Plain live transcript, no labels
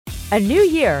A new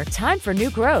year, time for new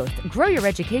growth. Grow your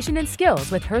education and skills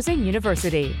with Herzing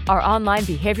University. Our online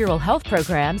behavioral health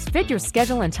programs fit your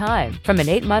schedule and time. From an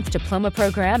 8-month diploma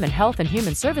program in health and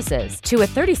human services to a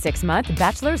 36-month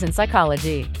bachelor's in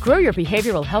psychology. Grow your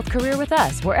behavioral health career with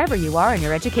us wherever you are in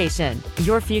your education.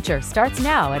 Your future starts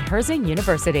now at Herzing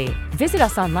University. Visit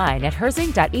us online at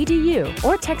herzing.edu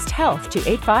or text health to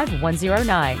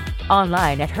 85109.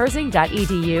 Online at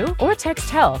herzing.edu or text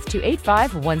health to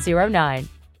 85109.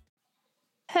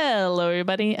 Hello,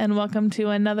 everybody, and welcome to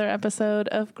another episode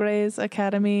of Grey's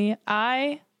Academy.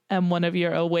 I am one of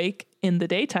your awake in the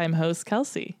daytime hosts,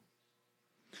 Kelsey.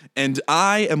 And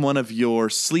I am one of your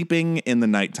sleeping in the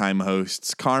nighttime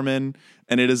hosts, Carmen,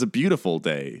 and it is a beautiful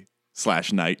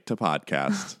day/night to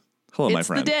podcast. Hello, my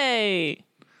friend. It's the day.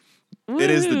 It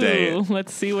is the day.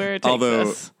 Let's see where it takes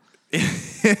us.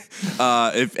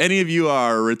 If any of you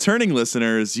are returning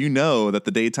listeners, you know that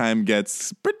the daytime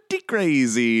gets pretty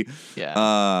crazy.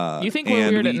 Yeah. You think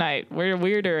we're weird at night. We're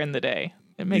weirder in the day.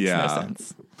 It makes no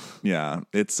sense. Yeah.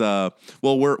 It's well,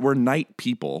 we're night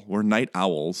people. We're night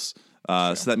owls.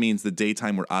 So that means the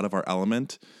daytime we're out of our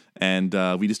element and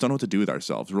we just don't know what to do with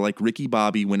ourselves. We're like Ricky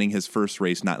Bobby winning his first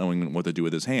race, not knowing what to do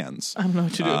with his hands. I don't know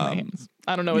what to do with my hands.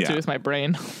 I don't know what to do with my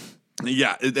brain.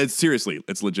 Yeah, it's seriously,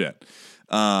 it's legit.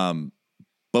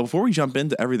 But before we jump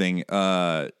into everything,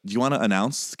 do you want to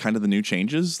announce kind of the new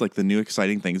changes, like the new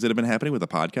exciting things that have been happening with the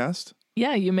podcast?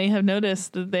 Yeah, you may have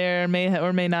noticed that there may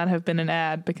or may not have been an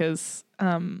ad because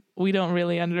we don't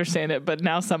really understand it, but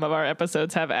now some of our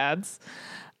episodes have ads.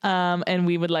 And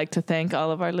we would like to thank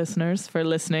all of our listeners for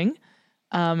listening.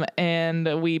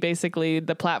 And we basically,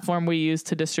 the platform we use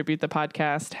to distribute the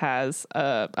podcast has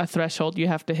a threshold you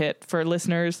have to hit for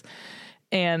listeners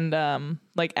and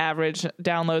like average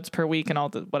downloads per week and all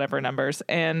the whatever numbers.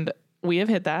 And we have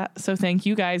hit that. So thank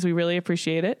you guys. We really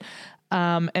appreciate it.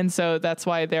 And so that's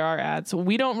why there are ads.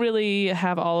 We don't really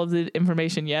have all of the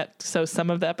information yet. So some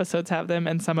of the episodes have them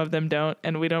and some of them don't.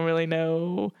 And we don't really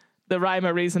know the rhyme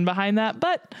or reason behind that,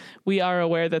 but we are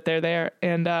aware that they're there.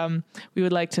 And we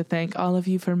would like to thank all of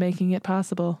you for making it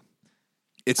possible.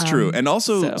 It's true. And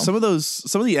also some of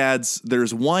the ads,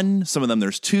 there's one, some of them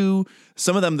there's two,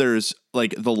 some of them there's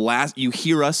like the last you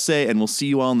hear us say, and we'll see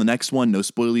you all in the next one. No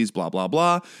spoilies, blah, blah,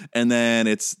 blah. And then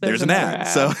there's an ad.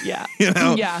 So, yeah. You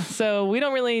know? Yeah. So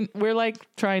we're like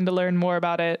trying to learn more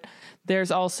about it. There's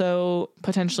also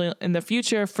potentially in the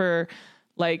future for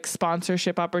like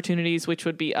sponsorship opportunities, which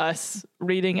would be us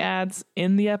reading ads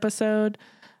in the episode.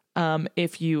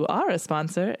 If you are a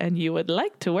sponsor and you would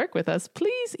like to work with us,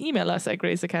 please email us at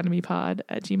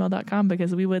graceacademypod@gmail.com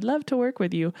because we would love to work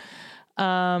with you.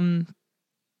 And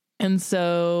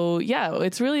so, yeah,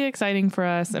 it's really exciting for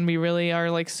us. And we really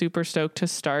are like super stoked to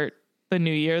start the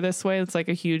new year this way. It's like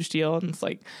a huge deal. And it's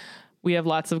like, we have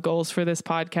lots of goals for this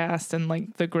podcast and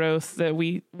like the growth that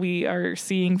we are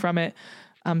seeing from it.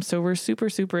 So we're super,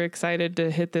 super excited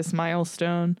to hit this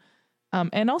milestone.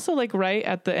 And also like right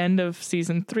at the end of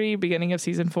season 3, beginning of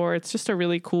season 4, it's just a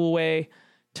really cool way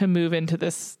to move into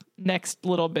this next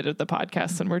little bit of the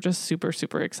podcast. And we're just super,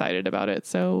 super excited about it.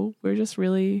 So we're just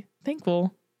really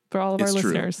thankful for all of our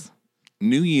listeners.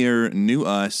 New year, new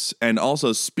us. And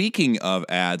also speaking of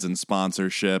ads and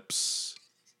sponsorships,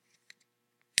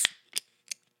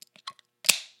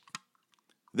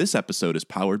 this episode is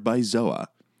powered by Zoa.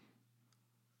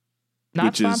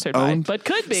 Not sponsored by, but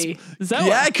could be. Zoa.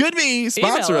 Yeah, it could be.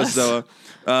 Sponsor us,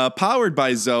 Zoa. Powered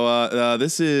by Zoa.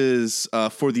 This is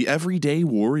For the Everyday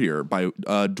Warrior by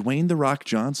Dwayne The Rock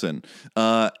Johnson.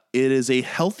 It is a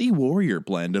healthy warrior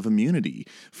blend of immunity,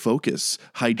 focus,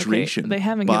 hydration, they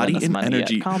haven't body given us and money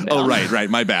energy. Yet. Calm down. Oh, right.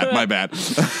 My bad.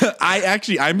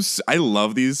 I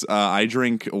love these. I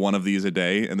drink one of these a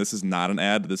day, and this is not an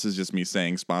ad. This is just me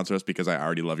saying sponsor us because I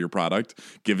already love your product.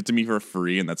 Give it to me for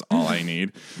free, and that's all I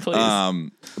need. Please.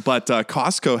 But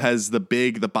Costco has the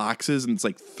boxes, and it's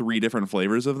like 3 different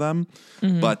flavors of them.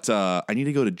 Mm-hmm. But I need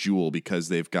to go to Jewel because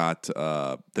they've got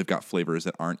flavors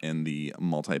that aren't in the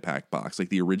multi-pack box, like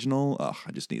the original.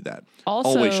 I just need that. Also,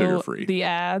 always sugar free. The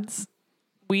ads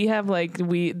we have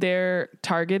they're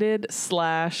targeted /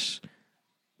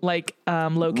 like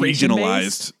location regionalized.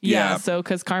 Based. Yeah. So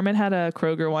because Carmen had a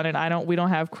Kroger one, and we don't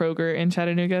have Kroger in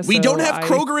Chattanooga. We don't have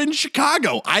Kroger in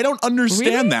Chicago. I don't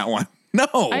understand that one. No,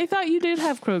 I thought you did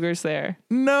have Kroger's there.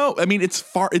 No, I mean it's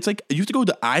far. It's like you have to go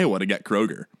to Iowa to get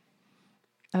Kroger.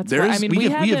 We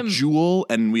have Jewel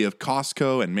and we have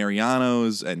Costco and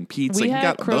Mariano's and Pete's. We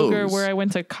got Kroger those. where I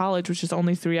went to college, which is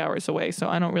only 3 hours away. So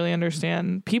I don't really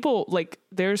understand. People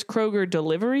there's Kroger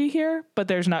delivery here, but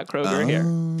there's not Kroger here,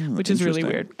 which is really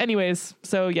weird. Anyways,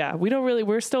 so yeah,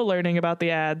 we're still learning about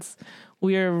the ads.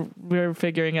 we're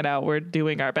figuring it out. We're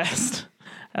doing our best,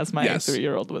 as my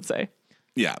 3-year-old would say.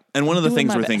 Yeah. And one of the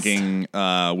things we're best. thinking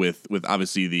with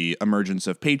obviously the emergence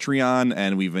of Patreon,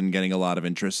 and we've been getting a lot of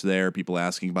interest there, people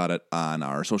asking about it on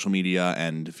our social media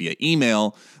and via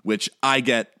email, which I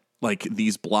get like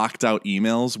these blocked out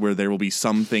emails where there will be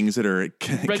some things that are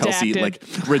Kelsey like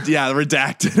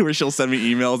redacted, where she'll send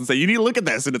me emails and say, you need to look at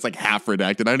this. And it's like half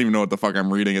redacted. I don't even know what the fuck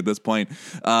I'm reading at this point.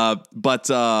 But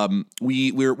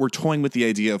we're toying with the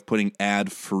idea of putting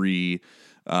ad-free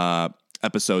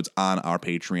episodes on our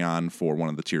Patreon for one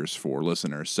of the tiers for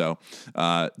listeners. So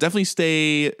definitely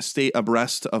stay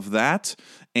abreast of that.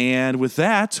 And with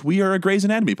that, we are a Grey's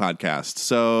Anatomy podcast.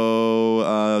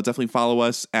 So definitely follow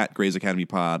us at Grey's Academy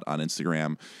Pod on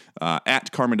Instagram,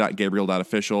 at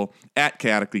Carmen.Gabriel.official, at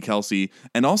Chaotically Kelsey.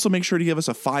 And also make sure to give us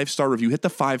a 5-star review. Hit the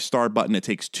 5-star button. It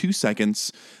takes 2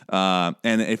 seconds. And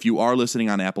if you are listening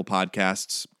on Apple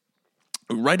Podcasts,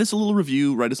 write us a little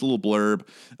review, write us a little blurb,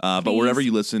 but wherever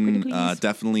you listen,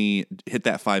 definitely hit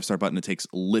that 5-star button. It takes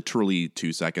literally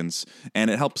 2 seconds,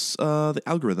 and it helps the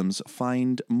algorithms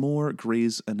find more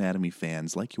Grey's Anatomy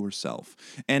fans like yourself.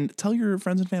 And tell your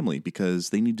friends and family,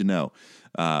 because they need to know.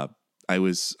 I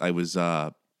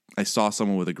saw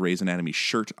someone with a Grey's Anatomy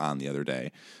shirt on the other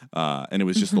day, and it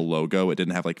was just the logo. It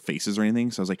didn't have like faces or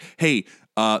anything. So I was like, hey,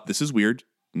 this is weird.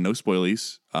 No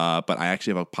spoilies, but I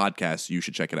actually have a podcast. You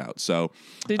should check it out. So,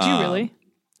 did you really?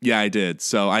 Yeah, I did.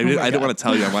 So I didn't want to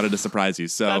tell you. I wanted to surprise you.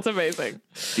 So that's amazing.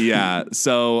 Yeah.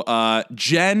 So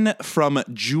Jen from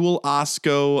Jewel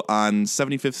Osco on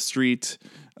 75th Street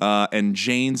and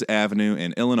Janes Avenue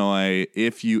in Illinois.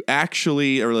 If you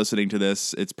actually are listening to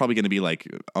this, it's probably going to be like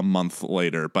a month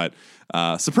later. But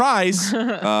surprise!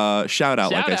 Shout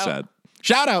out, I said.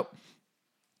 Shout out.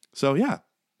 So yeah.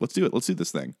 Let's do it. Let's do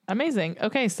this thing. Amazing.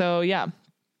 Okay, so yeah,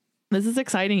 this is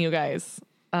exciting, you guys.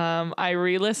 I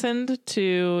re-listened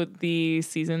to the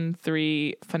season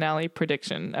 3 finale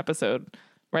prediction episode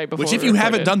right before. Which, if you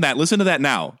haven't done that, listen to that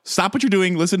now. Stop what you're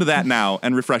doing, listen to that now,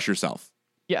 and refresh yourself.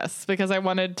 Yes, because I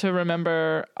wanted to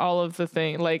remember all of the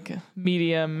things, like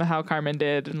medium, how Carmen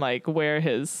did, and like where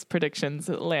his predictions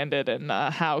landed, and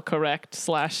how correct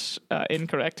 /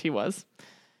 incorrect he was.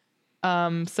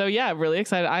 So yeah, really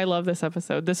excited. I love this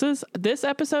episode. This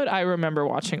episode I remember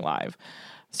watching live.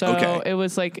 So It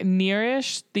was like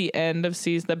nearish the end of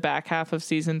the back half of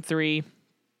season 3.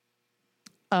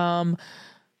 I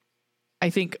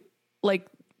think like,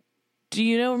 do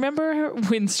you remember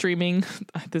when streaming,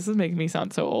 this is making me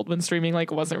sound so old, when streaming like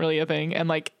wasn't really a thing, and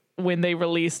like when they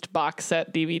released box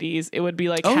set DVDs, it would be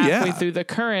like halfway through the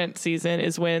current season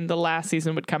is when the last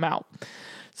season would come out.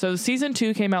 So season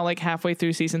 2 came out like halfway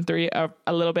through season 3,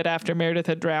 a little bit after Meredith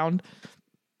had drowned.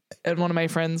 And one of my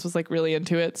friends was like really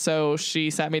into it. So she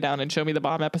sat me down and showed me the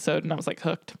bomb episode, and I was like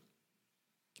hooked.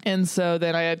 And so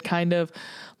then I had kind of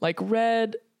like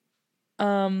read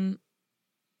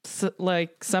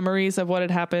like summaries of what had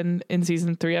happened in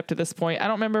season 3 up to this point. I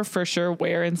don't remember for sure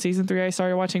where in season 3 I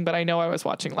started watching, but I know I was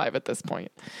watching live at this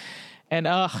point. And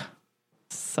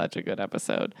such a good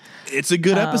episode. It's a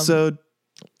good episode.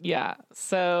 Yeah.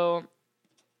 So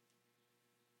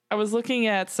I was looking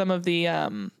at some of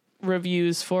the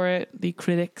reviews for it, the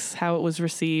critics, how it was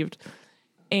received.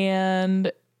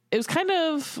 And it was kind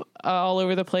of all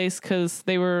over the place because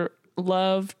they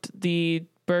loved the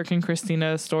Burke and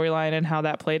Christina storyline and how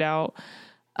that played out.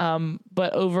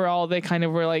 But overall, they kind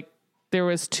of were like, there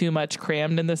was too much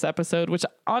crammed in this episode, which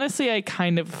honestly, I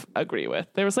kind of agree with.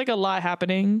 There was like a lot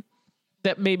happening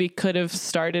that maybe could have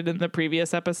started in the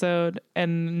previous episode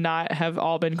and not have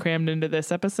all been crammed into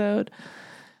this episode.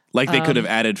 Like they could have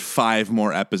added 5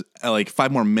 more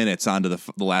minutes onto the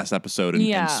last episode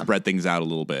and spread things out a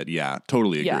little bit. Yeah,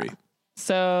 totally agree. Yeah.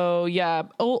 So yeah,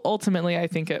 ultimately I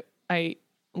think I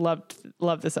loved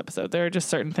this episode. There are just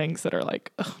certain things that are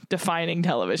like defining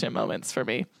television moments for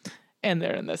me, and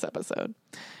they're in this episode.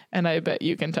 And I bet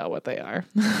you can tell what they are.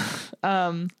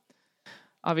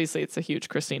 Obviously, it's a huge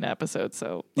Christina episode,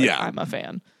 so I'm a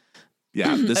fan.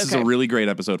 Yeah, this is a really great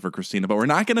episode for Christina, but we're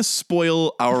not going to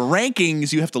spoil our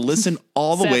rankings. You have to listen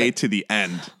all the way to the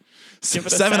end.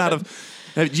 7 out of.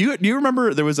 Do you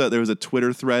remember there was a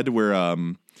Twitter thread where I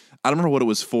don't remember what it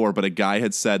was for, but a guy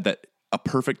had said that a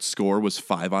perfect score was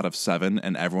 5 out of 7,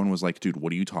 and everyone was like, "Dude,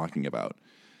 what are you talking about?"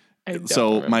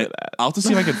 So I'll have to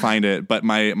see if I can find it, but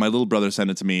my little brother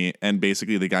sent it to me, and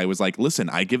basically the guy was like, listen,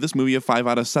 I give this movie a 5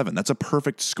 out of 7. That's a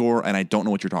perfect score, and I don't know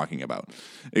what you're talking about.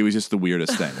 It was just the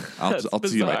weirdest thing. I'll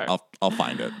see if I'll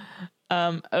find it.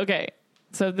 Okay.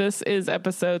 So this is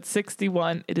episode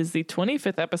 61. It is the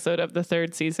 25th episode of the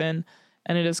 3rd season,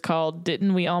 and it is called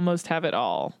Didn't We Almost Have It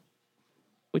All,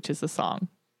 which is a song.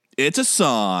 It's a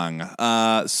song.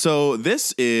 So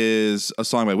this is a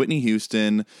song by Whitney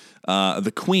Houston,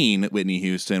 the Queen, Whitney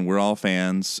Houston. We're all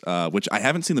fans, which I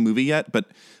haven't seen the movie yet, but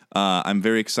I'm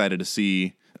very excited to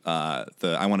see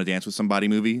the I Want to Dance with Somebody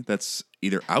movie that's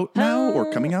either out now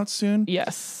or coming out soon.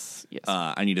 Yes.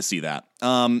 I need to see that.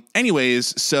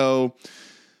 Anyways, so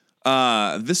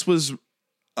this was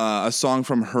a song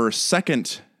from her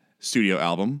second studio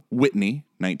album, Whitney,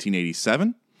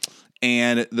 1987.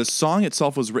 And the song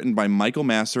itself was written by Michael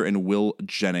Masser and Will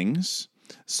Jennings.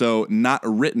 So not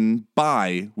written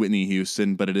by Whitney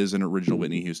Houston, but it is an original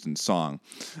Whitney Houston song.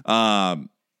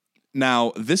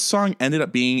 Now, this song ended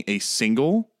up being a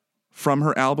single from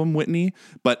her album, Whitney,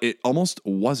 but it almost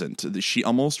wasn't. She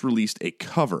almost released a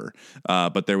cover,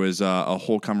 but there was a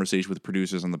whole conversation with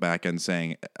producers on the back end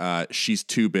saying she's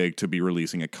too big to be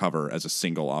releasing a cover as a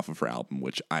single off of her album,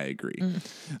 which I agree.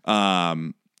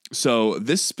 So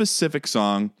this specific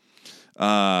song,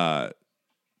 let's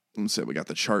see, we got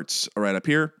the charts right up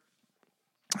here,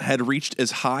 had reached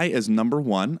as high as number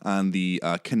 1 on the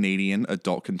Canadian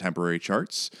adult contemporary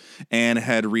charts and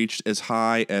had reached as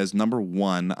high as number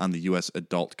 1 on the U.S.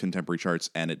 adult contemporary charts.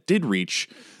 And it did reach,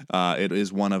 it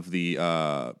is one of the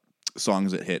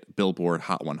songs that hit Billboard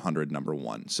Hot 100 number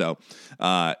 1. So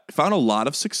found a lot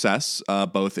of success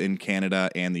both in Canada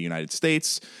and the United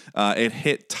States. It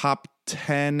hit top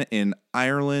 10 in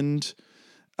Ireland,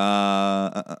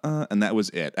 and that was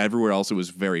it. Everywhere else, it was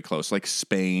very close. Like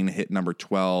Spain hit number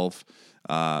 12,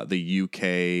 the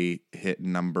UK hit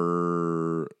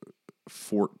number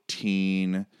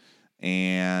 14,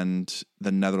 and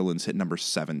the Netherlands hit number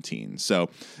 17. So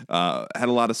had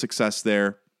a lot of success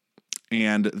there,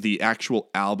 and the actual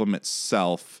album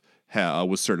itself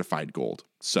was certified gold.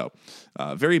 So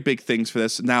very big things for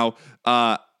this. Now,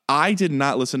 I did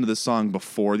not listen to this song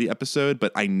before the episode,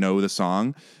 but I know the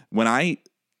song. When I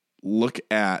look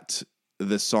at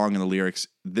this song and the lyrics,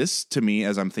 this to me,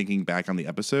 as I'm thinking back on the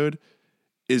episode,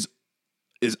 is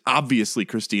obviously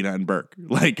Christina and Burke.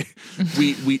 Like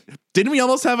we didn't we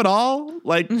almost have it all?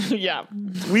 Like Yeah.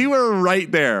 We were right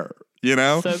there, you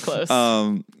know? So close.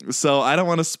 So I don't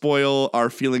want to spoil our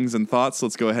feelings and thoughts.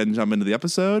 Let's go ahead and jump into the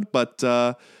episode. But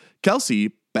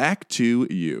Kelsey, back to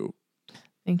you.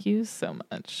 Thank you so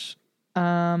much.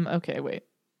 Okay, wait.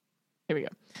 Here we go.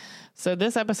 So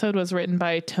this episode was written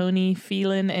by Tony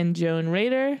Phelan and Joan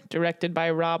Rader, directed by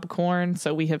Rob Korn.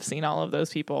 So we have seen all of those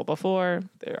people before.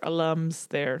 They're alums.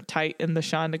 They're tight in the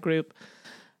Shonda group.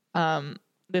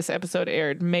 This episode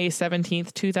aired May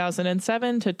 17th,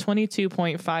 2007 to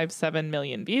 22.57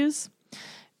 million views.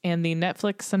 And the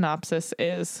Netflix synopsis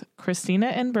is, Christina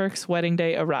and Burke's wedding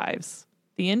day arrives.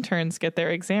 The interns get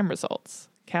their exam results.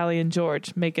 Callie and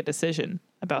George make a decision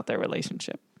about their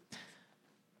relationship.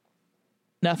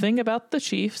 Nothing about the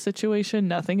Chief situation,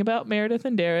 nothing about Meredith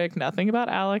and Derek, nothing about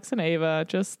Alex and Ava,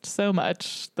 just so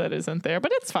much that isn't there,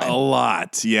 but it's fine. A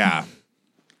lot, yeah.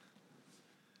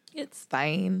 It's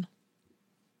fine.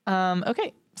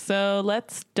 Okay, so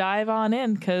let's dive on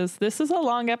in, because this is a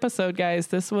long episode, guys.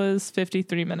 This was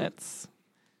 53 minutes.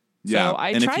 Yeah. So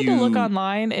I tried to look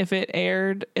online if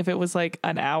it was like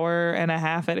an hour and a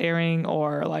half at airing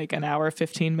or like an hour,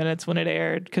 15 minutes when it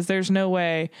aired, because there's no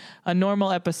way a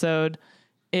normal episode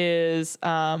is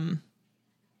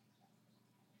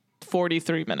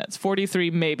 43 minutes,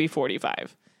 43, maybe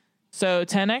 45. So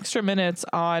 10 extra minutes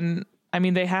on, I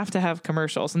mean, they have to have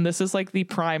commercials, and this is like the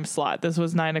prime slot. This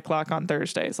was 9:00 on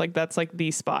Thursdays. Like that's like the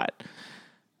spot.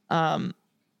 So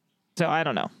I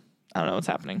don't know what's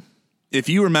happening. If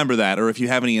you remember that, or if you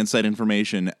have any inside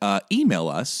information, email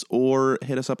us or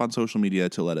hit us up on social media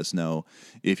to let us know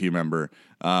if you remember.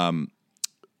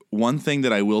 One thing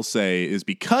that I will say is,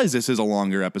 because this is a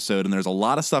longer episode and there's a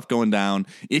lot of stuff going down,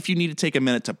 if you need to take a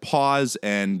minute to pause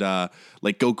and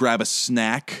like go grab a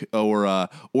snack or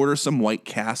order some White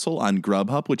Castle on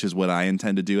Grubhub, which is what I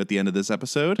intend to do at the end of this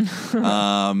episode,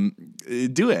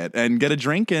 do it and get a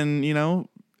drink, and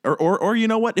or you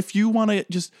know what, if you want to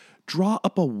just draw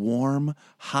up a warm,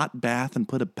 hot bath and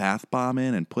put a bath bomb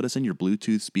in and put us in your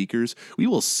Bluetooth speakers, we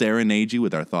will serenade you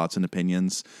with our thoughts and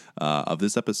opinions of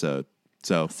this episode.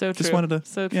 So true. Just wanted to,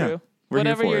 so true. Yeah,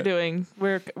 whatever you're doing,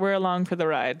 we're along for the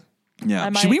ride.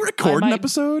 Yeah. Should we record an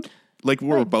episode? Like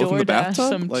we're both in the bathtub?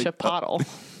 Some Chipotle.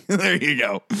 There you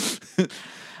go.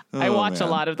 I watch a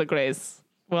lot of The Grays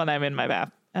when I'm in my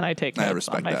bath, and I take notes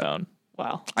on my phone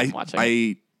while I'm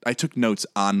watching. I took notes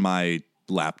on my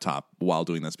laptop while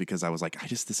doing this because I was like,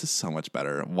 this is so much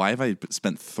better. Why have I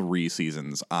spent 3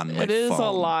 seasons on my phone? It is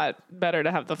a lot better to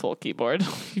have the full keyboard.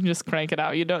 You can just crank it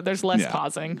out. There's less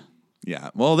pausing.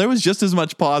 Yeah. Well, there was just as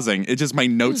much pausing. It just my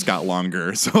notes got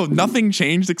longer. So nothing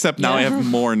changed except now I have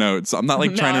more notes. I'm not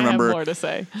like trying to remember. I have more to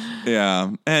say.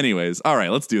 Yeah. Anyways. All right.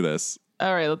 Let's do this.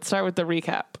 All right. Let's start with the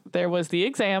recap. There was the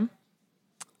exam.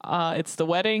 It's the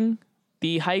wedding,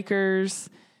 the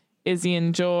hikers, Izzy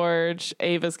and George,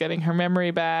 Ava's getting her memory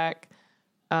back.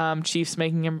 Chief's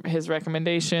making his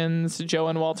recommendations. Joe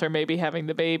and Walter maybe having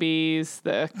the babies.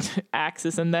 The axe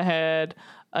is in the head.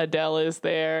 Adele is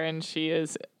there and she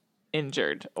is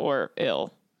injured or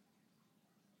ill.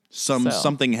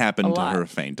 Something happened to her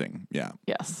fainting. Yeah.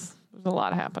 Yes. There's a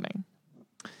lot happening.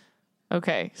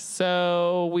 Okay.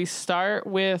 So we start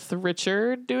with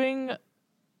Richard doing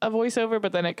a voiceover,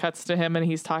 but then it cuts to him and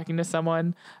he's talking to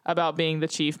someone about being the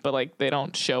chief, but like they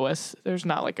don't show us. There's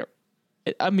not like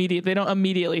they don't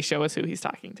immediately show us who he's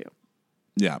talking to.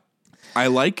 Yeah. I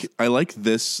like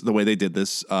this, the way they did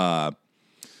this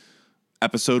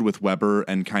episode with Weber,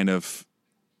 and kind of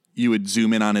you would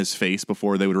zoom in on his face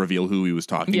before they would reveal who he was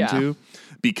talking to,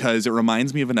 because it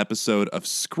reminds me of an episode of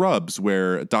Scrubs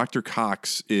where Dr.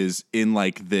 Cox is in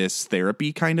like this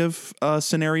therapy kind of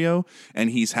scenario and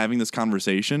he's having this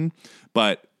conversation.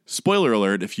 But spoiler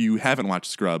alert, if you haven't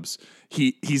watched Scrubs,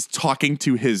 he's talking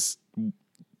to his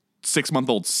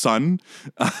 6-month-old son.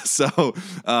 So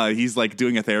he's like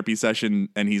doing a therapy session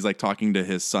and he's like talking to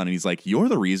his son and he's like, "You're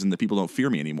the reason that people don't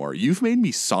fear me anymore. You've made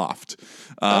me soft."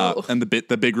 And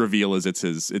the big reveal is it's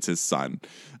his son.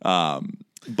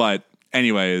 But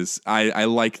anyways, I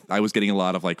was getting a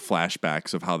lot of like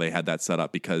flashbacks of how they had that set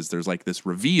up, because there's like this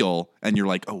reveal and you're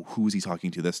like, oh, who is he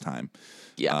talking to this time?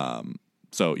 Yeah.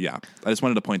 So yeah, I just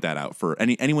wanted to point that out for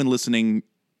anyone listening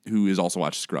who has also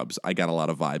watched Scrubs. I got a lot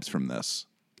of vibes from this.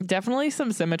 Definitely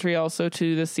some symmetry also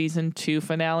to the season 2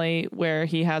 finale where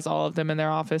he has all of them in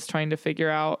their office trying to figure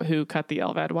out who cut the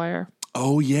LVAD wire.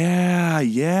 Oh yeah.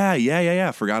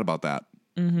 Forgot about that.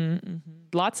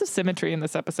 Lots of symmetry in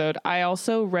this episode. I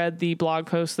also read the blog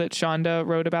post that Shonda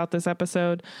wrote about this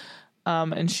episode,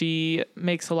 and she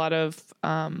makes a lot of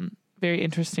very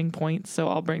interesting points. So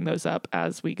I'll bring those up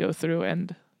as we go through,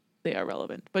 and they are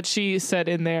relevant. But she said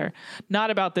in there, not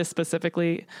about this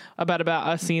specifically, about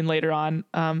a scene later on,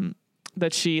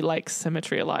 that she likes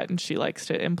symmetry a lot and she likes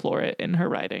to implore it in her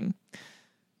writing.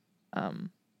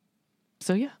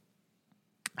 So yeah,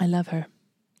 I love her.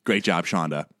 Great job,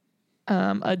 Shonda.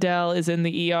 Adele is in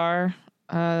the ER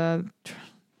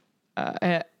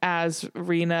as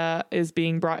Rena is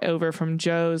being brought over from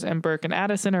Joe's, and Burke and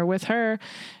Addison are with her.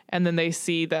 And then they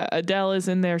see that Adele is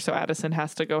in there, so Addison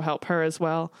has to go help her as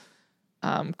well.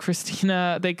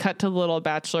 Christina, they cut to the little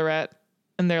bachelorette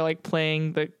and they're like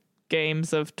playing the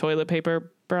games of Toilet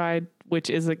Paper Bride, which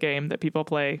is a game that people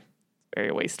play.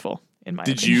 Very wasteful in my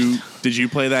opinion. Did you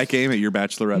play that game at your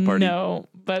bachelorette party? No,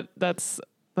 but that's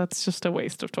just a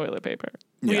waste of toilet paper.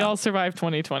 Yeah. We all survived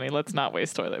 2020. Let's not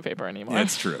waste toilet paper anymore.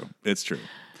 It's true.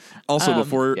 Also,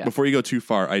 before you go too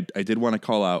far, I did want to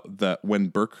call out that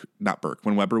when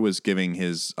when Weber was giving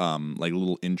his like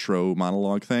little intro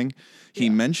monologue thing, he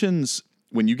mentions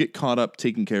when you get caught up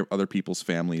taking care of other people's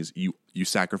families, you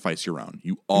sacrifice your own.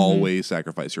 You always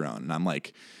sacrifice your own. And I'm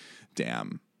like,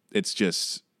 damn, it's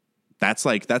just that's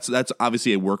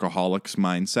obviously a workaholic's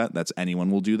mindset. That's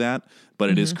anyone will do that, but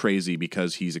it is crazy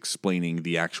because he's explaining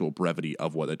the actual brevity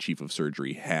of what a chief of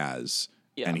surgery has.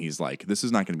 Yeah. And he's like, this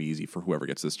is not going to be easy for whoever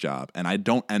gets this job. And I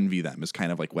don't envy them is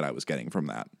kind of like what I was getting from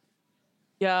that.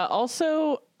 Yeah.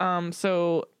 Also,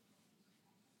 so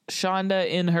Shonda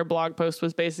in her blog post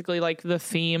was basically like the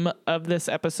theme of this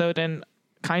episode and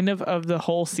kind of the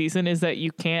whole season is that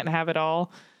you can't have it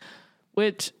all,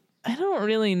 which I don't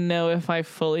really know if I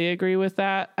fully agree with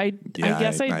that. I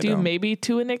guess I do maybe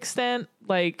to an extent,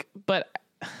 like, but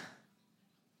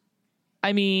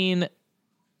I mean,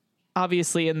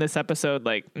 obviously in this episode,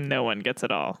 like no one gets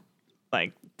it all.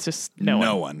 Like just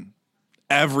no one.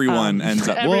 Everyone ends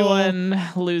up. Everyone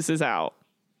loses out.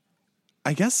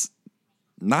 I guess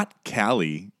not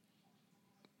Callie.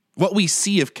 What we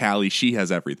see of Callie, she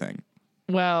has everything.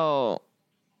 Well,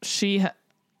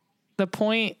 the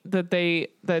point that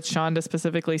Shonda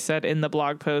specifically said in the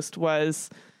blog post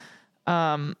was,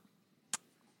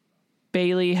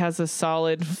 Bailey has a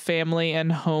solid family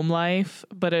and home life,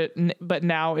 but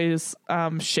now is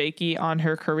shaky on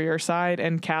her career side,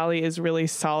 and Callie is really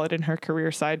solid in her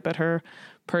career side, but her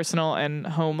personal and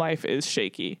home life is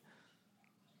shaky.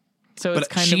 So it's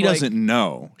kind of like she doesn't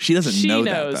know. She doesn't know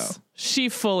that though. She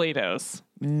fully knows.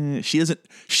 She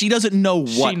doesn't know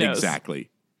what exactly.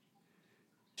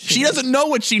 She doesn't know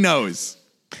what she knows.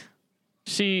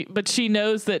 But she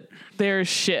knows that there's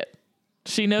shit.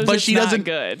 She knows it's not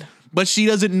good. But she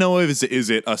doesn't know if is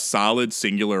it a solid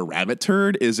singular rabbit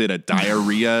turd? Is it a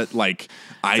diarrhea? Like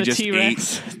I just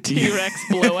T-Rex, ate T-Rex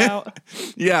blowout.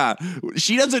 Yeah,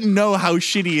 she doesn't know how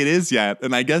shitty it is yet,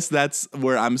 and I guess that's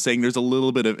where I'm saying there's a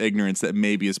little bit of ignorance that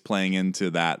maybe is playing into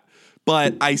that.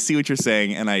 But I see what you're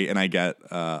saying, and I get.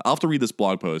 I'll have to read this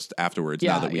blog post afterwards.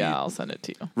 Now that I'll send it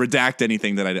to you. Redact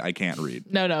anything that I can't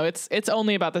read. No, it's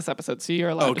only about this episode, so you're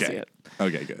allowed to see it.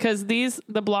 Okay, good. Because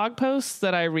the blog posts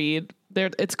that I read,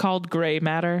 it's called Gray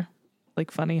Matter, like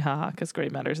funny, haha, because gray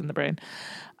matter's in the brain.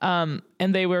 And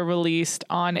they were released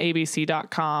on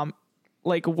ABC.com,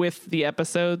 like with the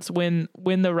episodes. When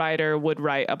the writer would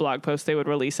write a blog post, they would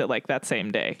release it like that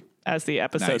same day as the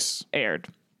episode aired.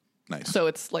 Nice. So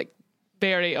it's like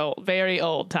very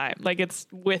old time. Like it's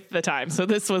with the time. So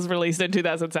this was released in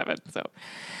 2007. So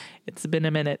it's been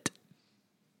a minute.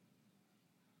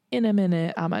 In a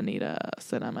minute, Amanita,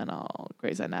 Cinnamon,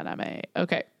 Grey's Anatomy.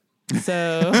 Okay.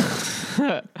 So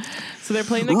so they're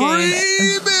playing the game.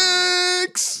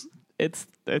 Remix! It's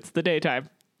the daytime.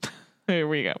 Here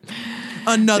we go.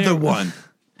 Another one.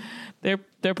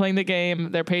 They're playing the game.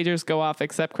 Their pagers go off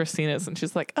except Christina's, and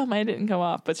she's like, "Oh, mine didn't go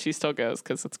off," but she still goes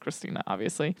because it's Christina,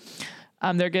 obviously.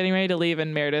 They're getting ready to leave,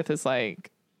 and Meredith is like,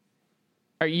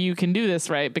 "You can do this,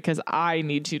 right? Because I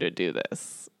need you to do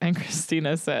this." And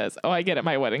Christina says, "Oh, I get it.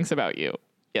 My wedding's about you."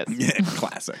 Yes. Yeah,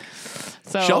 classic.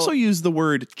 So She also used the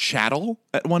word chattel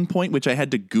at one point, which I had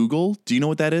to Google. Do you know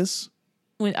what that is?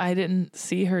 when I didn't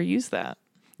see her use that.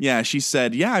 Yeah, she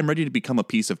said, "Yeah, I'm ready to become a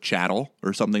piece of chattel,"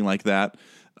 or something like that.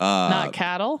 Not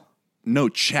cattle? No,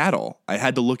 chattel. I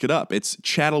had to look it up. It's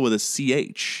chattel with a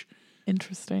CH.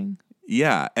 Interesting.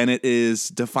 Yeah, and it is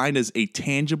defined as a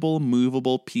tangible,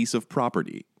 movable piece of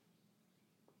property.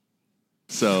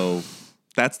 So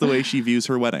that's the way she views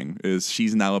her wedding, is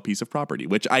she's now a piece of property,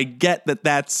 which I get that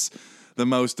that's the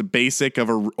most basic of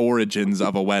origins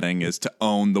of a wedding, is to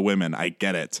own the women. I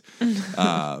get it.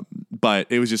 But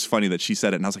it was just funny that she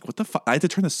said it, and I was like, what the fuck? I had to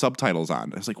turn the subtitles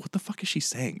on. I was like, what the fuck is she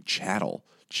saying? Chattel,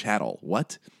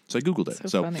 what? So I Googled it.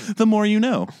 So funny. The more you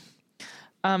know.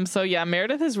 So yeah,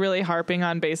 Meredith is really harping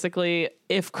on basically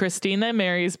if Christina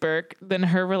marries Burke, then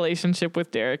her relationship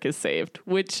with Derek is saved,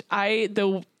 which I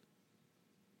don't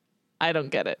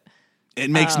get it. It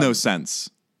makes no sense.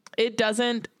 It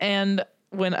doesn't. And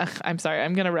when I'm sorry,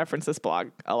 I'm going to reference this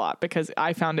blog a lot because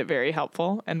I found it very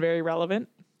helpful and very relevant,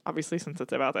 obviously, since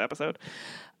it's about the episode.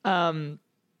 Shonda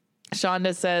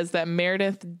says that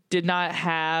Meredith did not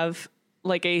have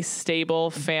like a stable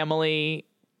family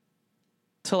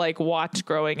to like watch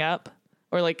growing up,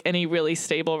 or like any really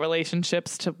stable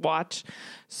relationships to watch.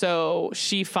 So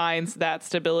she finds that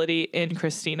stability in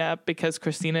Christina because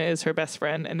Christina is her best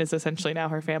friend and is essentially now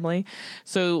her family.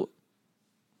 So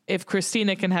if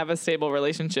Christina can have a stable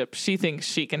relationship, she thinks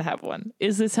she can have one.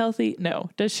 Is this healthy?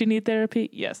 No. Does she need therapy?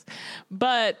 Yes.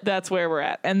 But that's where we're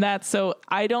at. And so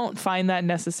I don't find that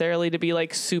necessarily to be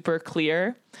like super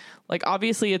clear. Like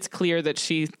obviously it's clear that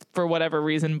she, for whatever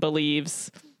reason, believes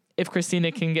if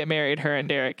Christina can get married, her and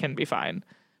Derek can be fine.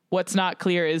 What's not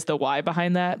clear is the why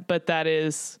behind that, but that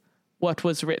is what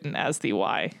was written as the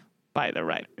why by the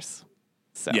writers.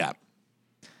 So Yeah.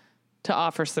 To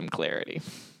offer some clarity.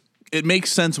 It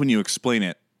makes sense when you explain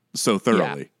it so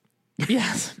thoroughly. Yeah.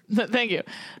 Yes. Thank you.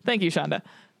 Thank you, Shonda.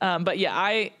 But yeah,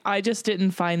 I just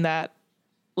didn't find that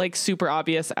like super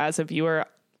obvious as a viewer.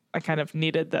 I kind of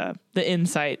needed the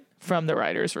insight from the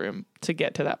writer's room to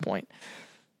get to that point.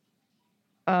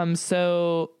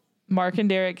 So Mark and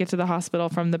Derek get to the hospital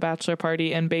from the bachelor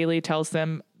party, and Bailey tells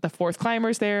them the fourth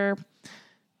climber's there.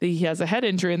 He has a head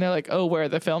injury, and they're like, "Oh, where are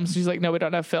the films?" She's like, "No, we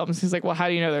don't have films." He's like, "Well, how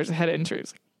do you know there's a head injury?"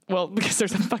 He's like, "Well, because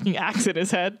there's a fucking axe in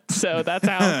his head." So that's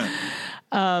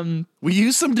how. We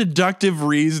use some deductive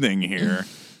reasoning here.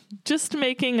 Just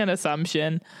making an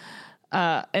assumption.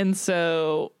 And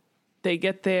so they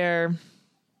get there.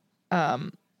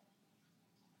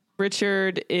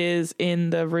 Richard is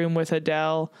in the room with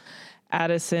Adele.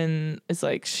 Addison is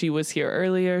like, she was here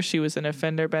earlier. She was an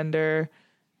offender bender.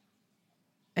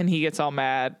 And he gets all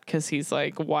mad because he's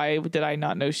like, why did I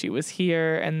not know she was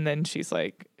here? And then she's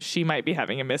like, she might be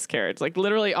having a miscarriage. Like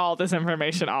literally all this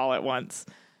information all at once.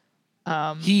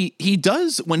 He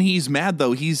does when he's mad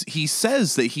though. He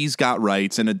says that he's got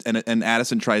rights, and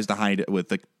Addison tries to hide it with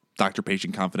the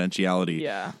doctor-patient confidentiality.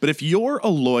 Yeah. But if you're a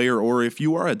lawyer or if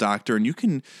you are a doctor and you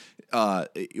can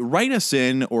write us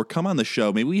in or come on the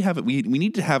show, maybe we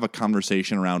need to have a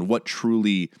conversation around what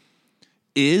truly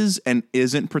is and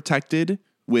isn't protected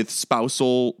with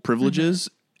spousal privileges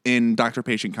in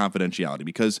doctor-patient confidentiality,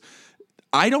 because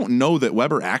I don't know that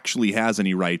Weber actually has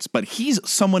any rights, but he's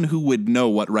someone who would know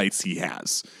what rights he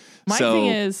has. My thing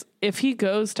is, if he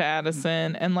goes to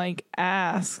Addison and like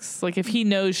asks, like if he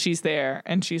knows she's there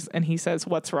and he says,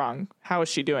 "What's wrong? How is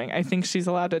she doing?" I think she's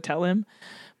allowed to tell him,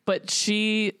 but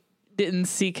she didn't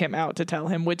seek him out to tell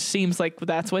him, which seems like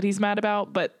that's what he's mad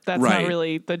about. But that's not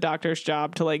really the doctor's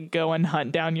job to like go and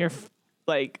hunt down your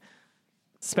like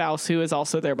spouse who is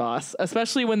also their boss,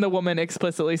 especially when the woman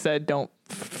explicitly said, "Don't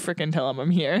freaking tell him I'm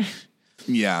here."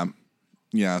 Yeah.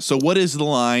 Yeah. So what is the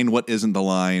line? What isn't the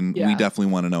line? Yeah. We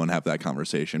definitely want to know and have that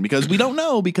conversation because we don't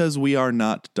know because we are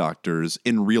not doctors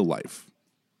in real life.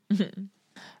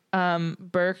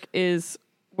 Burke is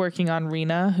working on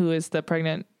Rena, who is the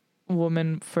pregnant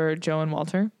woman for Joe and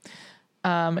Walter.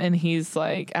 And he's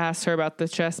like asked her about the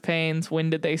chest pains. When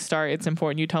did they start? It's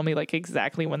important you tell me like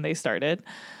exactly when they started,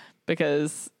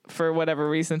 because for whatever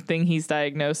reason thing he's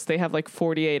diagnosed, they have like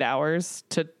 48 hours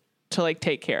to like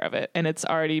take care of it. And it's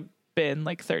already been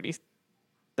like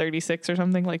 36 or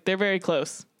something. Like they're very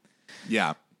close.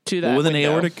 Yeah. To that with an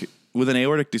window.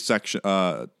 aortic dissection,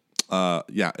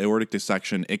 aortic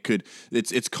dissection,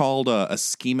 it's called a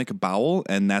ischemic bowel,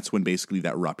 and that's when basically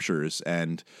that ruptures,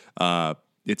 and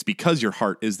it's because your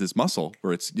heart is this muscle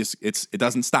where it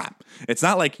doesn't stop. It's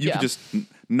not like you can just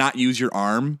not use your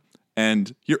arm,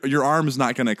 and your arm is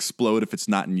not going to explode if it's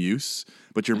not in use,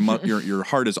 but your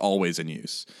heart is always in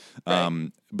use.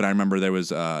 Right. But I remember there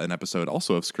was an episode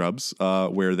also of Scrubs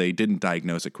where they didn't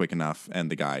diagnose it quick enough, and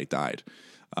the guy died.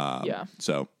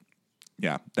 So.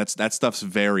 Yeah, that stuff's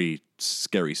very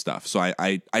scary stuff. So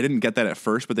I didn't get that at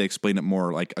first, but they explained it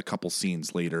more like a couple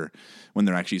scenes later when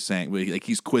they're actually saying, like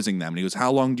he's quizzing them and he goes,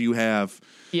 "How long do you have?"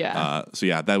 Yeah. So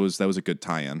yeah, that was a good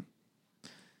tie-in.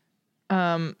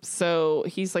 So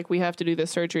he's like, "We have to do this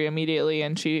surgery immediately,"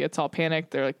 and it's all panicked.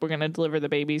 They're like, "We're gonna deliver the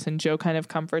babies," and Joe kind of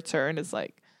comforts her and is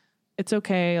like, "It's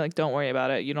okay. Like, don't worry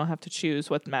about it. You don't have to choose.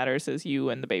 What matters is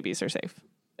you and the babies are safe."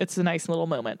 It's a nice little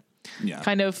moment. Yeah.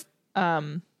 Kind of.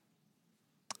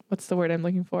 What's the word I'm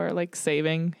looking for? Like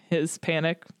saving his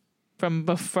panic from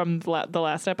the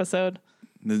last episode.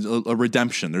 There's a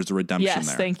redemption. There's a redemption there.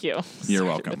 Yes, thank you. You're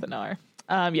welcome. With an R.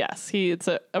 Yes, it's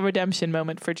a redemption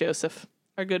moment for Joseph,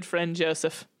 our good friend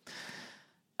Joseph.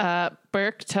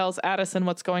 Burke tells Addison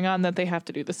what's going on, that they have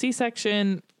to do the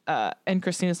C-section. And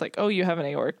Christina's like, "Oh, you have an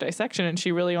aortic dissection," and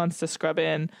she really wants to scrub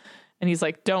in. And he's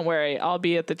like, "Don't worry, I'll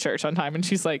be at the church on time." And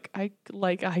she's like, I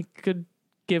could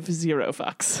give 0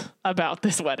 fucks about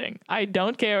this wedding. I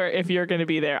don't care if you're going to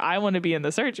be there. I want to be in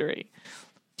the surgery.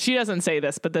 She doesn't say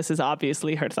this, but this is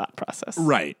obviously her thought process.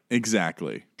 Right,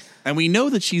 exactly. And we know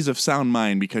that she's of sound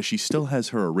mind because she still has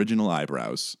her original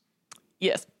eyebrows.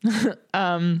 Yes.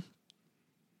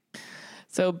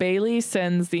 So Bailey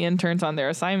sends the interns on their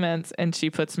assignments, and she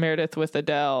puts Meredith with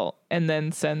Adele, and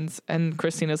then and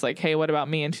Christina's like, "Hey, what about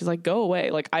me?" And she's like, "Go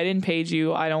away. Like, I didn't page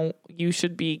you. You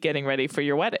should be getting ready for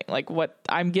your wedding. Like, what?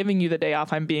 I'm giving you the day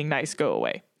off. I'm being nice. Go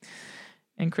away."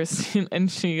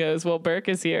 And she goes, "Well, Burke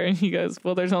is here." And he goes,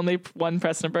 "Well, there's only one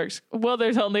Preston Burke." "Well,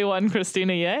 there's only one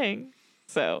Christina Yang."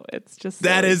 So it's just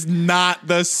that is not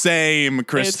the same,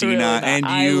 Christina, really and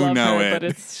you know her, it.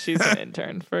 But she's an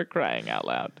intern, for crying out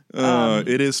loud.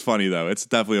 It is funny though. It's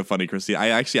definitely a funny Christina.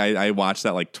 I watched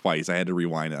that like twice. I had to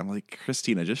rewind it. I'm like,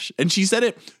 Christina, and she said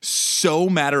it so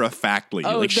matter of factly,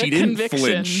 like she didn't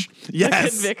flinch. Yes, the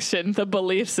conviction, the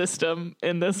belief system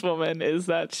in this woman is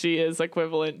that she is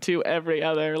equivalent to every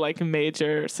other like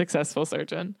major successful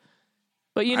surgeon.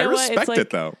 But you know what? I respect it's like, it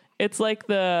though. It's like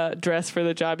the dress for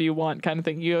the job you want kind of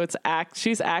thing.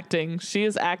 She's acting. She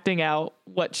is acting out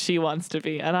what she wants to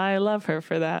be. And I love her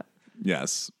for that.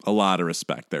 Yes. A lot of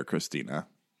respect there, Christina.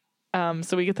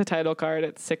 So we get the title card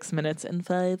at 6 minutes and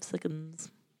 5 seconds.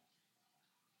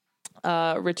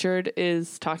 Richard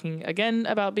is talking again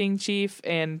about being chief,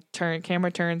 and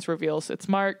camera turns, reveals it's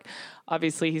Mark.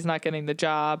 Obviously he's not getting the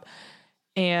job.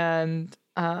 And,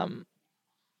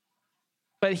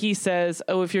 but he says,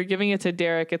 "Oh, if you're giving it to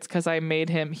Derek, it's because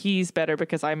he's better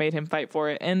because I made him fight for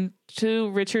it." And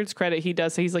to Richard's credit, he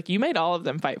does say, he's like, "You made all of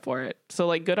them fight for it. So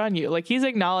like, good on you." Like he's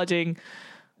acknowledging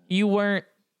you weren't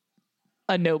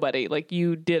a nobody. Like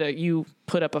you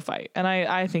put up a fight. And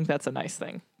I think that's a nice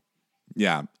thing.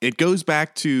 Yeah. It goes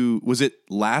back to, was it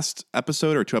last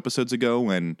episode or 2 episodes ago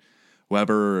when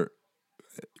Weber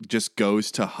just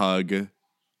goes to hug,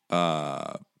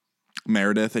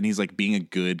 Meredith, and he's like being a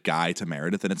good guy to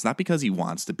Meredith, and it's not because he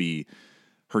wants to be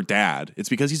her dad, it's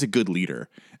because he's a good leader.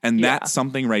 And that's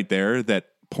something right there, that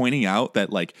pointing out that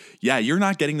like, yeah, you're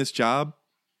not getting this job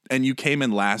and you came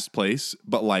in last place,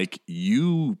 but like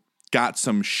you got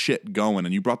some shit going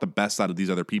and you brought the best out of these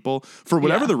other people for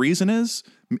whatever the reason is.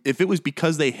 If it was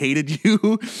because they hated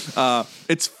you,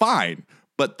 it's fine.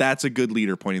 but that's a good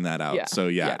leader pointing that out. Yeah. So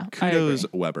Yeah, kudos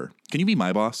Weber. Can you be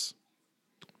my boss?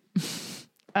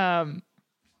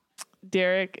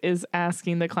 Derek is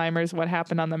asking the climbers what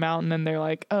happened on the mountain, and they're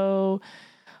like, oh,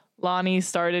 Lonnie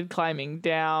started climbing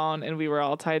down and we were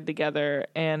all tied together,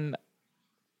 and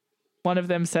one of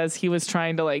them says he was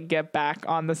trying to like get back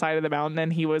on the side of the mountain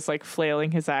and he was like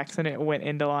flailing his axe and it went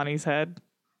into Lonnie's head.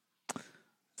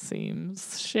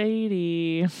 Seems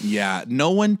shady. Yeah,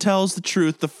 no one tells the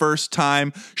truth the first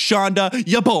time. Shonda,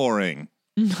 you're boring.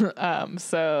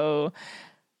 So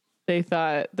they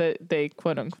thought that they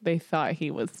quote unquote they thought he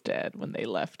was dead when they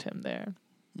left him there.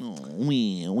 Oh,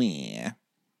 wee.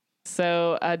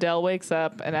 So Adele wakes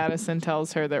up and Addison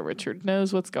tells her that Richard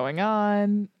knows what's going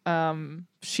on.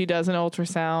 She does an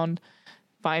ultrasound,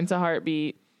 finds a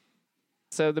heartbeat.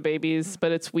 So the baby's,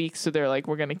 but it's weak. So they're like,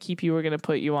 we're going to keep you. We're going to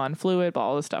put you on fluid,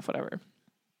 all this stuff, whatever.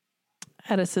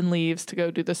 Addison leaves to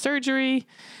go do the surgery.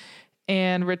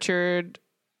 And Richard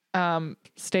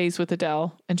stays with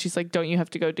Adele. And she's like, don't you have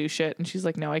to go do shit? And she's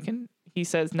like, no, I can. He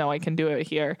says, no, I can do it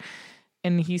here.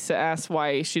 And he asks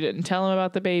why she didn't tell him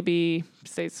about the baby.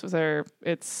 Stays with her.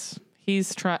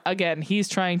 He's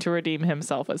trying to redeem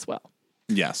himself as well.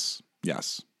 Yes.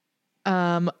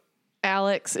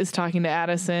 Alex is talking to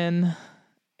Addison,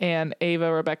 and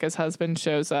Ava, Rebecca's husband,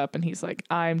 shows up, and he's like,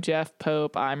 I'm Jeff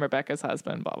Pope. I'm Rebecca's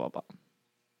husband, blah, blah, blah.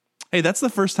 Hey, that's the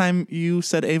first time you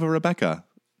said Ava Rebecca.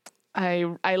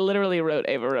 I literally wrote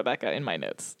Ava Rebecca in my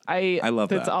notes. I love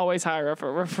that. That's always how I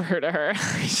refer to her.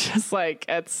 It's just like,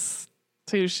 it's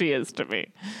who she is to me.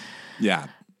 Yeah.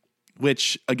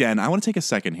 Which, again, I want to take a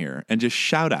second here and just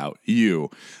shout out you.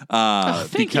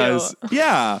 Because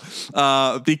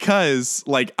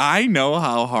like, I know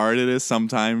how hard it is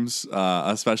sometimes,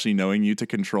 especially knowing you, to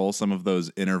control some of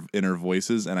those inner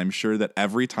voices. And I'm sure that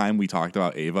every time we talked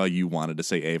about Ava, you wanted to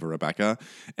say Ava Rebecca.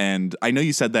 And I know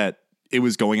you said that it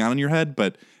was going on in your head,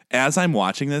 but as I'm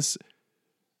watching this,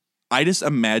 I just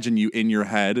imagine you in your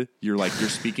head. You're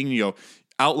speaking, you go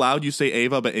out loud, you say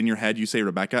Ava, but in your head, you say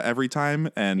Rebecca every time.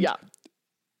 And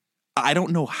I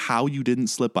don't know how you didn't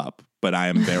slip up, but I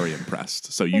am very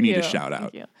impressed. So you need to shout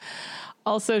out.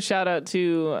 Also, shout out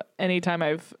to anytime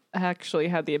I've actually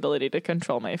had the ability to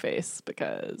control my face,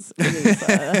 because it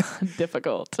is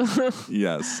difficult.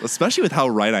 Yes, especially with how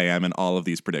right I am in all of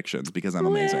these predictions, because I'm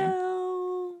amazing.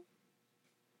 Well,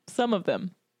 some of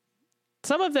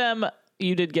them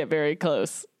you did get very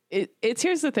close. It's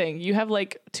here's the thing. You have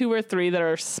like 2 or 3 that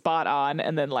are spot on,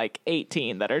 and then like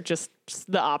 18 that are just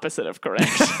the opposite of correct.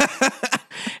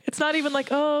 It's not even like,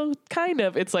 oh, kind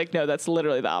of. It's like, no, that's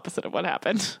literally the opposite of what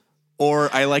happened. Or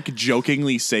I like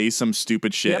jokingly say some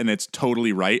stupid shit and it's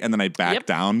totally right, and then I back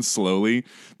down slowly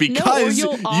because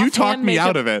you talked me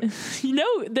out of it.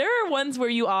 There are ones where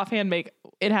you offhand make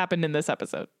it happened in this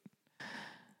episode.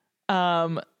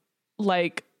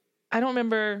 Like, I don't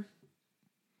remember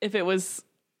if it was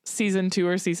season 2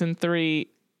 or season 3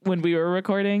 when we were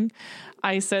recording.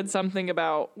 I said something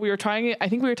about I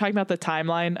think we were talking about the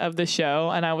timeline of the show,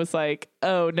 and I was like,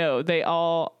 oh no, they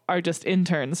all are just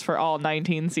interns for all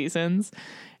 19 seasons.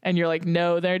 And you're like,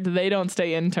 no, they don't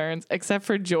stay interns except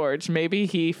for George. Maybe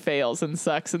he fails and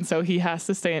sucks, and so he has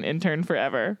to stay an intern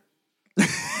forever.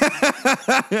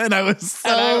 And I was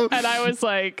and I was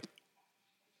like,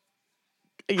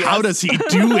 yes. How does he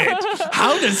do it?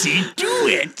 How does he do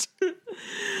it?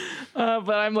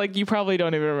 But I'm like, you probably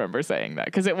don't even remember saying that,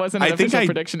 because it wasn't an official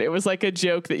prediction. It was like a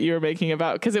joke that you were making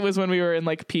about, because it was when we were in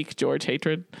like peak George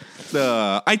hatred.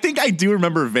 I think I do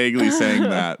remember vaguely saying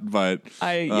that, but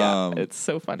it's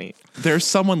so funny. There's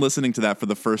someone listening to that for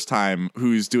the first time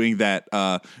who's doing that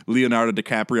Leonardo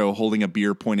DiCaprio holding a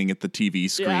beer pointing at the TV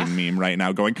screen meme right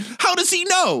now, going, how does he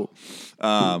know?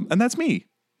 And that's me.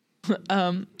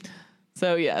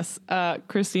 So yes,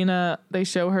 Christina, they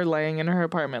show her laying in her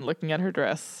apartment looking at her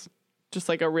dress. Just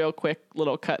like a real quick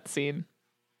little cut scene.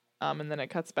 And then it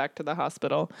cuts back to the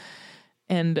hospital.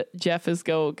 And Jeff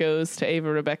goes to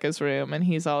Ava Rebecca's room, and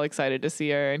he's all excited to see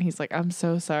her. And he's like, I'm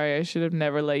so sorry. I should have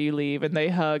never let you leave. And they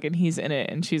hug, and he's in it.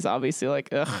 And she's obviously like,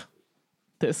 ugh,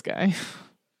 this guy.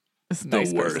 This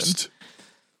nice the worst.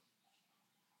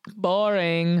 Person.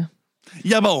 Boring.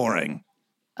 Yeah, boring.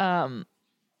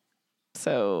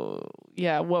 So,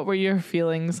 yeah, what were your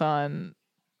feelings on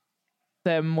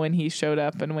them when he showed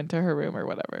up and went to her room or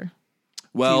whatever?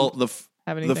 Well, the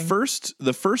first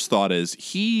thought is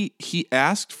he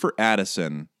asked for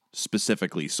Addison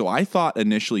specifically. So I thought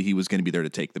initially he was going to be there to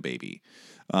take the baby,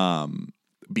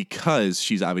 because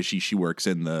she works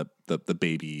in the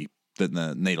baby in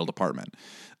the natal department.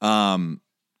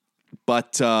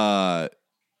 But I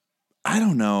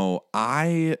don't know.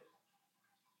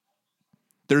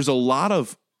 There's a lot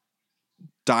of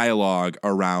dialogue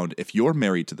around if you're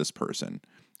married to this person,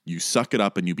 you suck it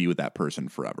up and you be with that person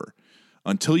forever.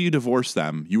 Until you divorce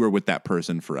them, you are with that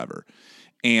person forever.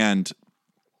 And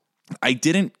I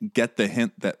didn't get the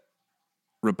hint that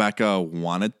Rebecca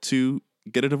wanted to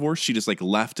get a divorce. She just like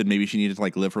left and maybe she needed to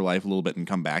like live her life a little bit and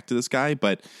come back to this guy.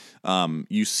 But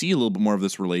you see a little bit more of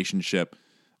this relationship,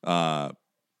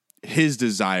 his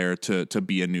desire to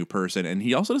be a new person. And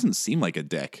he also doesn't seem like a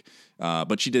dick.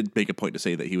 But she did make a point to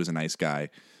say that he was a nice guy.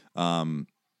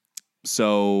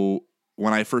 So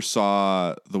when I first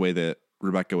saw the way that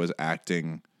Rebecca was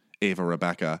acting,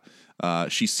 Rebecca,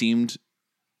 she seemed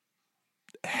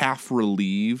half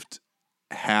relieved,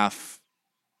 half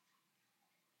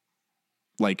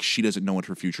like she doesn't know what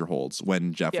her future holds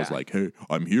when Jeff was like, hey,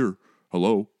 I'm here.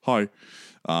 Hello. Hi.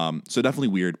 So definitely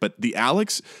weird. But the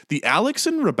Alex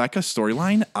and Rebecca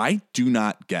storyline, I do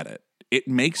not get it. It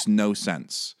makes no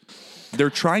sense. They're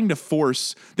trying to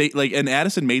force and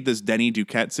Addison made this Denny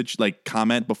Duquette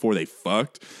comment before they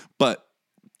fucked, but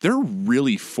they're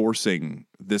really forcing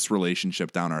this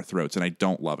relationship down our throats, and I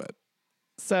don't love it.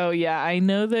 So yeah, I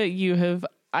know that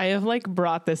I have like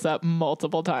brought this up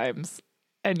multiple times,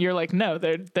 and you're like, no,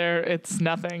 it's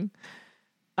nothing.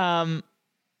 And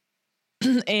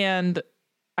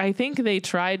I think they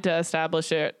tried to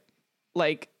establish it.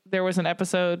 Like there was an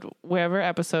episode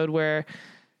where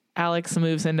Alex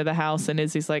moves into the house and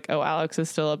Izzy's like, oh, Alex is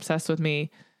still obsessed with me.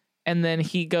 And then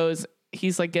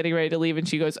he's like getting ready to leave and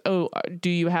she goes, oh, do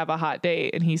you have a hot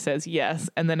date? And he says, yes.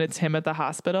 And then it's him at the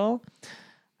hospital.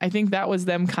 I think that was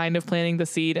them kind of planting the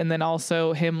seed. And then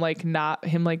also him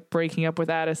breaking up with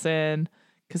Addison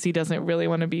because he doesn't really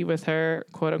want to be with her,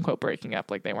 quote unquote, breaking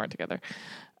up, like they weren't together.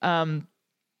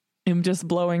 Him just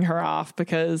blowing her off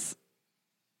because,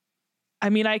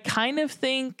 I mean, I kind of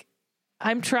think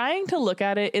I'm trying to look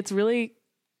at it.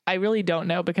 I really don't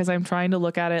know because I'm trying to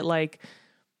look at it like,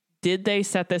 did they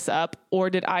set this up or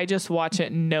did I just watch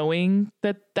it knowing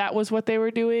that was what they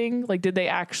were doing? Like, did they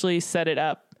actually set it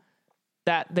up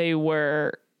that they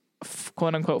were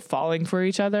quote unquote falling for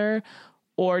each other,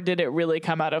 or did it really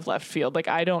come out of left field? Like,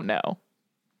 I don't know.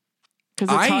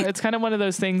 Because it's kind of one of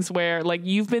those things where like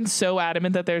you've been so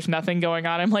adamant that there's nothing going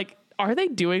on. I'm like, are they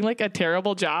doing like a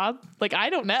terrible job? Like,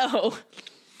 I don't know.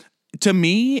 To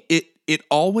me, it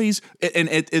always, and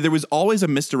there was always a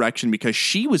misdirection because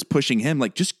she was pushing him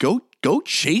like, just go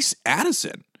chase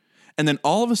Addison. And then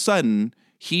all of a sudden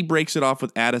he breaks it off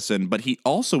with Addison, but he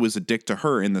also was a dick to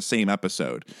her in the same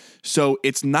episode. So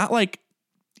it's not like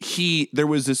there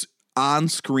was this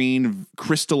on-screen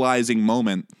crystallizing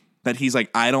moment that he's like,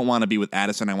 I don't want to be with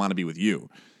Addison. I want to be with you.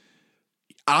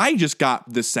 I just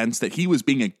got the sense that he was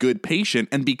being a good patient,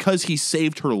 and because he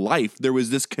saved her life, there was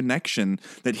this connection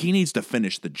that he needs to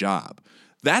finish the job.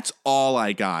 That's all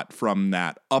I got from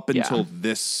that up until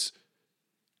this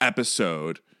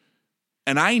episode.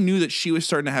 And I knew that she was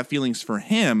starting to have feelings for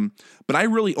him, but I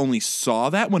really only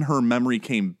saw that when her memory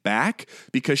came back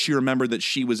because she remembered that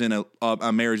she was in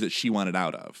a marriage that she wanted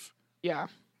out of. Yeah.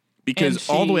 Because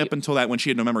all the way up until that, when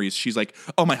she had no memories, she's like,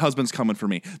 oh, my husband's coming for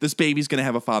me. This baby's going to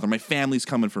have a father. My family's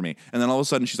coming for me. And then all of a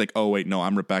sudden she's like, oh, wait, no,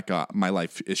 I'm Rebecca. My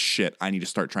life is shit. I need to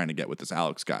start trying to get with this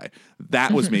Alex guy.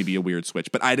 That was maybe a weird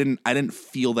switch, but I didn't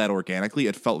feel that organically.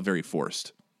 It felt very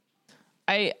forced.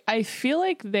 I feel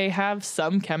like they have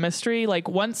some chemistry. Like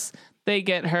once they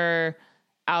get her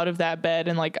out of that bed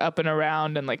and like up and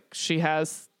around and like she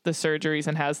has the surgeries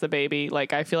and has the baby,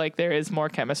 like I feel like there is more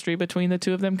chemistry between the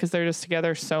two of them because they're just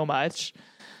together so much.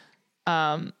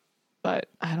 But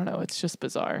I don't know, it's just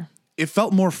bizarre. It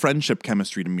felt more friendship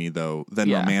chemistry to me though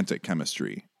than romantic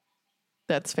chemistry.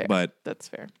 That's fair. But that's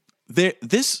fair.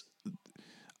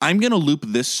 I'm going to loop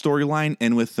this storyline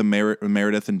in with the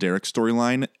Meredith and Derek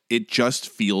storyline. It just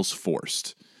feels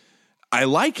forced. I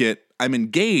like it. I'm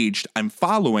engaged. I'm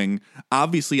following.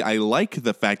 Obviously, I like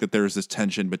the fact that there's this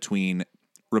tension between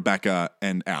Rebecca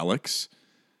and Alex,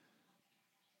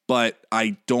 but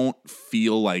I don't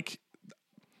feel like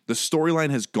the storyline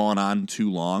has gone on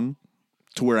too long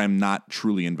to where I'm not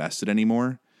truly invested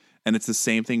anymore. And it's the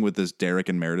same thing with this Derek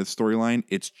and Meredith storyline.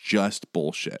 It's just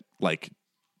bullshit. Like,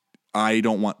 I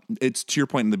don't want, it's to your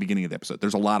point in the beginning of the episode.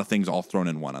 There's a lot of things all thrown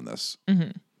in one on this. Mm-hmm.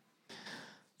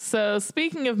 So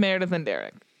speaking of Meredith and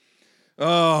Derek.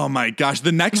 Oh my gosh.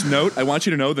 The next note, I want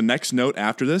you to know the next note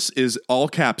after this is all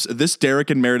caps. This Derek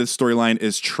and Meredith storyline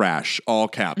is trash. All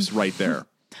caps right there.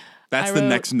 That's the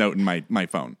next note in my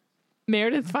phone.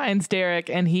 Meredith finds Derek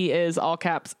and he is all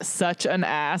caps such an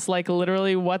ass. Like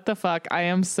literally, what the fuck? I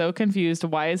am so confused.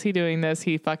 Why is he doing this?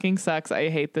 He fucking sucks. I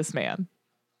hate this man.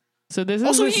 So this is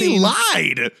also he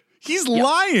lied. He's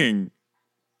lying.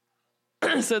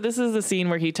 So this is the scene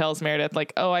where he tells Meredith,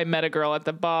 like, oh, I met a girl at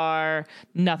the bar.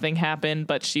 Nothing happened,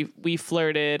 but we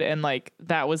flirted. And like,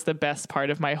 that was the best part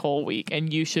of my whole week.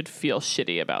 And you should feel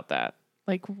shitty about that.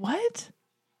 Like, what?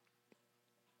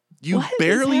 What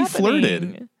barely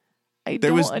flirted. I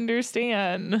don't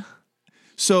understand.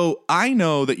 So I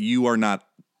know that you are not,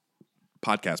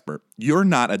 podcast burp, you're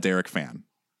not a Derek fan.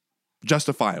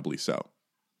 Justifiably so.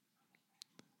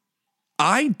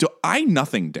 I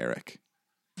nothing Derek.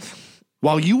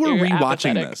 While you were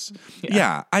rewatching this,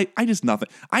 I just nothing.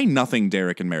 I nothing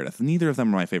Derek and Meredith. Neither of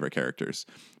them are my favorite characters.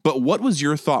 But what was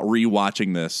your thought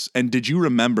rewatching this? And did you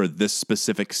remember this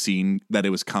specific scene that it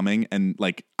was coming? And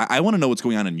like, I want to know what's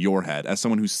going on in your head as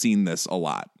someone who's seen this a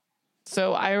lot.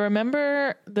 So I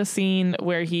remember the scene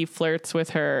where he flirts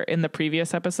with her in the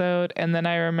previous episode, and then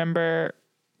I remember,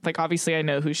 like, obviously I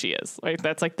know who she is. Like,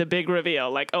 that's like the big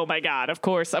reveal. Like, oh my God, of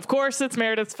course it's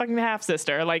Meredith's fucking half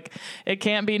sister. Like, it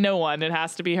can't be no one. It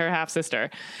has to be her half sister.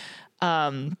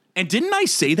 And didn't I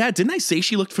say that? Didn't I say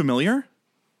she looked familiar?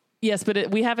 Yes,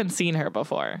 but we haven't seen her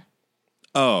before.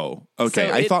 Oh, okay.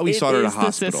 So I thought we saw her at a hospital.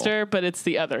 It's the sister, but it's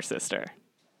the other sister,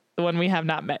 the one we have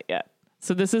not met yet.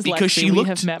 So this is because Lexi. We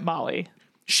have met Molly.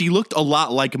 She looked a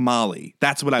lot like Molly.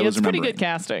 That's what I was remembering. It's pretty good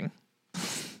casting.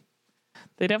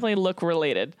 They definitely look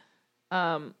related.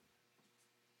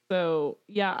 So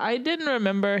yeah, I didn't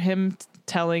remember him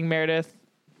telling Meredith,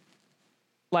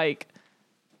 like,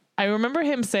 I remember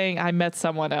him saying, I met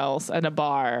someone else at a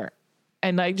bar.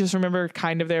 And I just remember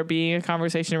kind of there being a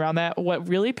conversation around that. What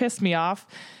really pissed me off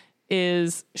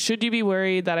is, should you be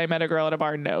worried that I met a girl at a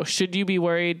bar? No. Should you be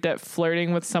worried that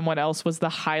flirting with someone else was the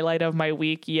highlight of my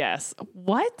week? Yes.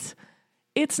 What?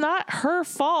 It's not her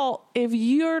fault if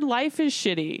your life is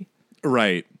shitty.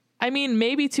 Right. I mean,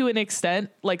 maybe to an extent,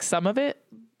 like some of it,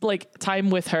 like time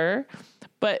with her,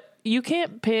 but you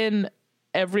can't pin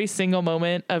every single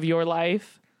moment of your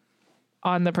life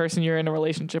on the person you're in a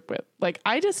relationship with. Like,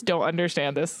 I just don't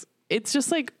understand this. It's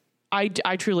just like, I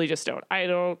truly just don't.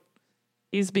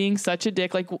 He's being such a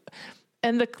dick. Like,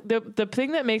 and the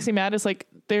thing that makes me mad is like,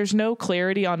 there's no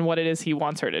clarity on what it is he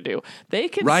wants her to do. They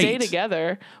can stay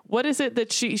together. What is it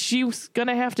that she's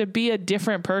gonna have to be a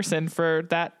different person for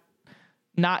that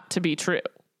not to be true?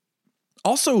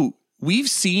 Also, we've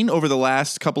seen over the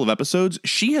last couple of episodes,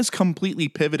 she has completely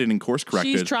pivoted and course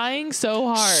corrected. She's trying so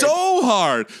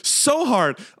hard. So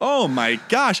hard. Oh my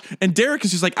gosh. And Derek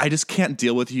is just like, I just can't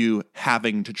deal with you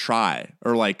having to try.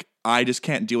 Or like, I just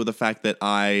can't deal with the fact that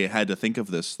I had to think of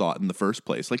this thought in the first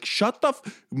place. Like, shut the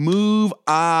move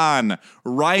on.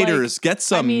 Writers, get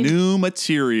some new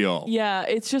material. Yeah,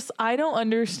 it's just, I don't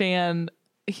understand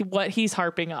what he's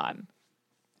harping on.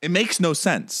 It makes no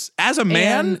sense. As a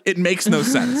man, it makes no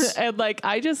sense. And like,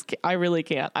 I really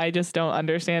can't. I just don't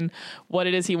understand what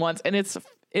it is he wants. And it's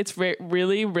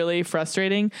really, really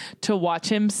frustrating to watch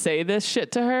him say this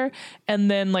shit to her. And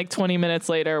then like 20 minutes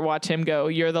later, watch him go,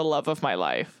 you're the love of my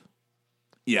life.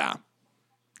 Yeah.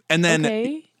 And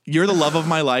then you're the love of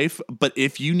my life. But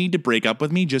if you need to break up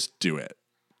with me, just do it.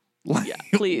 Like, yeah,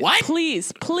 please. What?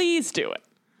 Please do it.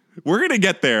 We're going to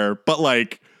get there. But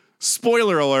like,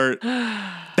 spoiler alert,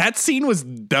 that scene was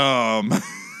dumb.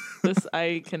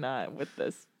 I cannot with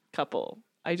this couple.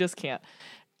 I just can't.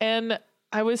 And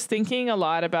I was thinking a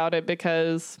lot about it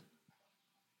because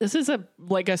this is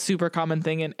a super common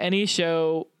thing in any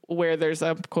show where there's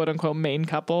a quote unquote main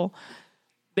couple.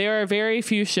 There are very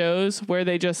few shows where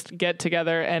they just get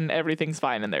together and everything's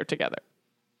fine and they're together.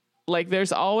 Like,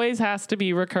 there's always has to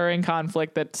be recurring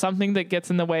conflict, that something that gets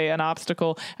in the way, an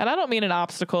obstacle. And I don't mean an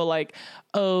obstacle like,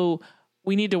 oh,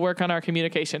 we need to work on our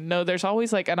communication. No, there's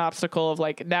always like an obstacle of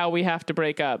like, now we have to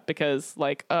break up because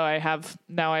like, oh, I have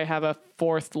a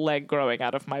fourth leg growing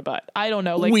out of my butt. I don't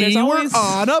know. Like, we were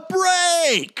on a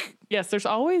break. Yes, there's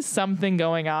always something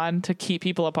going on to keep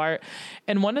people apart.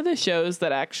 And one of the shows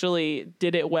that actually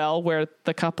did it well, where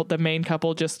the main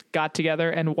couple just got together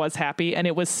and was happy and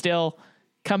it was still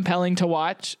compelling to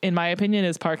watch, in my opinion,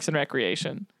 is Parks and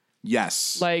Recreation.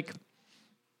 Yes. Like,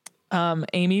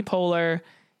 Amy Poehler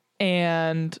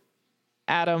and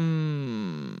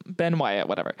Ben Wyatt,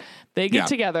 whatever. They get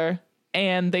together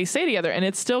and they stay together and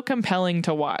it's still compelling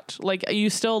to watch. Like, you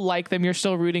still like them. You're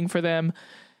still rooting for them.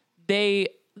 The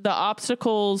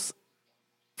obstacles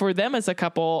for them as a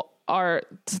couple are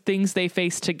things they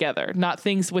face together, not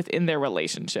things within their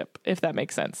relationship, if that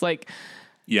makes sense. Like,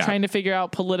 trying to figure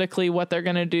out politically what they're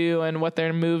going to do and what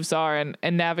their moves are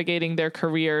and navigating their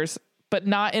careers, but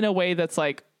not in a way that's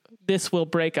like, this will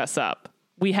break us up.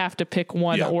 We have to pick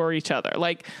one or each other.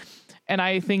 Like, and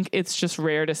I think it's just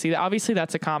rare to see that. Obviously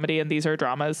that's a comedy and these are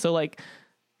dramas. So like,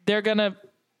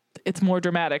 it's more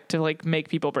dramatic to like make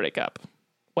people break up,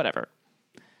 whatever.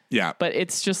 Yeah. But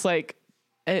it's just like,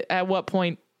 at what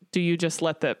point do you just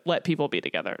let people be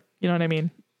together? You know what I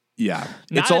mean? Yeah.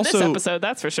 Not it's in also, this episode,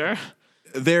 that's for sure.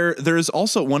 There's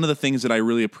also one of the things that I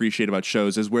really appreciate about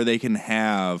shows is where they can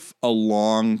have a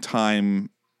long time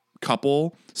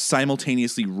couple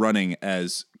simultaneously running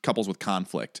as couples with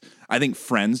conflict. I think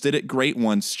Friends did it great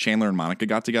once Chandler and Monica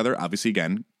got together. Obviously,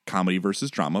 again, comedy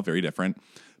versus drama, very different.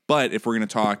 But if we're going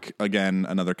to talk, again,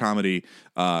 another comedy,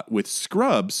 with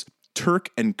Scrubs, Turk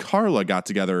and Carla got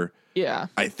together, Yeah.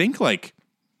 I think like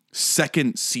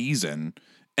second season.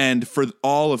 And for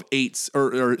all of 8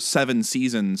 or 7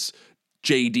 seasons,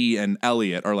 JD and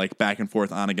Elliot are like back and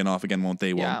forth, on again, off again, won't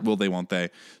they, will they, won't they?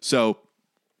 So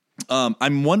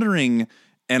I'm wondering,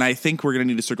 and I think we're going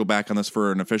to need to circle back on this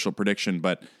for an official prediction,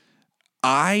 but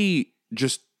I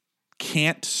just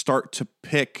can't start to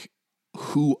pick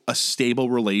who a stable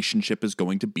relationship is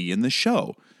going to be in the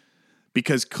show.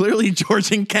 Because clearly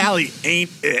George and Callie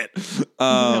ain't it.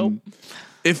 Nope.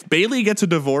 If Bailey gets a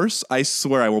divorce, I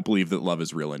swear I won't believe that love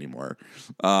is real anymore.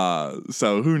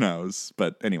 So who knows?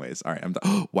 But anyways, all right.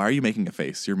 Why are you making a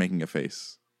face? You're making a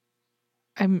face.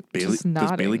 I'm Bailey, just nodding.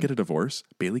 does Bailey get a divorce?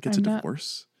 Bailey gets a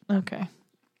divorce? Okay.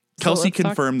 Kelsey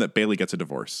confirmed that Bailey gets a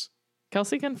divorce.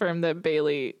 Kelsey confirmed that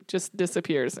Bailey just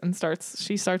disappears and starts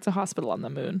a hospital on the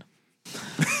moon.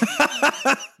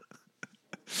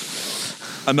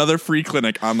 Another free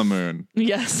clinic on the moon.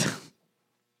 Yes.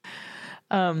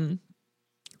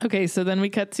 Okay, so then we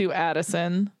cut to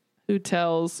Addison, who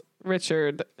tells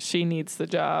Richard she needs the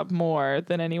job more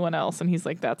than anyone else. And he's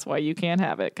like, that's why you can't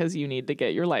have it, because you need to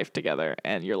get your life together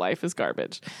and your life is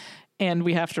garbage. And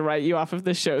we have to write you off of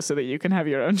this show so that you can have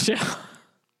your own show.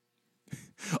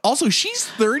 Also, she's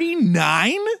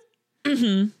 39?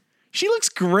 Mm-hmm. She looks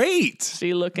great.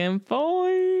 She looking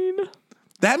fine.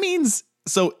 That means,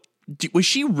 so was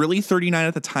she really 39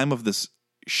 at the time of this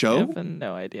show? I have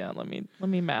no idea. Let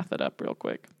me math it up real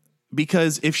quick.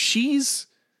 Because if she's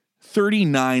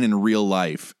 39 in real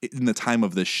life in the time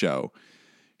of this show,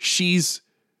 she's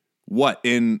what,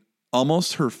 in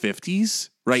almost her 50s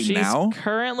now? She's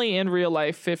currently in real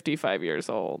life 55 years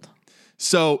old.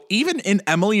 So even in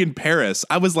Emily in Paris,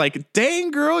 I was like,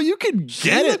 dang girl, you can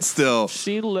get it still.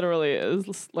 She literally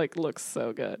is like, looks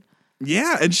so good.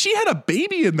 Yeah, and she had a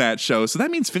baby in that show. So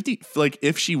that means 50, like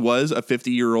if she was a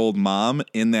 50-year-old mom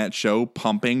in that show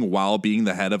pumping while being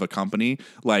the head of a company,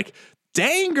 like,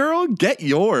 dang girl, get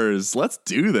yours. Let's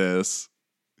do this.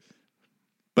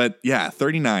 But yeah,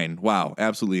 39. Wow,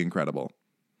 absolutely incredible.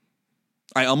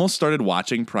 I almost started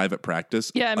watching Private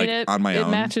Practice. Yeah, I mean, like, on my own.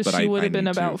 It matches. But she would have been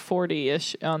to. about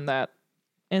 40-ish on that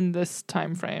in this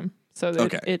time frame. So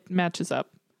it matches up.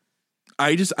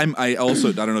 I also,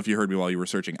 I don't know if you heard me while you were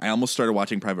searching. I almost started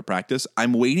watching Private Practice.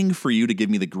 I'm waiting for you to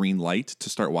give me the green light to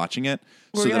start watching it.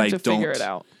 We're gonna have to figure it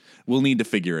out. We'll need to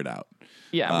figure it out.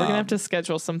 Yeah, we're going to have to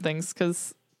schedule some things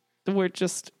because we're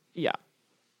just, We're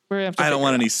gonna have to I don't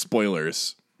want any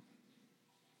spoilers.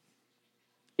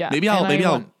 Yeah. Maybe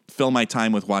I'll fill my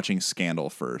time with watching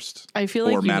Scandal first. I feel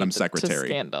like or Madam Secretary.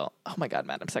 Scandal. Oh my God,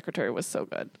 Madam Secretary was so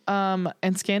good.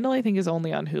 And Scandal I think is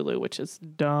only on Hulu, which is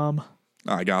dumb.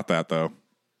 I got that though.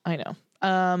 I know.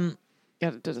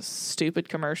 Got to do the stupid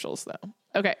commercials though.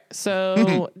 Okay,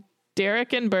 so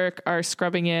Derek and Burke are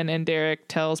scrubbing in, and Derek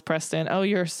tells Preston, "Oh,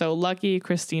 you're so lucky.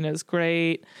 Christina's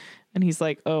great," and he's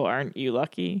like, "Oh, aren't you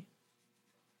lucky?"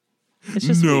 It's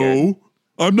just weird.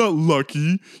 I'm not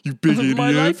lucky, you big idiot.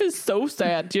 My life is so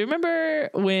sad. Do you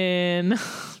remember when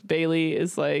Bailey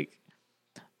is like,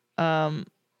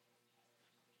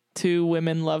 2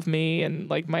 women love me and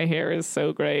like my hair is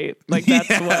so great. Like that's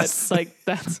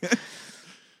yes.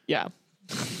 Yeah.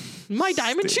 My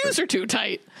diamond shoes are too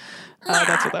tight.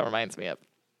 That's what that reminds me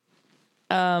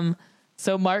of.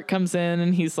 So Mark comes in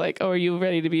and he's like, "Oh, are you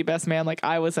ready to be best man? Like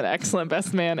I was an excellent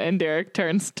best man." And Derek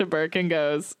turns to Burke and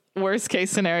goes, "Worst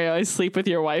case scenario, I sleep with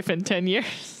your wife in 10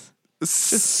 years.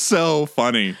 So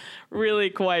funny. Really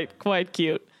quite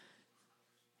cute.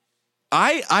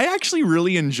 I actually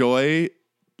really enjoy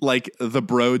like the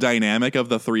bro dynamic of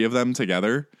the 3 of them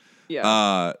together.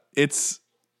 Yeah.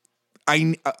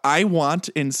 I want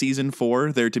in season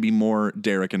 4 there to be more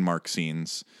Derek and Mark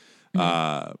scenes.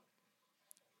 Mm-hmm.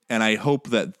 And I hope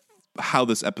that how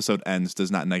this episode ends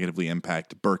does not negatively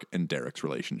impact Burke and Derek's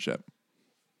relationship.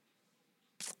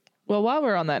 Well, while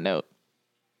we're on that note,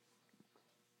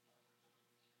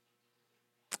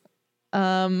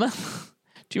 do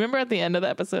you remember at the end of the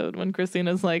episode when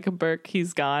Christina's like, "Burke,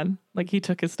 he's gone. Like he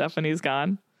took his stuff and he's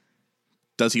gone."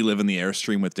 Does he live in the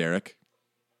Airstream with Derek?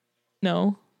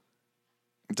 No.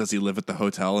 Does he live at the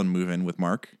hotel and move in with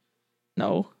Mark?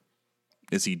 No.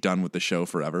 Is he done with the show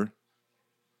forever?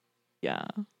 Yeah.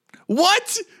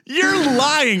 What? You're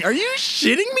lying. Are you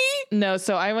shitting me? No,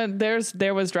 so I went,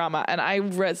 there was drama, and I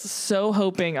was so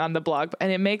hoping on the blog, and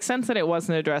it makes sense that it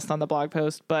wasn't addressed on the blog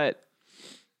post, but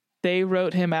they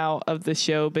wrote him out of the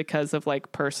show because of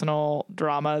like personal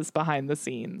dramas behind the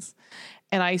scenes.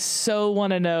 And I so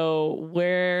want to know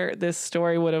where this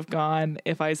story would have gone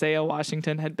if Isaiah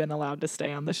Washington had been allowed to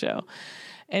stay on the show.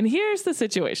 And here's the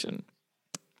situation.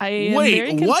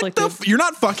 Wait, what the? You're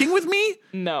not fucking with me?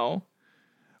 No.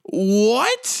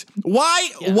 What? Why?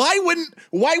 Yeah. Why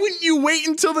wouldn't you wait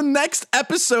until the next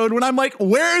episode when I'm like,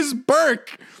 where's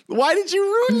Burke? Why did you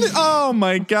ruin it? Oh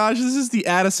my gosh, this is the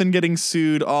Addison getting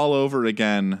sued all over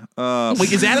again.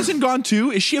 Wait, is Addison gone too?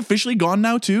 Is she officially gone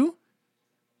now too?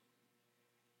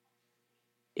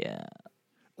 Yeah.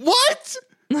 What?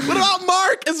 What about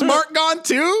Mark? Is Mark gone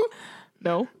too?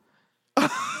 No.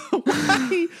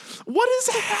 Why? What is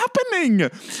happening?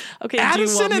 Okay,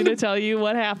 Addison do you want me to tell you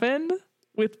what happened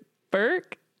with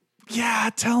Burke? Yeah,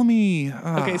 tell me.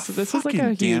 Okay, so this is like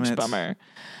a huge bummer.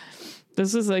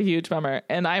 This is a huge bummer.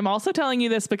 And I'm also telling you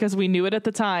this because we knew it at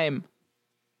the time.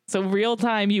 So real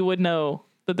time, you would know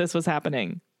that this was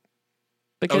happening.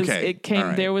 Because it came,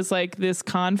 right. There was like this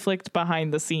conflict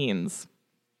behind the scenes.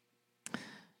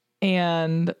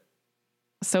 And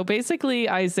so basically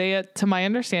Isaiah, to my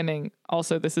understanding,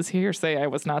 also this is hearsay, I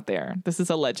was not there. This is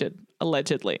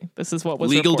allegedly. This is what was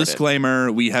legal reported.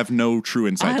 Disclaimer, we have no true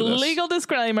insight to this. Legal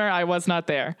disclaimer, I was not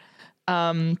there.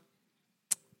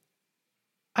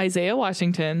 Isaiah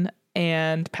Washington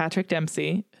and Patrick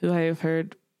Dempsey, who I have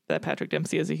heard that Patrick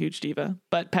Dempsey is a huge diva,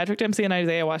 but Patrick Dempsey and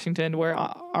Isaiah Washington were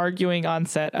arguing on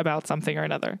set about something or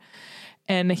another.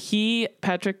 And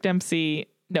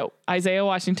Isaiah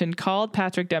Washington called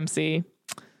Patrick Dempsey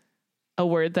a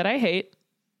word that I hate,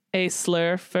 a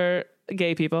slur for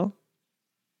gay people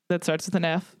that starts with an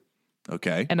F.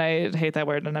 Okay. And I hate that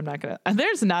word, and I'm not going to...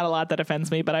 There's not a lot that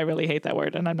offends me, but I really hate that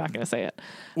word, and I'm not going to say it.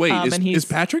 Wait, is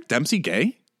Patrick Dempsey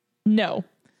gay? No.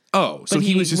 Oh, so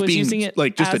he was just being using it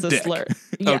like just as a dick. Slur.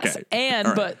 Yes. Okay. And,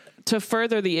 right. But to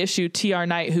further the issue, T.R.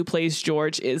 Knight, who plays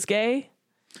George, is gay.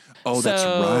 Oh, that's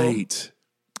right.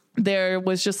 There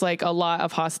was just like a lot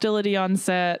of hostility on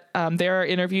set. There are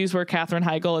interviews where Katherine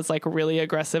Heigl is like really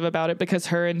aggressive about it because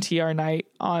her and T.R. Knight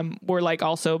were like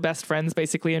also best friends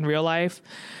basically in real life.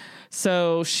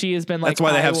 So she has been like, that's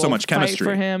why they have so much chemistry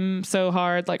for him so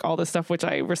hard, like all this stuff, which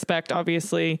I respect,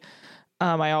 obviously.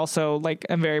 I also like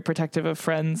am very protective of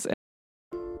friends.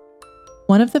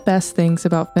 One of the best things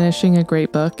about finishing a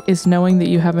great book is knowing that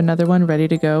you have another one ready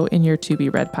to go in your to be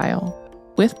read pile.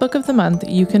 With Book of the Month,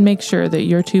 you can make sure that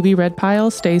your to be read pile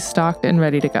stays stocked and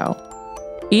ready to go.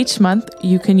 Each month,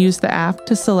 you can use the app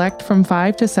to select from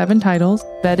 5 to 7 titles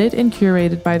vetted and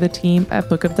curated by the team at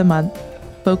Book of the Month,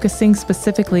 focusing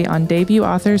specifically on debut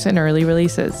authors and early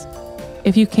releases.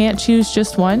 If you can't choose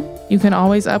just one, you can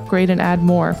always upgrade and add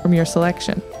more from your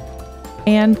selection.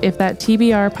 And if that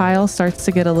TBR pile starts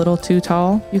to get a little too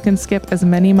tall, you can skip as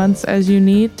many months as you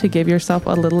need to give yourself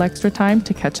a little extra time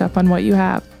to catch up on what you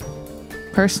have.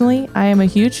 Personally, I am a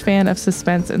huge fan of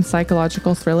suspense and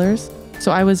psychological thrillers,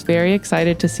 so I was very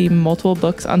excited to see multiple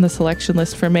books on the selection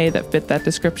list for May that fit that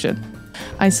description.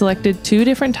 I selected 2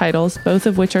 different titles, both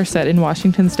of which are set in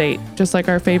Washington State, just like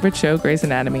our favorite show, Grey's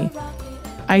Anatomy.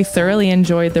 I thoroughly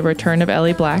enjoyed The Return of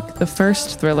Ellie Black, the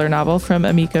first thriller novel from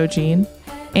Emiko Jean,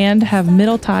 and have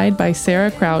Middletide by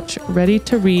Sarah Crouch ready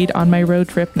to read on my road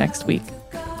trip next week.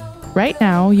 Right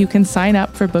now, you can sign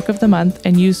up for Book of the Month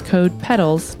and use code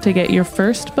PETALS to get your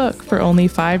first book for only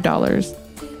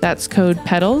 $5. That's code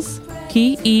PETALS,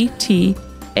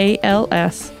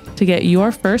 PETALS, to get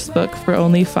your first book for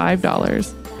only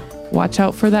 $5. Watch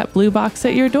out for that blue box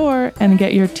at your door and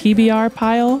get your TBR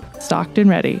pile stocked and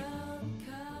ready.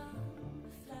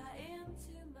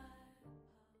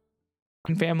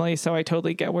 Family, so I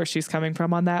totally get where she's coming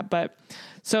from on that, but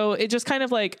so it just kind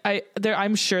of like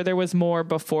I'm sure there was more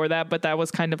before that, but that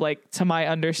was kind of like, to my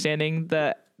understanding,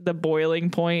 the boiling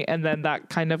point, and then that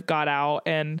kind of got out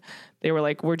and they were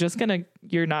like,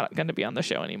 you're not gonna be on the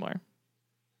show anymore.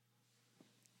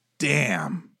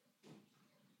 Damn,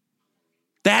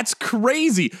 that's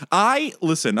crazy.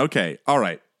 Listen, okay, all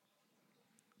right,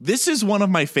 this is one of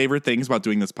my favorite things about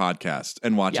doing this podcast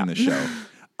and watching this show.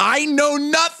 I know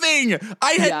nothing.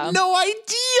 I had no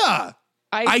idea.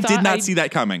 I did not see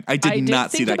that coming. I did not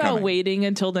see that coming. I did think about waiting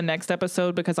until the next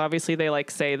episode because obviously they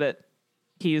like say that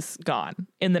he's gone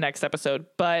in the next episode.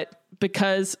 But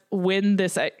because when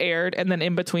this aired and then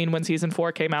in between when season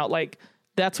 4 came out, like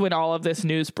that's when all of this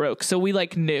news broke. So we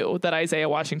like knew that Isaiah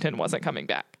Washington wasn't coming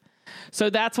back. So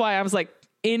that's why I was like,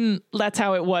 that's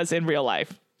how it was in real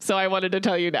life. So I wanted to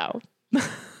tell you now.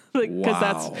 Because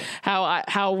that's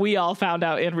how we all found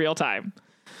out in real time.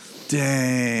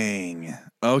 Dang.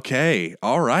 Okay.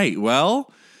 All right.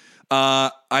 Well,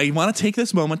 I want to take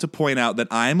this moment to point out that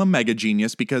I'm a mega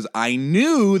genius because I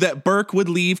knew that Burke would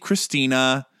leave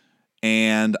Christina,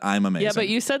 and I'm amazing. Yeah, but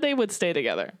you said they would stay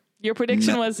together. Your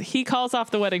prediction was he calls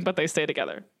off the wedding, but they stay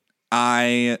together.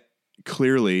 I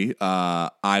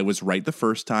was right the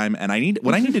first time, and I need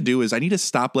to do is I need to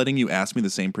stop letting you ask me the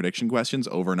same prediction questions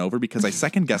over and over because I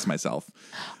second guess myself.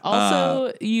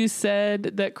 Also, you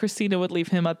said that Christina would leave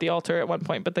him at the altar at one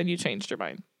point, but then you changed your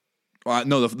mind.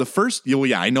 No, the first,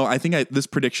 I know. I think this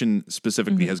prediction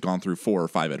specifically has gone through 4 or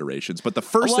 5 iterations, but the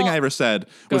first thing I ever said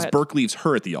was Burke leaves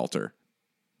her at the altar.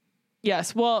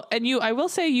 Yes, well, and I will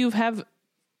say you have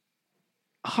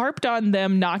harped on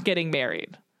them not getting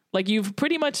married. Like you've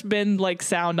pretty much been like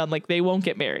sound on like they won't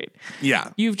get married. Yeah,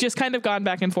 you've just kind of gone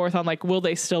back and forth on like will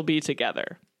they still be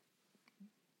together?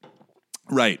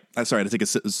 Right. Sorry, I had to take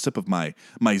a sip of my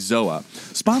Zoa.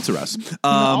 Sponsor us.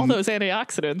 All those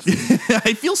antioxidants.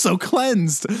 I feel so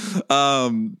cleansed.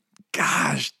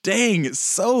 Gosh, dang, it's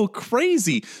so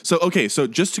crazy. So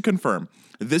just to confirm,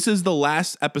 this is the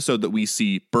last episode that we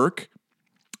see Burke,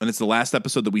 and it's the last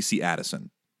episode that we see Addison.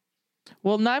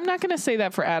 Well, no, I'm not going to say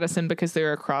that for Addison because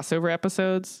there are crossover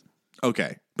episodes.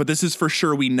 Okay, but this is for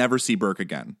sure we never see Burke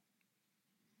again.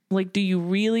 Like, do you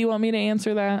really want me to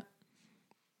answer that?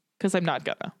 Because I'm not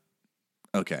gonna.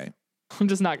 Okay. I'm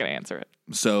just not gonna answer it.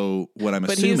 So what I'm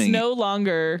assuming... But he's no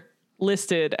longer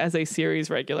listed as a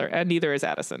series regular, and neither is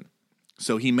Addison.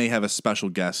 So he may have a special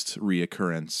guest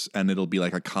reoccurrence, and it'll be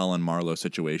like a Colin Marlowe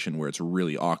situation where it's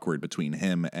really awkward between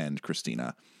him and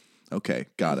Christina. Okay,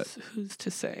 got it. Who's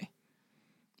to say?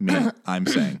 Me, I'm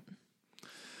saying.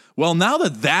 Well, now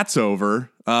that that's over,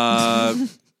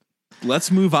 let's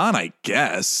move on, I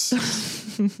guess.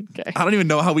 Okay. I don't even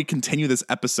know how we continue this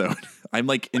episode. I'm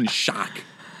like in shock.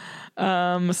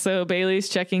 So Bailey's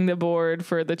checking the board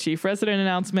for the chief resident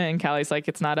announcement, and Callie's like,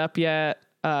 it's not up yet.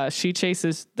 She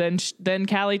chases, then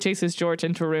Callie chases George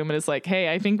into a room and is like,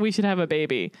 hey, I think we should have a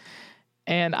baby.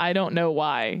 And I don't know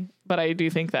why, but I do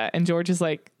think that. And George is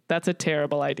like, that's a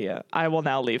terrible idea. I will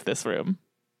now leave this room.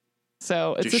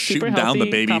 So it's just a super healthy down the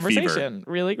baby conversation.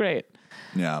 Fever. Really great.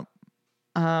 Yeah.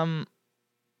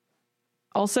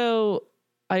 Also,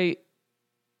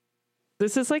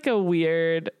 this is like a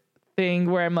weird thing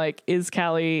where I'm like, is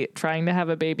Callie trying to have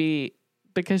a baby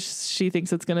because she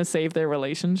thinks it's going to save their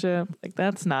relationship? Like,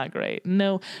 that's not great.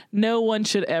 No one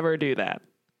should ever do that.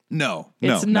 No,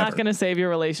 it's not going to save your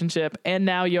relationship. And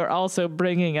now you're also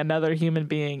bringing another human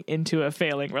being into a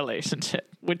failing relationship,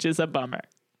 which is a bummer.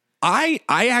 I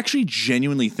actually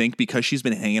genuinely think because she's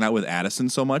been hanging out with Addison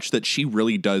so much that she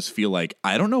really does feel like,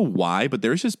 I don't know why, but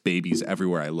there's just babies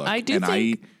everywhere I look. I do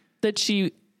think that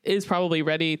she is probably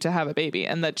ready to have a baby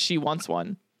and that she wants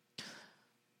one.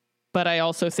 But I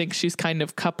also think she's kind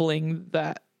of coupling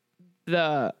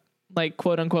the like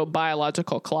quote unquote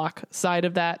biological clock side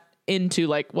of that into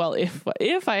like, well,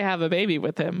 if I have a baby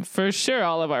with him, for sure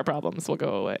all of our problems will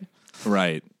go away.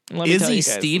 Right. Izzy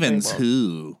Stevens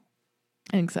who?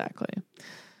 Exactly.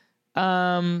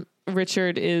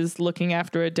 Richard is looking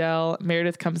after Adele.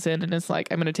 Meredith comes in and is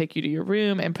like, I'm going to take you to your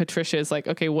room. And Patricia is like,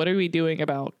 okay, what are we doing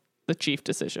about the chief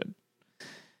decision?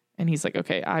 And he's like,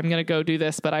 okay, I'm going to go do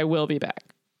this, but I will be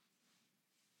back.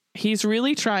 He's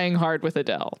really trying hard with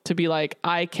Adele to be like,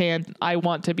 I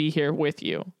want to be here with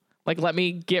you. Like, let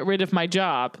me get rid of my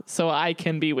job so I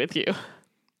can be with you.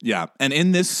 Yeah. And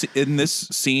in this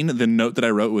scene, the note that I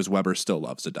wrote was Weber still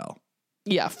loves Adele.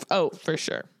 Yeah. For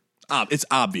sure. It's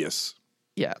obvious.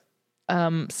 Yeah.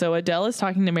 So Adele is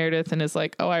talking to Meredith and is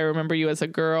like, oh, I remember you as a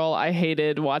girl. I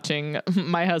hated watching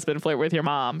my husband flirt with your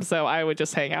mom. So I would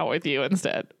just hang out with you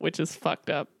instead, which is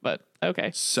fucked up, but okay.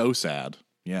 So sad.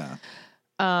 Yeah.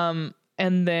 And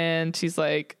then she's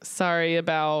like, sorry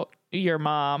about your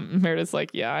mom. Meredith's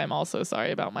like, yeah, I'm also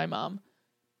sorry about my mom.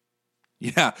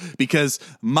 Yeah, because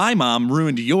my mom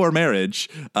ruined your marriage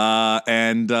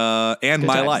and my times.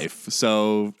 life.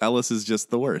 So Ellis is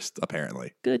just the worst,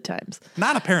 apparently. Good times.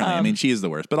 Not apparently. I mean, she is the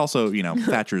worst. But also,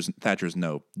 Thatcher's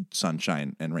no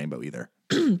sunshine and rainbow either.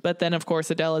 But then, of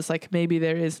course, Adele is like, maybe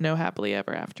there is no happily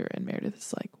ever after. And Meredith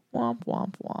is like, womp,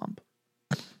 womp, womp.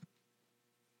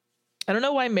 I don't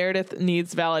know why Meredith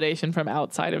needs validation from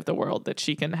outside of the world that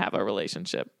she can have a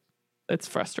relationship. It's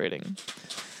frustrating.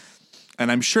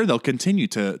 And I'm sure they'll continue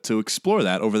to explore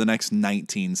that over the next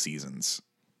 19 seasons.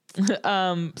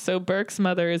 So Burke's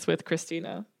mother is with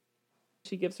Christina.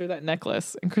 She gives her that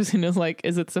necklace. And Christina's like,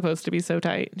 is it supposed to be so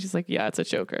tight? And she's like, yeah, it's a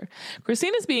choker.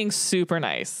 Christina's being super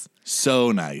nice.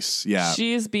 So nice. Yeah.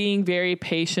 She's being very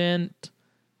patient.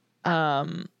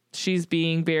 she's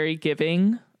being very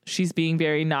giving. She's being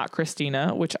very not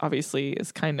Christina, which obviously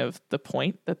is kind of the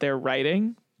point that they're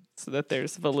writing so that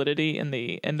there's validity in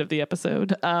the end of the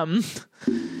episode.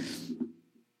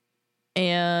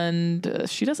 And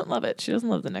she doesn't love it. She doesn't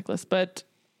love the necklace. But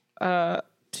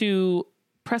to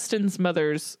Preston's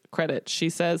mother's credit, she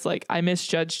says, like, I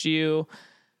misjudged you.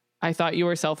 I thought you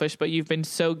were selfish, but you've been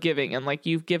so giving and like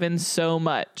you've given so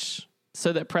much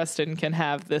so that Preston can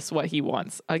have this, what he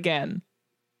wants. Again,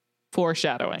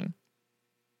 foreshadowing.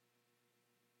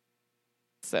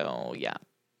 So, yeah.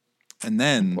 And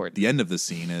then the end of the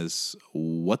scene is,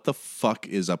 what the fuck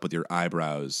is up with your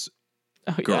eyebrows,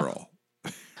 girl?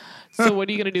 Yeah. So what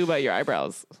are you going to do about your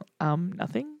eyebrows?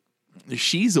 Nothing.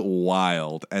 She's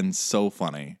wild and so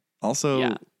funny.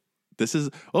 Also, this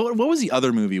is, what was the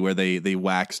other movie where they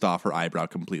waxed off her eyebrow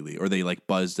completely or they like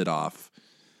buzzed it off?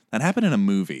 That happened in a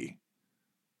movie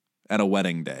at a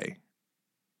wedding day.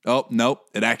 Oh, nope.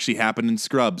 It actually happened in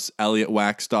Scrubs. Elliot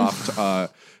waxed off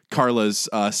Carla's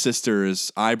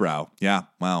sister's eyebrow. Yeah.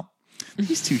 Wow.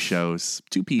 These two shows,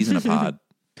 two peas in a pod.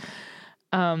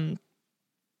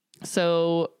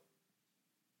 So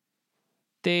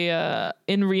they,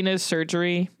 in Rena's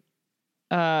surgery,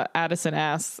 Addison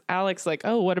asks Alex, like,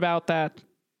 oh, what about that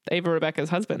Ava Rebecca's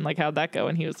husband? Like, how'd that go?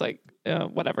 And he was like,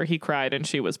 whatever. He cried and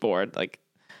she was bored. Like,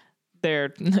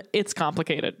 it's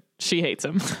complicated. She hates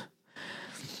him.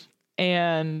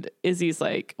 And Izzy's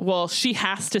like, well, she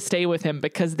has to stay with him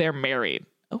because they're married.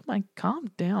 Oh my, calm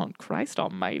down. Christ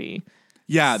almighty.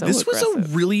 Yeah, So this aggressive.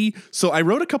 was a really, so I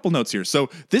wrote a couple notes here.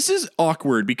 So this is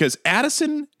awkward because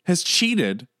Addison has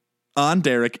cheated on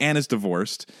Derek and is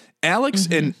divorced. Alex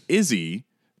and Izzy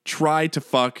tried to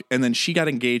fuck and then she got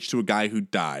engaged to a guy who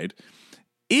died.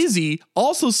 Izzy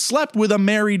also slept with a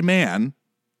married man.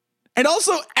 And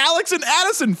also Alex and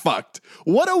Addison fucked.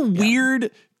 What a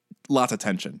weird, lots of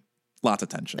tension. Lots of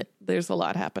tension. There's a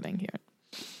lot happening here.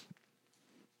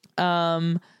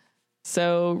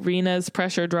 So Rena's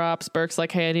pressure drops. Burke's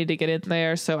like, hey, I need to get in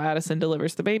there. So Addison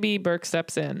delivers the baby. Burke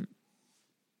steps in.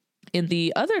 In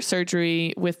the other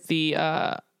surgery with the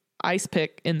ice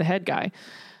pick in the head guy,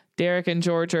 Derek and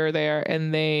George are there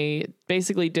and they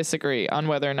basically disagree on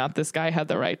whether or not this guy had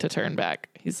the right to turn back.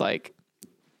 He's like,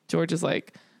 George is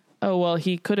like, oh, well,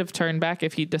 he could have turned back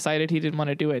if he decided he didn't want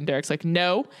to do it. And Derek's like,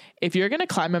 no, if you're going to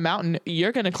climb a mountain,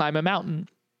 you're going to climb a mountain.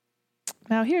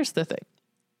 Now, here's the thing.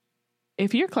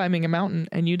 If you're climbing a mountain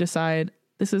and you decide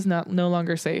this is no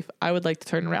longer safe, I would like to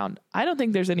turn around. I don't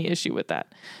think there's any issue with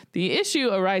that. The issue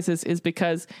arises is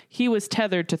because he was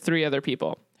tethered to 3 other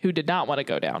people who did not want to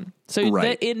go down. So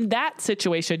in that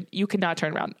situation, you cannot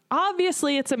turn around.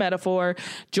 Obviously, it's a metaphor.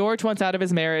 George wants out of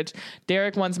his marriage.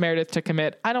 Derek wants Meredith to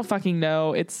commit. I don't fucking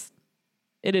know. It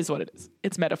is what it is.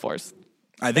 It's metaphors.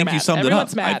 I think you summed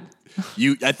Everyone's it up.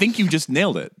 mad. I think you just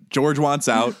nailed it. George wants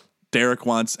out. Derek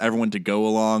wants everyone to go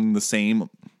along the same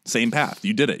path.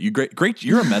 You did it. You great.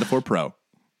 You're a metaphor pro.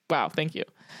 Wow. Thank you.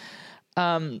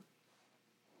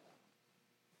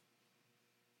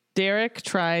 Derek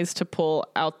tries to pull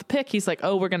out the pick. He's like,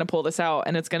 oh, we're going to pull this out.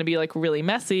 And it's going to be like really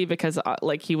messy because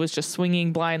like he was just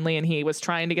swinging blindly and he was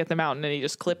trying to get the mountain and he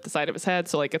just clipped the side of his head.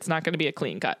 So like, it's not going to be a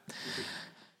clean cut.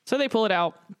 So they pull it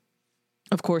out.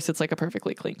 Of course, it's like a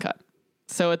perfectly clean cut.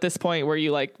 So at this point, were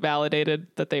you like validated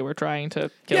that they were trying to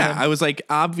kill him? I was like,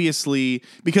 obviously,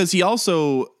 because he's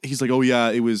like, oh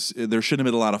yeah, there shouldn't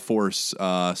have been a lot of force.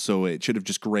 So it should have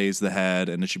just grazed the head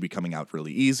and it should be coming out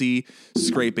really easy,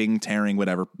 scraping, tearing,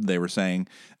 whatever they were saying.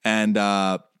 And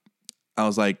I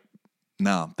was like,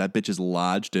 no, that bitch is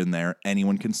lodged in there.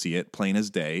 Anyone can see it, plain as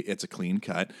day. It's a clean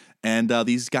cut. And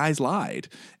these guys lied.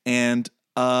 And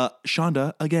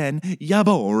Shonda, again, ya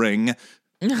boring.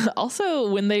 Also,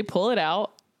 when they pull it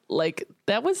out, like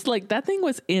that thing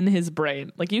was in his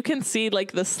brain. Like you can see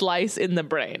like the slice in the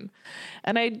brain.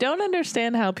 And I don't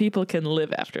understand how people can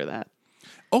live after that.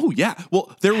 Oh, yeah.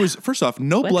 Well, there was, first off,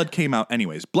 no blood came out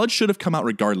anyways. Blood should have come out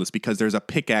regardless because there's a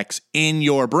pickaxe in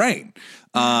your brain.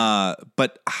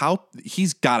 But how,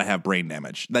 he's got to have brain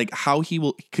damage. Like how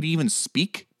could he even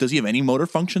speak? Does he have any motor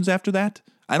functions after that?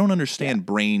 I don't understand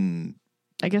brain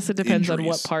I guess it depends injuries. on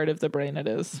what part of the brain it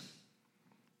is.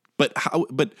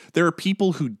 But there are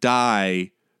people who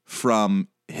die from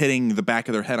hitting the back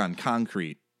of their head on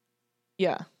concrete.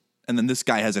 Yeah. And then this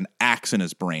guy has an axe in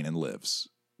his brain and lives.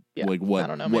 Yeah. Like what? I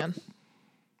don't know, man.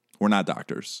 We're not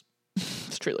doctors.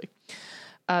 It's truly.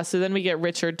 So then we get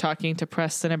Richard talking to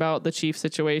Preston about the chief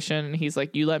situation. He's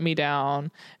like, you let me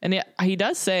down. And he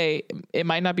does say, it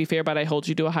might not be fair, but I hold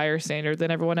you to a higher standard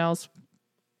than everyone else.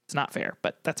 It's not fair,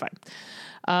 but that's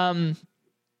fine.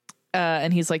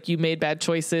 And he's like, you made bad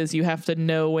choices. You have to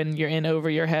know when you're in over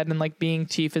your head. And like being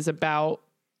chief is about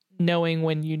knowing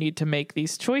when you need to make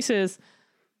these choices.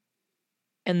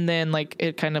 And then like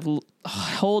it kind of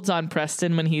holds on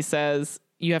Preston when he says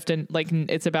you have to like,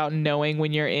 it's about knowing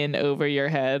when you're in over your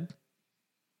head.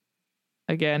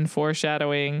 Again,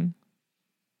 foreshadowing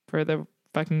for the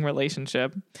fucking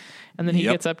relationship. And then he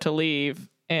gets up to leave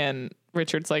and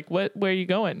Richard's like, where are you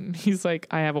going? He's like,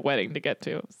 I have a wedding to get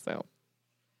to. So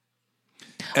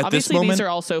at obviously this moment, these are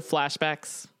also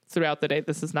flashbacks throughout the day.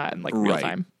 This is not in like real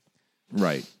time.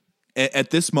 Right. At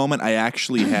this moment, I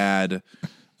actually had,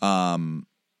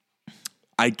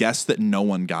 I guessed that no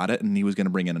one got it and he was going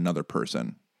to bring in another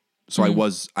person. So I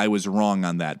was wrong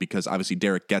on that because obviously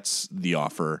Derek gets the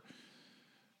offer,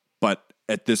 but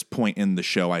at this point in the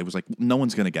show, I was like, no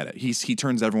one's going to get it. He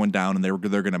turns everyone down and they're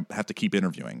going to have to keep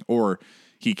interviewing, or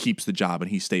he keeps the job and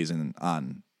he stays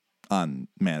on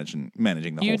managing the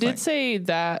whole thing. You did say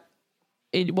that,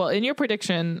 in your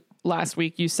prediction last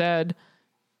week, you said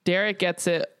Derek gets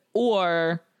it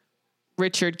or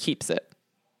Richard keeps it.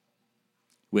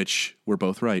 Which we're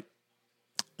both right.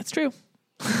 It's true.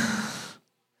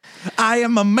 I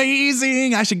am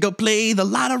amazing. I should go play the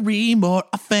lottery more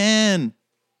often.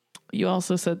 You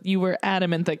also said you were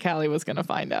adamant that Callie was going to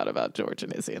find out about George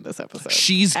and Izzy in this episode.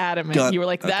 She's adamant. You were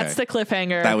like, that's the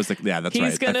cliffhanger. That was that's right.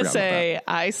 He's going to say,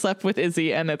 I slept with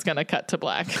Izzy, and it's going to cut to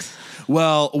black.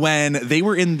 Well, when they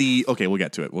were in the... Okay, we'll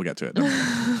get to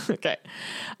it. Okay.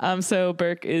 So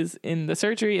Burke is in the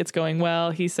surgery. It's going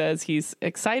well. He says he's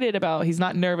excited about... He's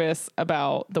not nervous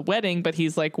about the wedding, but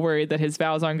he's like worried that his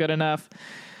vows aren't good enough.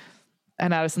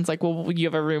 And Addison's like, well, you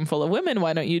have a room full of women.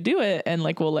 Why don't you do it? And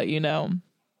like, we'll let you know.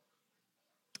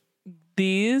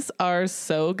 These are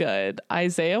so good.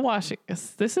 Isaiah Washington.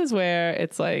 This is where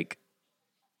it's like,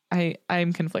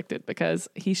 I'm conflicted because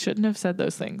he shouldn't have said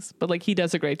those things, but like he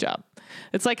does a great job.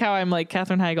 It's like how I'm like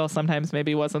Katherine Heigl sometimes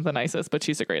maybe wasn't the nicest, but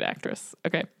she's a great actress.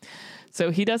 Okay.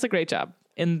 So he does a great job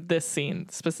in this scene.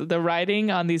 The writing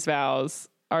on these vows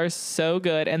are so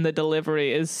good and the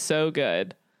delivery is so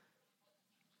good.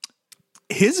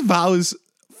 His vows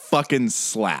fucking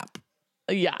slap.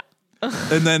 Yeah.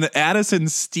 And then Addison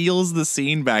steals the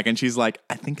scene back and she's like,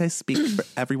 I think I speak for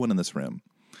everyone in this room.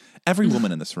 Every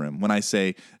woman in this room. When I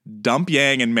say dump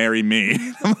Yang and marry me.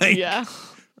 I'm like, yeah.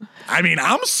 I mean,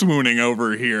 I'm swooning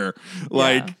over here.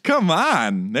 Like, come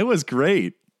on. It was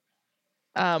great.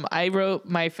 I wrote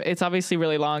it's obviously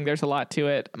really long. There's a lot to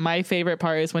it. My favorite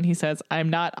part is when he says, I'm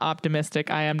not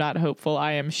optimistic. I am not hopeful.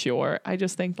 I am sure. I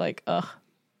just think like, ugh.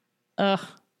 But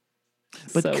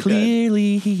so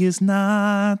clearly good. He is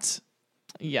not.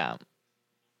 Yeah.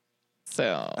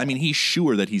 So. I mean, he's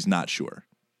sure that he's not sure.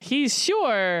 He's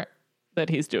sure that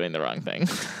he's doing the wrong thing.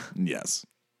 Yes.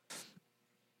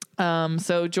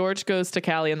 So George goes to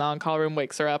Callie in the on-call room,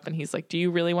 wakes her up, and he's like, do you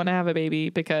really want to have a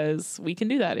baby? Because we can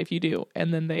do that if you do.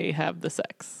 And then they have the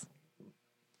sex.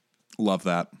 Love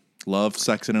that. Love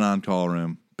sex in an on-call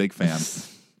room. Big fan.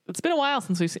 It's been a while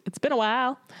since it's been a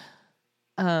while.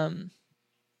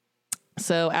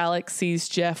 So Alex sees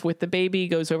Jeff with the baby,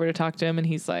 goes over to talk to him, and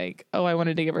he's like, oh, I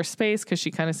wanted to give her space because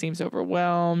she kind of seems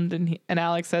overwhelmed. And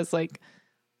Alex says, like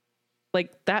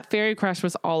that ferry crash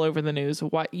was all over the news.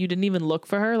 What, you didn't even look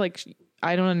for her? Like,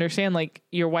 I don't understand. Like,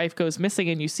 your wife goes missing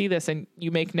and you see this and you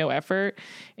make no effort.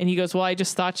 And he goes, well, I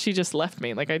just thought she just left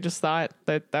me. Like, I just thought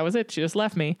that was it. She just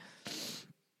left me.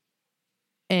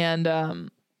 And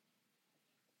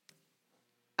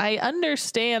I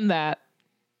understand that.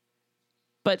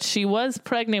 But she was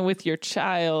pregnant with your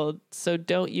child, so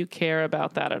don't you care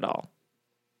about that at all?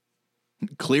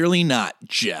 Clearly not,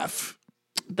 Jeff.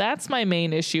 That's my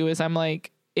main issue is I'm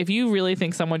like, if you really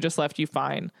think someone just left you,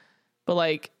 fine. But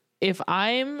like, if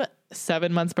I'm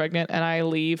 7 months pregnant and I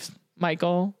leave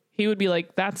Michael, he would be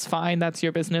like, that's fine, that's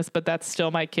your business, but that's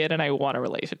still my kid and I want a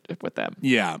relationship with them.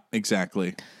 Yeah,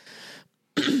 exactly.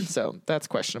 So that's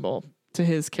questionable to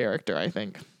his character, I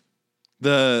think.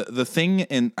 The thing,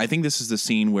 and I think this is the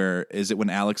scene where, is it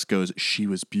when Alex goes, she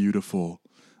was beautiful.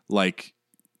 Like,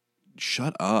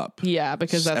 shut up. Yeah,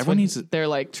 because that's when they're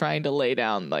like trying to lay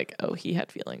down like, oh, he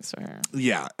had feelings for her.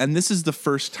 Yeah, and this is the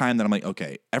first time that I'm like,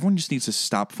 okay, everyone just needs to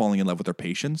stop falling in love with their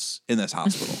patients in this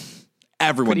hospital.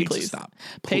 Everyone needs to stop.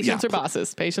 Patients are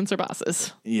bosses. Patients are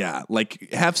bosses. Yeah,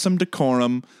 like have some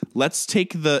decorum. Let's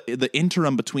take the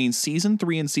interim between season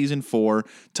 3 and season 4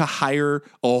 to hire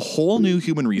a whole new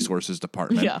human resources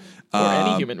department. Yeah, or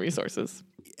any human resources.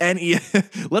 And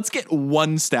let's get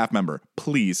one staff member,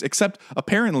 please. Except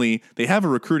apparently they have a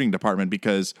recruiting department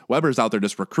because Weber's out there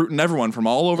just recruiting everyone from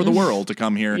all over the world to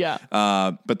come here. Yeah.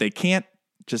 But they can't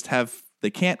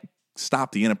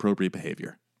stop the inappropriate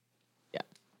behavior.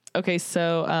 Okay,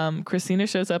 so Christina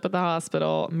shows up at the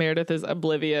hospital. Meredith is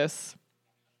oblivious.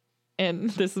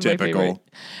 And this is Typical. my favorite.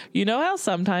 You know how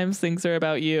sometimes things are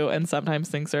about you and sometimes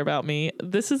things are about me?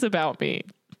 This is about me.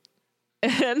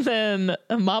 And then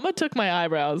Mama took my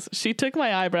eyebrows. She took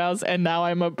my eyebrows and now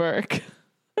I'm a Burke.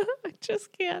 I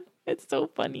just can't. It's so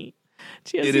funny.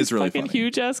 She has these really fucking funny.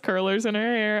 huge ass curlers in her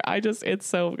hair. It's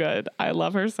so good. I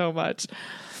love her so much.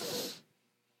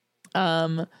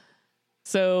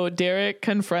 So Derek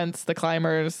confronts the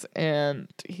climbers and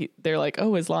they're like,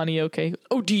 "Oh, is Lonnie okay?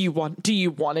 Oh, do you want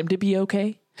him to be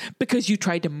okay? Because you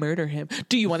tried to murder him.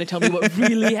 Do you want to tell me what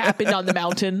really happened on the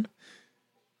mountain?"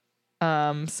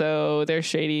 So they're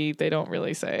shady. They don't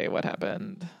really say what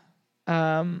happened.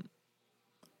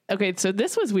 Okay, so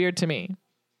this was weird to me.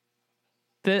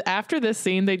 After this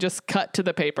scene, they just cut to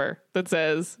the paper that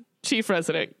says Chief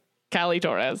Resident Callie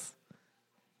Torres.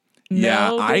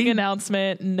 No big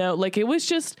announcement. No, like it was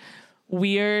just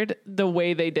weird the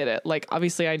way they did it. Like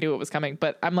obviously I knew it was coming,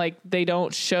 but I'm like, they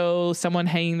don't show someone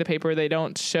hanging the paper. They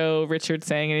don't show Richard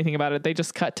saying anything about it. They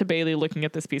just cut to Bailey looking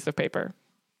at this piece of paper.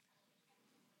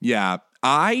 Yeah,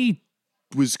 I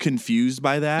was confused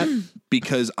by that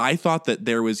because I thought that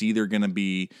there was either going to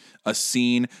be a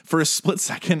scene for a split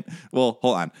second. Well,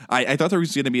 hold on. I thought there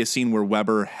was going to be a scene where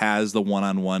Weber has the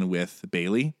one-on-one with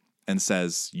Bailey and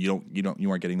says, you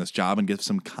aren't getting this job, and gives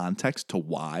some context to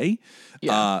why.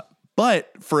 Yeah.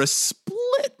 But for a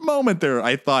split moment there,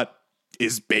 I thought,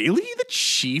 is Bailey the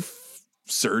chief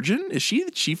surgeon? Is she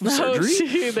the chief of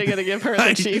surgery? They're gonna give her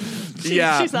the chief.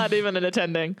 She's not even an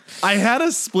attending. I had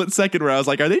a split second where I was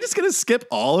like, are they just gonna skip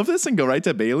all of this and go right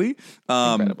to Bailey?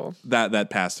 Incredible. That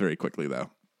passed very quickly though.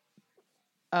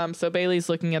 So Bailey's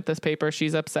looking at this paper.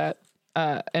 She's upset.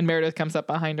 And Meredith comes up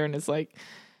behind her and is like,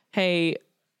 "Hey,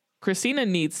 Christina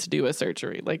needs to do a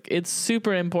surgery. Like, it's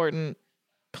super important.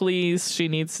 Please,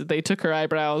 they took her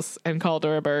eyebrows and called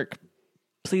her a Burke.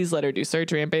 Please let her do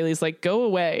surgery." And Bailey's like, "Go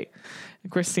away."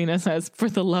 And Christina says, "For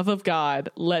the love of God,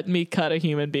 let me cut a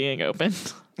human being open."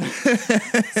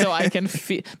 So I can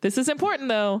feel, this is important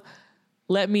though.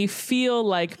 Let me feel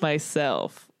like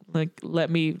myself. Like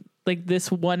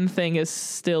this one thing is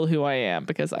still who I am,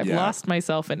 because I've lost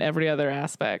myself in every other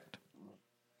aspect,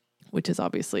 which is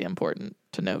obviously important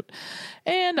to note.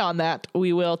 And on that,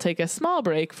 we will take a small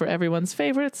break for everyone's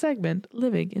favorite segment,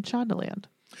 Living in Shondaland.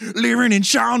 Living in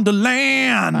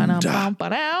Shondaland.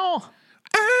 Ba-dum-bum-ba-dow.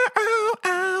 Ow, ow,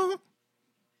 ow.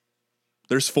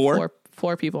 There's four?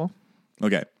 Four people.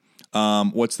 Okay.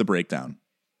 What's the breakdown?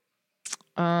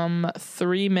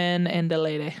 3 men and a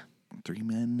lady. 3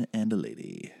 men and a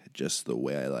lady. Just the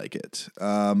way I like it.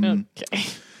 Okay.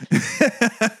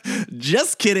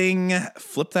 Just kidding.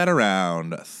 Flip that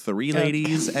around. 3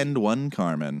 ladies and 1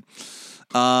 Carmen.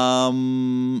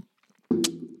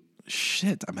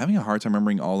 Shit, I'm having a hard time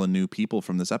remembering all the new people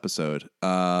from this episode.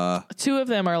 2 of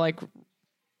them are like,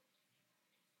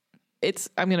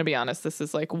 I'm going to be honest. This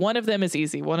is like, one of them is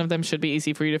easy. One of them should be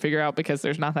easy for you to figure out because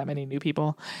there's not that many new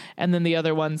people. And then the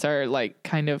other ones are like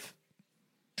kind of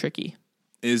tricky.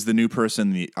 Is the new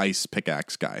person the ice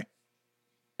pickaxe guy?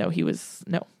 No, he was,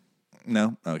 no.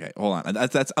 No? Okay, hold on.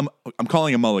 That's I'm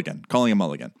calling a mulligan.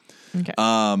 Okay.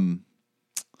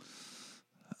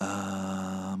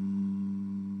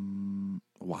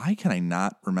 Why can I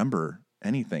not remember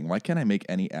anything? Why can't I make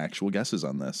any actual guesses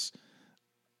on this?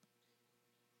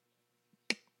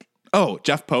 Oh,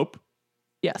 Jeff Pope.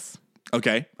 Yes.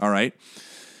 Okay. All right.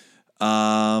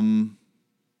 I'm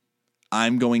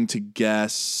going to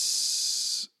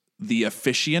guess the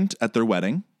officiant at their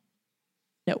wedding.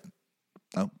 No.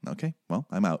 Oh, okay. Well,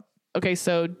 I'm out. Okay,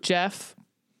 so Jeff,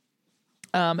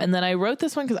 and then I wrote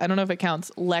this one because I don't know if it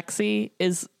counts. Lexi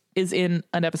is in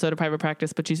an episode of Private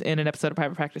Practice, but she's in an episode of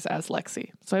Private Practice as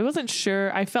Lexi. So I wasn't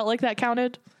sure. I felt like that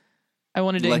counted. I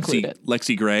wanted to include it.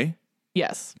 Lexi Gray?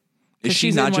 Yes. Is she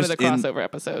she's not in one just of the crossover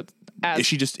episodes?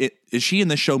 Is she in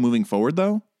this show moving forward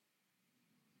though?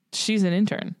 She's an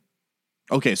intern.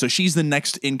 Okay, so she's the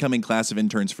next incoming class of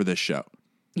interns for this show.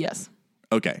 Yes.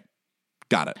 Okay.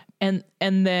 Got it. And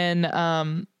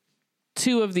then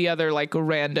 2 of the other like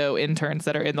rando interns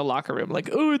that are in the locker room,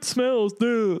 like, "Oh, it smells."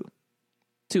 Duh.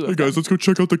 2 of them. Guys, let's go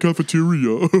check out the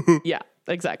cafeteria. Yeah,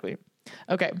 exactly.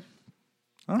 Okay.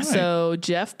 All right. So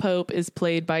Jeff Pope is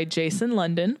played by Jason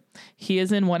London. He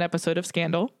is in one episode of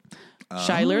Scandal.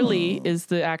 Shyler Lee is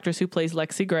the actress who plays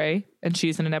Lexi Gray, and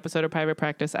she's in an episode of Private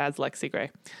Practice as Lexi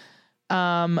Gray.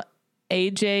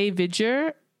 AJ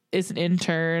Vidger is an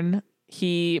intern.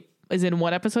 He is in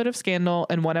one episode of Scandal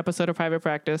and one episode of Private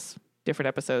Practice. Different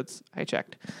episodes, I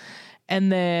checked. And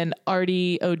then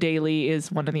Artie O'Daly is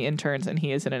one of the interns, and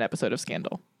he is in an episode of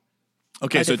Scandal.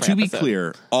 Okay, so to be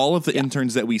clear, all of the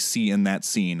interns that we see in that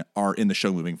scene are in the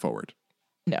show moving forward.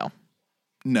 No.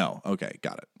 No. Okay,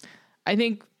 got it. I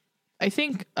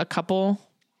think a couple,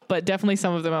 but definitely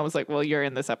some of them I was like, well, you're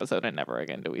in this episode and never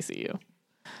again do we see you.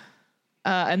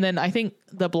 And then I think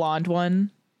the blonde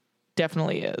one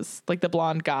definitely is, like the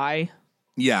blonde guy.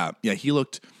 Yeah, he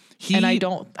looked. And I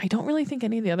don't really think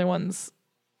any of the other ones,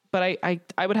 but I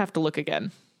would have to look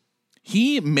again.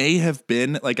 He may have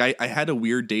been, like, I had a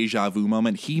weird deja vu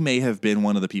moment. He may have been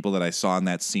one of the people that I saw in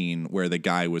that scene where the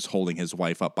guy was holding his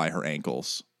wife up by her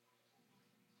ankles.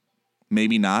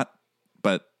 Maybe not,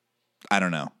 but I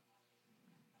don't know.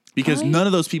 Because none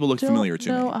of those people look familiar to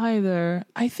me. No, either.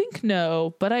 I think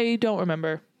no, but I don't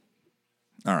remember.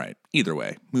 All right. Either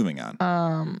way, moving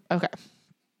on. Okay.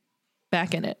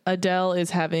 Back in it. Adele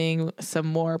is having some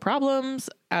more problems.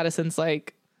 Addison's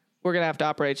like, we're going to have to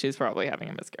operate. She's probably having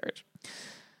a miscarriage.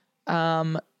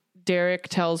 Derek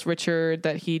tells Richard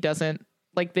that he doesn't,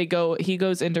 like, he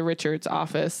goes into Richard's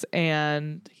office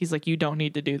and he's like, you don't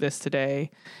need to do this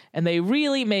today. And they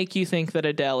really make you think that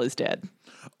Adele is dead.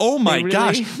 Oh my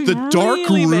gosh. The dark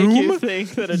really room. Make you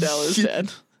think that Adele is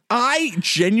dead. I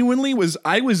genuinely was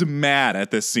mad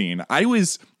at this scene. I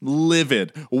was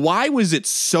livid. Why was it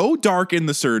so dark in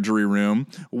the surgery room?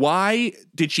 Why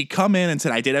did she come in and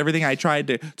said, I did everything I tried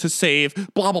to save,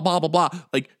 blah, blah, blah, blah, blah.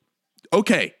 Like,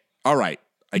 okay, all right.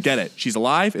 I get it. She's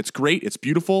alive. It's great. It's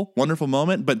beautiful. Wonderful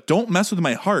moment. But don't mess with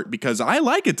my heart because I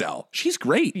like Adele. She's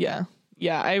great. Yeah.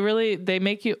 Yeah. They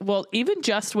make you, well, even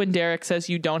just when Derek says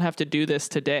you don't have to do this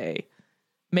today,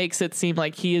 makes it seem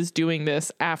like he is doing this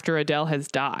after Adele has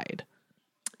died.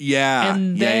 Yeah.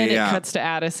 And then it cuts to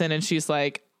Addison and she's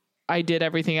like, I did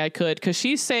everything I could. Because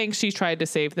she's saying she tried to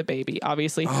save the baby,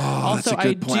 obviously. Oh, also, that's a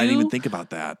good point. I didn't even think about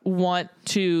that. Want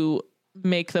to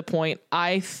make the point.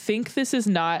 I think this is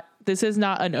not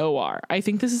an OR. I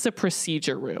think this is a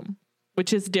procedure room,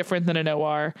 which is different than an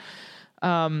OR.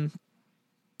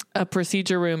 A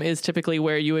procedure room is typically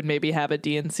where you would maybe have a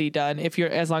D&C done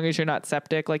as long as you're not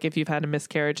septic, like if you've had a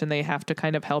miscarriage and they have to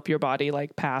kind of help your body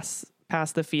like pass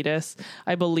the fetus.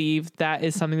 I believe that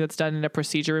is something that's done in a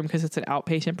procedure room because it's an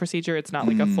outpatient procedure. It's not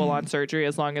like a full on surgery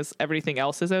as long as everything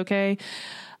else is okay.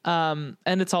 And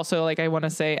it's also like, I want to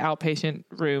say outpatient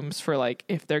rooms for like,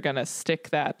 if they're going to stick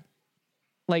that,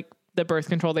 like the birth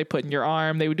control they put in your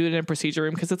arm, they would do it in a procedure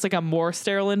room because it's like a more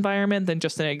sterile environment than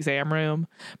just an exam room,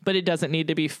 but it doesn't need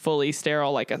to be fully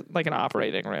sterile like an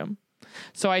operating room.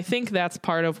 So I think that's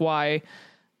part of why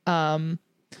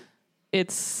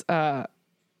it's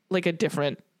like a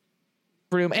different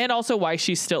room, and also why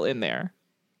she's still in there.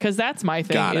 Because that's my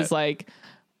thing is like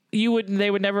they would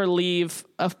never leave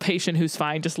a patient who's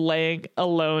fine just laying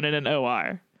alone in an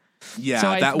OR. Yeah,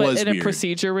 so that was in weird. A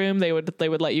procedure room, they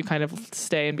would let you kind of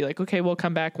stay and be like, okay, we'll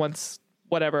come back once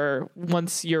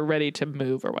you're ready to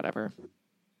move or whatever.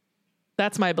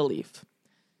 That's my belief.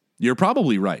 You're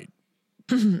probably right.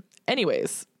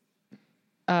 Anyways,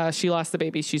 she lost the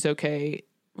baby. She's okay.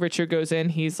 Richard goes in.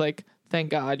 He's like, thank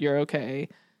God you're okay.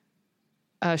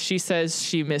 She says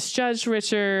she misjudged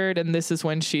Richard, and this is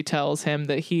when she tells him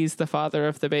that he's the father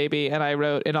of the baby. And I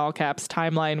wrote in all caps,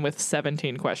 timeline with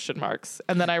 17 question marks.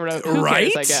 And then I wrote, who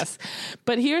cares, I guess.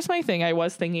 But here's my thing. I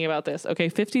was thinking about this. Okay,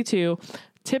 52.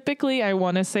 Typically, I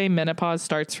want to say menopause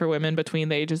starts for women between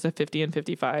the ages of 50 and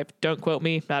 55. Don't quote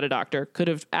me, not a doctor. Could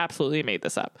have absolutely made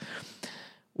this up.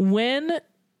 When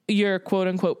you're quote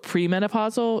unquote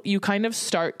premenopausal, you kind of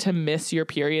start to miss your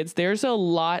periods. There's a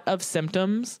lot of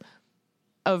symptoms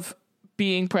of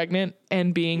being pregnant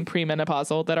and being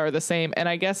premenopausal that are the same. And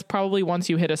I guess probably once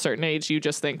you hit a certain age, you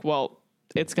just think, well,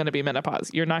 it's going to be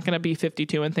menopause. You're not going to be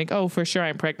 52 and think, oh, for sure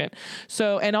I'm pregnant.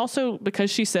 So, and also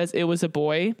because she says it was a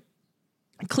boy,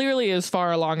 clearly is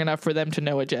far along enough for them to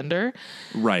know a gender.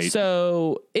 Right.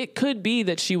 So it could be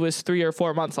that she was 3 or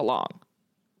 4 months along,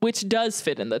 which does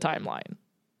fit in the timeline.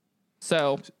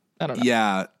 So I don't know.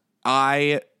 Yeah.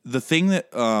 The thing that,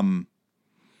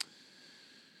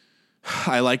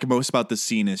 I like most about the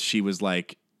scene is she was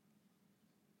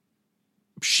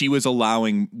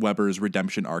allowing Weber's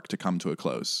redemption arc to come to a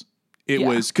close. It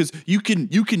was because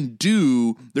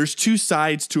there's two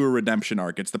sides to a redemption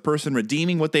arc. It's the person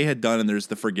redeeming what they had done, and there's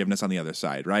the forgiveness on the other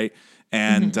side. Right.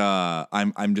 And,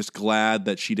 I'm just glad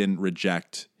that she didn't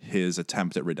reject his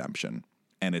attempt at redemption,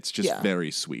 and it's just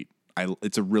very sweet.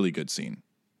 It's a really good scene.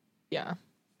 Yeah.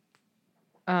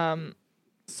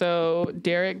 So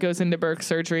Derek goes into Burke's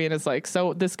surgery and is like,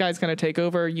 so this guy's going to take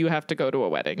over. You have to go to a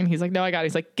wedding. And he's like, no, I got it.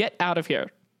 He's like, get out of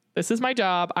here. This is my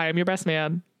job. I am your best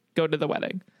man. Go to the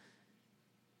wedding.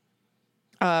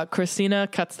 Christina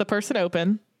cuts the person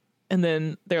open, and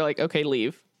then they're like, okay,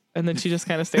 leave. And then she just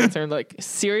kind of stands there and like,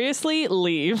 seriously,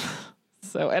 leave.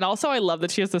 So, and also I love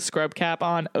that she has the scrub cap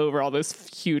on over all those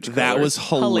huge colors. That was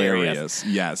hilarious.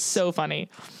 Yes. So funny.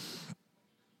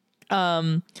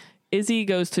 Izzy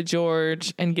goes to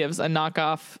George and gives a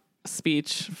knockoff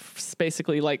speech,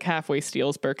 basically like halfway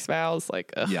steals Burke's vows.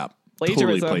 Like, Yeah.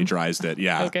 plagiarism. Totally plagiarized it.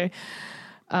 Yeah. Okay.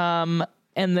 And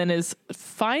then is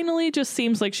finally just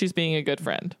seems like she's being a good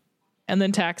friend. And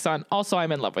then tacks on, also,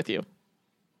 I'm in love with you.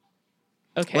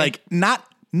 Okay. Like, not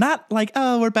like,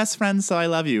 oh, we're best friends, so I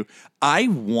love you. I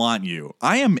want you.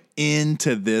 I am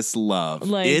into this love.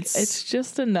 Like, it's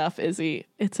just enough, Izzy.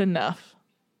 It's enough.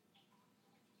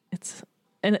 It's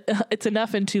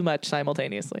enough and too much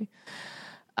simultaneously.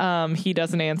 He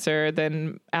doesn't answer.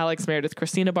 Then Alex, Meredith,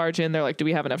 Christina barge in. They're like, do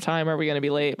we have enough time? Are we going to be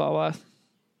late? Blah, blah.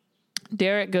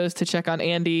 Derek goes to check on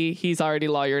Andy. He's already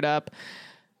lawyered up.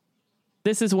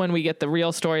 This is when we get the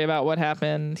real story about what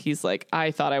happened. He's like,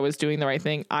 I thought I was doing the right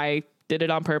thing. I did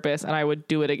it on purpose, and I would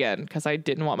do it again because I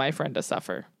didn't want my friend to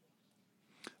suffer.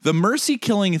 The mercy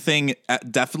killing thing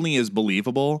definitely is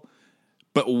believable,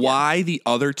 but why the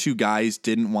other two guys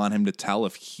didn't want him to tell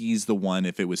if he's the one,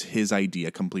 if it was his idea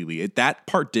completely, that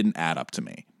part didn't add up to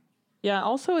me. Yeah,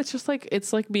 also, it's just like,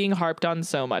 it's like being harped on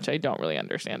so much. I don't really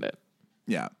understand it.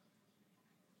 Yeah.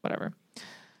 Whatever.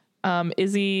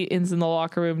 Izzy is in the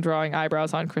locker room drawing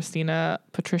eyebrows on Christina.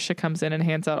 Patricia comes in and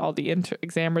hands out all the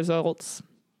exam results.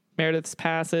 Meredith's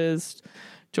passes.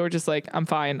 George is like, I'm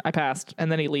fine. I passed.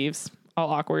 And then he leaves,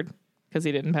 all awkward because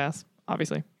he didn't pass,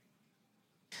 obviously.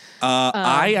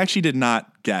 I actually did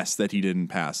not guess that he didn't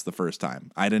pass the first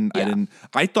time. I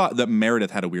thought that Meredith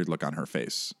had a weird look on her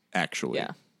face, actually.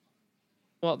 Yeah.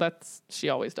 Well, she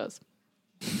always does.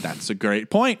 That's a great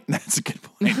point. That's a good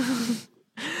point.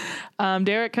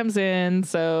 Derek comes in,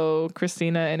 so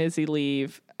Christina and Izzy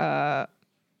leave.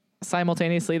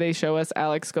 Simultaneously, they show us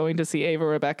Alex going to see Ava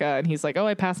Rebecca, and he's like, oh,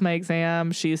 I passed my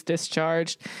exam. She's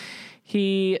discharged.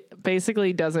 He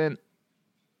basically doesn't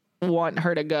want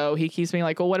her to go. He keeps being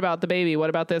like, well, what about the baby?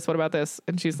 What about this? What about this?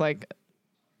 And she's like,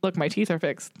 look, my teeth are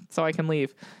fixed, so I can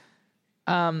leave.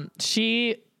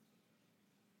 She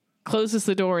closes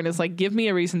the door and is like, give me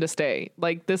a reason to stay.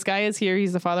 Like, this guy is here.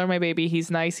 He's the father of my baby.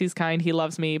 He's nice. He's kind. He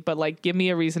loves me. But like, give me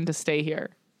a reason to stay here.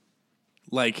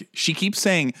 Like, she keeps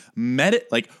saying,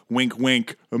 like, wink,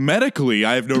 wink, medically,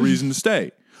 I have no reason to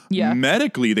stay. Yeah.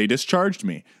 Medically, they discharged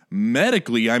me.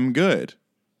 Medically, I'm good.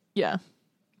 Yeah.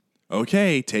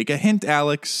 Okay, take a hint,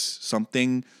 Alex.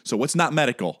 Something. So what's not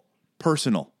medical?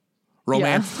 Personal.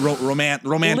 Romantic.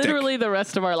 Literally the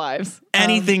rest of our lives.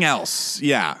 Anything else.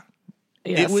 Yeah.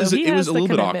 Yeah, it was a little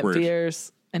bit awkward.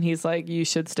 Fears, and he's like, you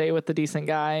should stay with the decent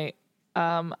guy.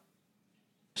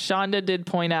 Shonda did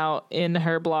point out in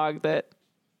her blog that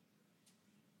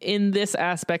in this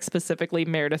aspect specifically,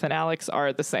 Meredith and Alex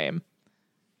are the same.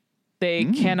 They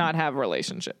cannot have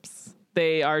relationships.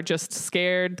 They are just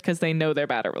scared because they know they're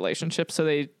bad at relationships, so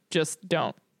they just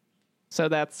don't. So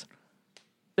that's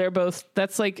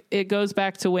like, it goes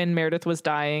back to when Meredith was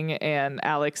dying and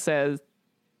Alex says,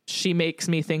 she makes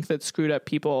me think that screwed up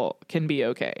people can be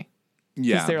okay.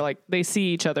 Yeah. Because they're like, they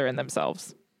see each other in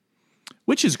themselves.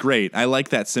 Which is great. I like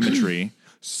that symmetry.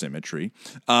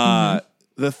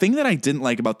 The thing that I didn't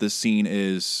like about this scene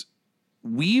is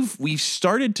we've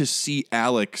started to see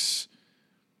Alex.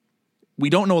 We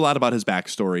don't know a lot about his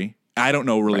backstory. I don't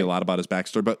know really a lot about his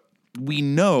backstory, but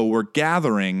we're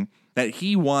gathering that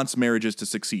he wants marriages to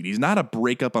succeed. He's not a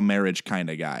break up a marriage kind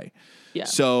of guy. Yeah.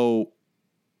 So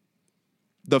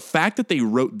the fact that they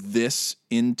wrote this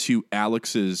into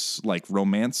Alex's like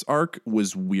romance arc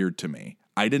was weird to me.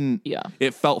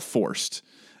 It felt forced.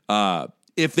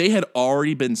 If they had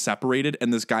already been separated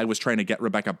and this guy was trying to get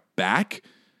Rebecca back,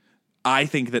 I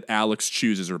think that Alex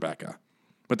chooses Rebecca.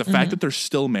 But the fact that they're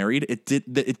still married, it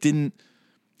didn't,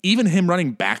 even him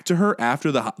running back to her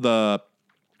after the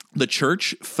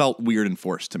church felt weird and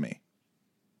forced to me.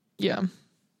 Yeah.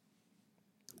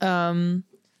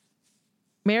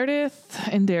 Meredith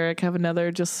and Derek have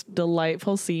another just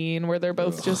delightful scene where they're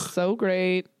both just so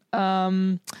great.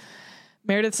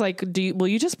 Meredith's like, will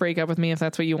you just break up with me if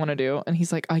that's what you want to do? And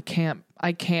he's like, I can't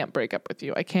break up with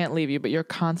you. I can't leave you, but you're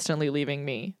constantly leaving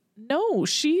me. No,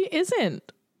 she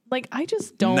isn't. Like, I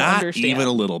just don't understand. Not even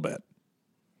a little bit.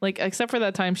 Like, except for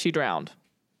that time she drowned.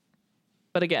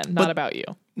 But again, not about you.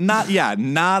 Not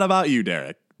about you,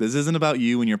 Derek. This isn't about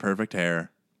you and your perfect hair.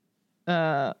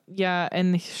 Yeah,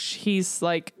 and he's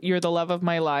like, you're the love of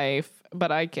my life,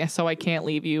 but I can't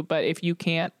leave you. But if you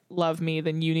can't love me,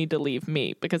 then you need to leave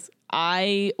me, because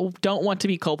I don't want to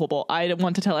be culpable. I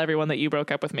want to tell everyone that you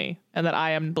broke up with me and that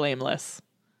I am blameless.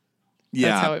 Yeah.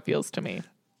 That's how it feels to me.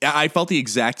 I felt the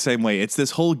exact same way. It's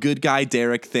this whole good guy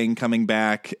Derek thing coming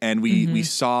back, and we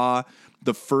saw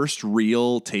the first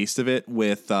real taste of it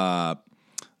with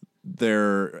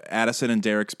Addison and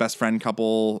Derek's best friend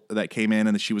couple that came in,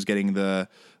 and she was getting the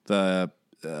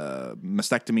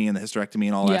mastectomy and the hysterectomy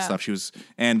and all that stuff.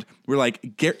 And we're like,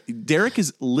 Derek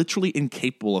is literally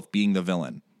incapable of being the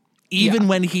villain. Even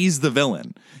when he's the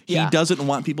villain, he doesn't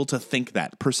want people to think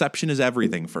that. Perception is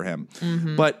everything for him.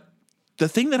 Mm-hmm. But the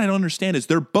thing that I don't understand is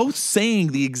they're both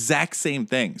saying the exact same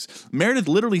things. Meredith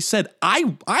literally said,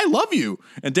 I love you.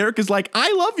 And Derek is like,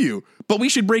 I love you, but we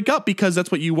should break up because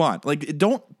that's what you want. Like,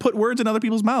 don't put words in other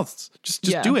people's mouths. Just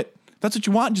do it. If that's what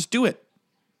you want, just do it.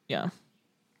 Yeah.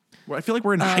 I feel like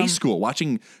we're in high school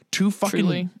watching two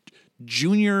fucking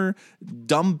junior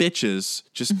dumb bitches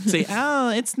just say, oh,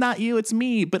 it's not you, it's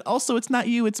me. But also it's not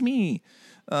you, it's me.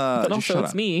 But also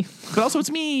it's me. But also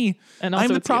it's me. And also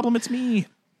I'm the problem, it's me.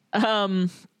 And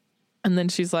then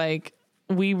she's like,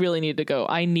 we really need to go.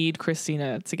 I need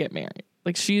Christina to get married.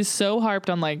 Like, she's so harped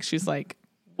on, like, she's like,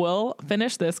 we'll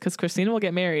finish this because Christina will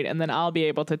get married and then I'll be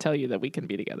able to tell you that we can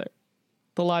be together.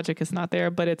 The logic is not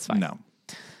there, but it's fine. No.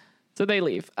 So they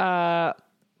leave.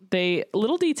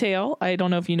 Little detail, I don't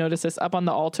know if you noticed this, up on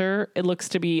the altar, it looks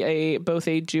to be both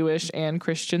a Jewish and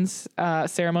Christian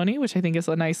ceremony, which I think is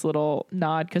a nice little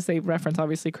nod because they reference,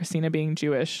 obviously, Christina being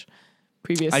Jewish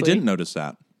previously. I didn't notice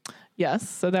that. Yes,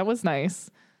 so that was nice.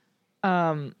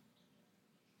 Burke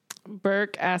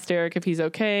asked Derek if he's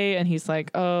okay, and he's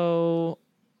like, oh,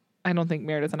 I don't think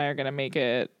Meredith and I are going to make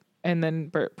it. And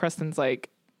then Preston's like,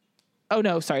 oh,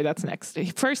 no, sorry, that's next.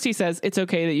 First he says, it's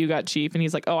okay that you got chief, and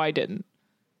he's like, oh, I didn't.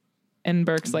 And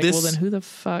Burke's like, well, then who the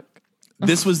fuck?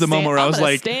 This was the moment where I was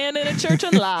like, stand in a church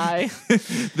and lie.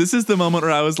 This is the moment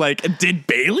where I was like, did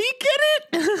Bailey get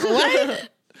it? What?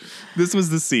 This was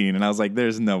the scene, and I was like,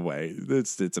 there's no way.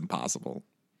 It's impossible.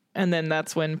 And then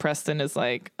that's when Preston is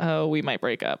like, oh, we might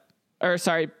break up. Or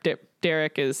sorry,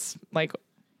 Derek is like,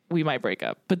 we might break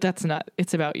up. But that's not,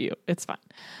 it's about you. It's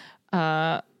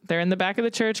fine. They're in the back of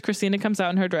the church. Christina comes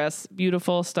out in her dress.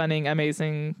 Beautiful, stunning,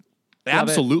 amazing.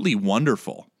 Absolutely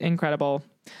wonderful. Incredible.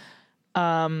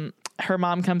 Her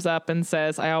mom comes up and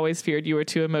says, I always feared you were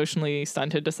too emotionally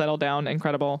stunted to settle down.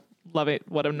 Incredible. Love it.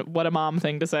 What a mom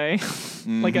thing to say.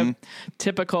 Mm-hmm. Like a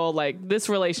typical, like, this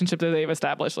relationship that they've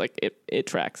established, like it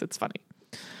tracks. It's funny.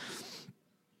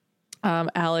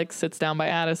 Alex sits down by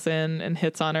Addison and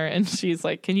hits on her, and she's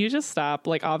like, can you just stop?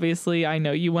 Like, obviously I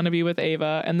know you want to be with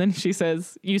Ava. And then she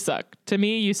says, you suck. To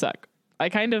me, you suck. I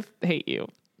kind of hate you.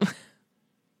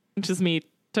 Which is me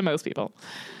to most people.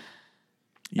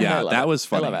 Yeah, that was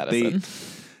funny. I love Addison.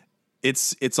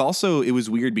 It's also, it was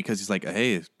weird because he's like,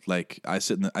 hey, like, I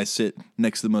sit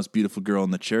next to the most beautiful girl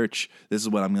in the church. This is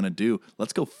what I'm gonna do.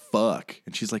 Let's go fuck.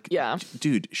 And she's like, yeah,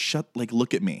 dude,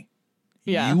 look at me.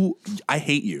 Yeah, I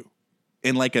hate you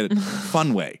in like a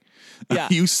fun way. Yeah,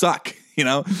 you suck. You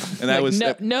know, and that was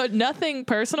nothing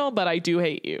personal, but I do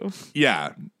hate you.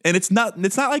 Yeah, and it's not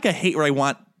like a hate where I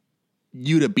want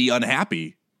you to be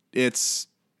unhappy. It's,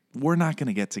 we're not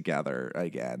gonna get together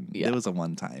again. Yeah. It was a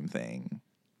one-time thing.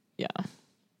 Yeah.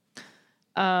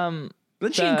 Then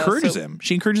she encourages him.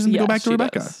 She encourages him to go back to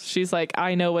Rebecca. Does. She's like,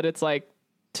 I know what it's like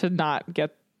to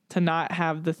not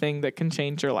have the thing that can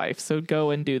change your life. So go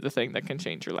and do the thing that can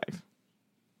change your life.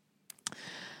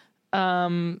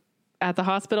 At the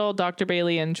hospital, Dr.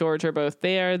 Bailey and George are both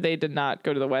there. They did not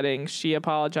go to the wedding. She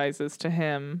apologizes to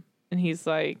him, and he's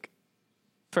like,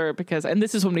 and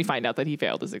this is when we find out that he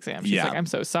failed his exam. She's like, I'm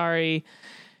so sorry.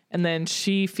 And then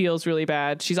she feels really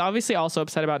bad. She's obviously also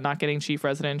upset about not getting chief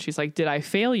resident. She's like, did I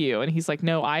fail you? And he's like,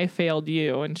 no, I failed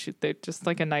you. And they're just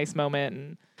like a nice moment.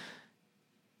 And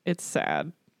it's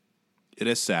sad. It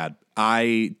is sad.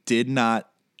 I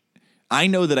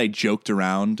know that I joked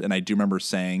around, and I do remember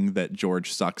saying that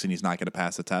George sucks and he's not going to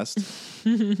pass the test.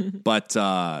 But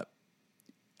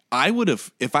I would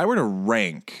have, if I were to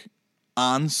rank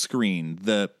on screen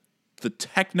the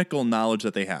technical knowledge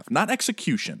that they have, not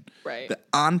execution, right? The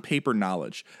on paper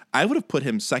knowledge, I would have put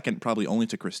him second, probably only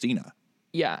to Christina.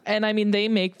 Yeah, and I mean,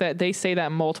 they say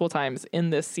that multiple times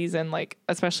in this season, like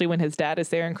especially when his dad is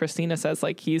there and Christina says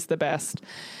like he's the best.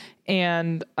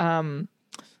 And I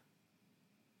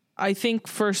think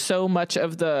for so much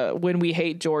of when we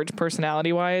hate George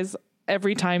personality wise,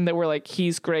 every time that we're like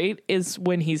he's great is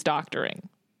when he's doctoring.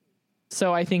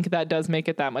 So I think that does make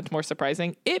it that much more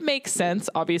surprising. It makes sense,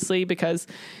 obviously, because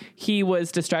he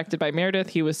was distracted by Meredith.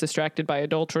 He was distracted by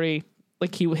adultery.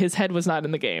 Like his head was not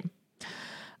in the game.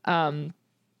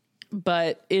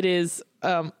 But it is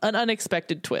an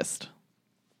unexpected twist,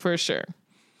 for sure.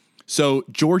 So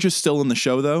George is still in the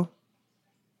show, though?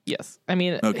 Yes. I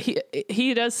mean, okay.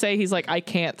 He does say, he's like, I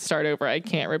can't start over. I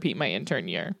can't repeat my intern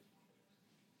year.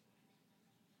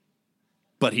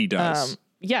 But he does.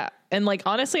 Yeah. And like,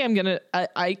 honestly,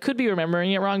 I could be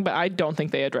remembering it wrong, but I don't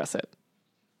think they address it.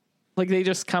 Like, they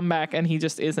just come back and he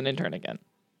just is an intern again,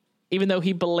 even though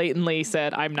he blatantly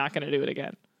said, I'm not going to do it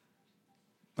again.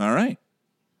 All right.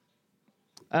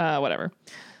 Whatever.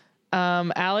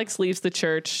 Alex leaves the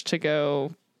church to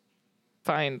go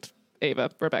find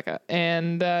Rebecca.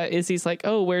 And Izzy's like,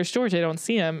 oh, where's George? I don't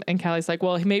see him. And Callie's like,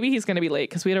 well, maybe he's going to be late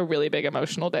because we had a really big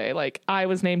emotional day. Like, I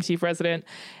was named chief resident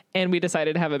and we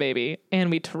decided to have a baby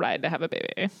and we tried to have a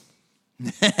baby.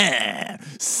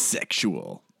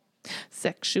 Sexual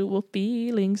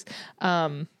feelings.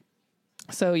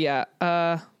 So yeah,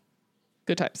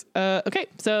 good times. Okay,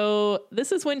 so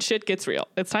this is when shit gets real.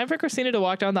 It's time for Christina to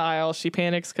walk down the aisle. She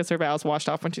panics because her vows washed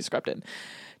off when she scrubbed in.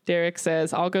 Derek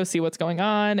says, I'll go see what's going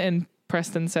on. And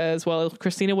Preston says, well,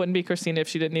 Christina wouldn't be Christina if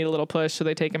she didn't need a little push. So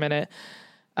they take a minute.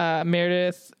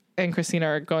 Meredith and Christina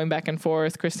are going back and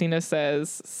forth. Christina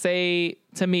says, say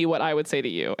to me what I would say to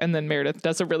you. And then Meredith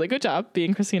does a really good job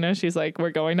being Christina. She's like, we're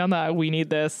going down the aisle. We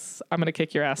need this. I'm going to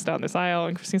kick your ass down this aisle.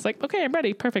 And Christina's like, okay, I'm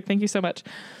ready. Perfect. Thank you so much.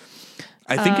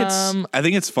 I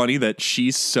think it's funny that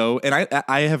she's so, and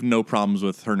I have no problems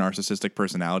with her narcissistic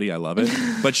personality. I love it.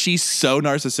 But she's so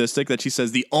narcissistic that she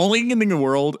says the only thing in the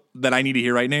world that I need to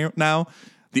hear right now,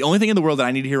 the only thing in the world that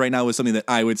I need to hear right now is something that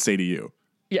I would say to you.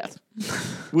 Yes.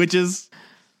 Which is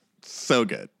so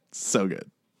good. So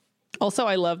good. Also,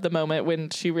 I love the moment when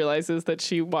she realizes that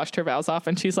she washed her vows off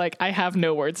and she's like, I have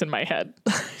no words in my head.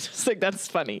 Just like, that's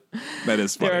funny. That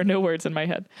is funny. There are no words in my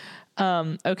head.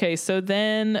 Okay, so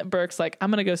then Burke's like,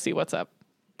 I'm going to go see what's up.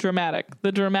 Dramatic.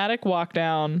 The dramatic walk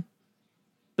down,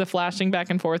 the flashing back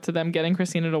and forth to them getting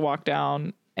Christina to walk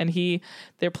down. And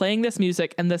they're playing this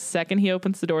music. And the second he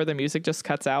opens the door, the music just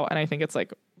cuts out. And I think it's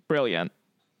like brilliant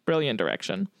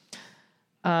direction.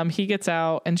 He gets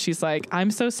out and she's like, I'm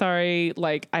so sorry.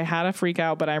 Like, I had a freak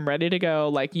out, but I'm ready to go.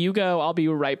 Like, you go, I'll be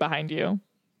right behind you.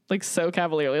 Like, so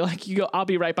cavalierly, like, you go, I'll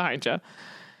be right behind you.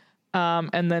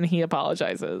 And then he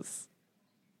apologizes.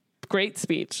 Great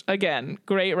speech. Again,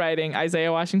 great writing.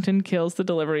 Isaiah Washington kills the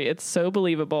delivery. It's so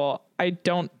believable. I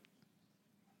don't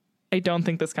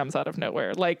think this comes out of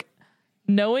nowhere. Like,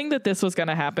 knowing that this was going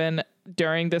to happen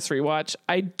during this rewatch,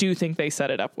 I do think they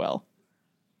set it up well.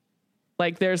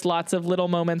 Like, there's lots of little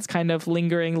moments, kind of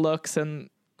lingering looks and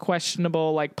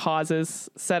questionable, like, pauses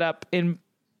set up in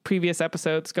previous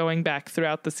episodes going back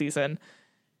throughout the season.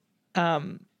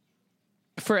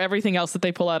 For everything else that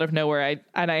they pull out of nowhere,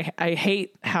 I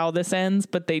hate how this ends,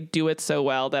 but they do it so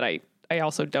well that I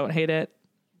also don't hate it.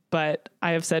 But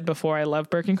I have said before, I love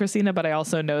Burke and Christina, but I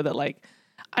also know that, like,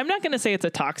 I'm not going to say it's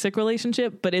a toxic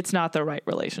relationship, but it's not the right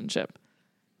relationship.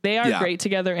 They are great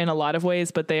together in a lot of ways,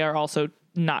 but they are also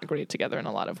not great together in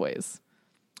a lot of ways.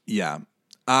 Yeah.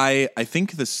 I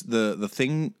think the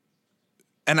thing,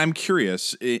 and I'm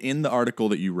curious, in the article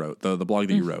that you wrote, the blog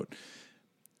that you wrote,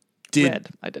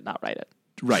 I did not write it.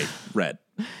 Right, read.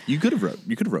 You could have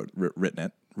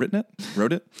written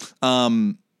it.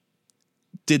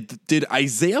 Did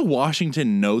Isaiah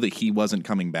Washington know that he wasn't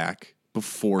coming back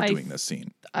before doing this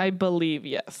scene? I believe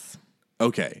yes.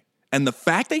 Okay. And the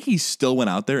fact that he still went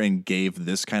out there and gave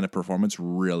this kind of performance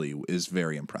really is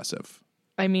very impressive.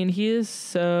 I mean, he is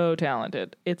so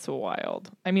talented. It's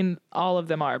wild. I mean, all of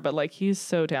them are, but like, he's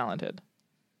so talented.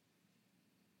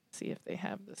 Let's see if they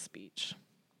have the speech.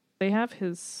 They have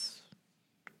his.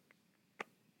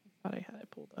 I thought I had it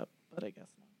pulled up, but I guess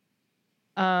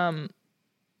not.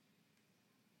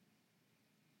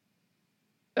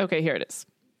 Okay, here it is.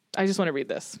 I just want to read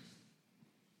this.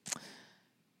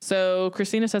 So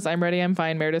Christina says, I'm ready. I'm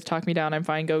fine. Meredith, talk me down. I'm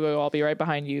fine. Go. I'll be right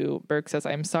behind you. Burke says,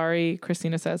 I'm sorry.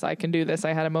 Christina says, I can do this.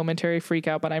 I had a momentary freak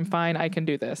out, but I'm fine. I can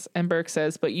do this. And Burke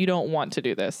says, but you don't want to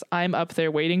do this. I'm up there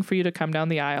waiting for you to come down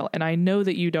the aisle. And I know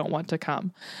that you don't want to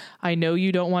come. I know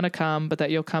you don't want to come, but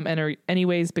that you'll come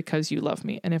anyways because you love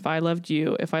me. And if I loved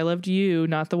you,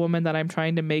 not the woman that I'm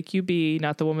trying to make you be,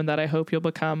 not the woman that I hope you'll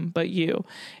become, but you,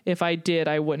 if I did,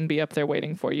 I wouldn't be up there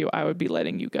waiting for you. I would be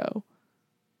letting you go.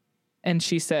 And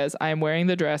she says, I'm wearing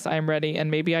the dress. I'm ready.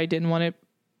 And maybe I didn't want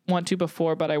to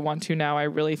before, but I want to now. I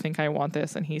really think I want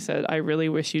this. And he said, I really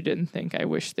wish you didn't think. I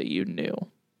wish that you knew.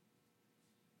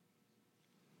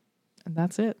 And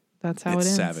that's it. That's how it ends.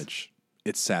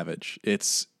 It's savage.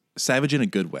 It's savage in a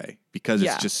good way because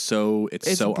it's just so,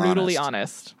 it's so brutally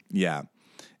honest. Yeah.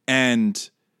 And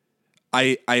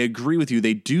I agree with you.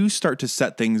 They do start to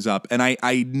set things up. And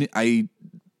I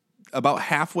about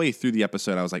halfway through the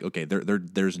episode, I was like, okay,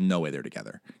 there's no way they're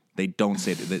together. They don't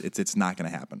say that it's not going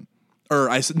to happen. Or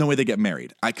no way they get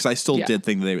married. Because I still did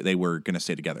think they were going to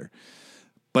stay together.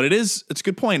 But it's a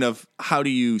good point of how do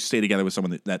you stay together with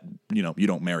someone that you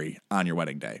don't marry on your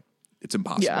wedding day? It's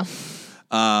impossible.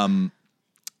 But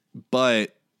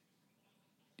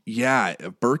yeah,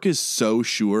 Burke is so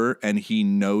sure, and he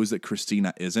knows that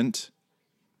Christina isn't.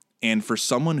 And for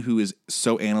someone who is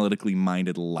so analytically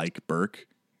minded like Burke,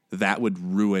 that would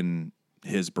ruin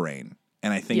his brain.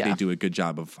 And I think they do a good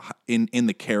job of in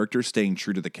the character staying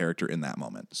true to the character in that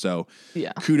moment. So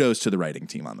kudos to the writing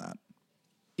team on that.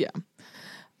 Yeah.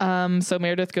 So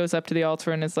Meredith goes up to the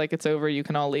altar and is like, "It's over. You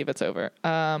can all leave. It's over."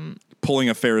 Pulling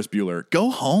a Ferris Bueller. Go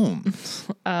home.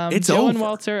 It's Joe over. and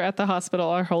Walter at the hospital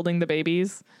are holding the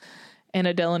babies, and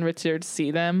Adele and Richard see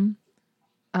them,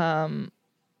 and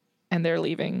they're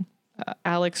leaving.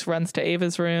 Alex runs to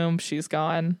Ava's room. She's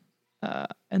gone.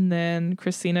 And then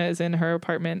Christina is in her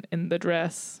apartment in the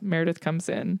dress. Meredith comes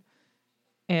in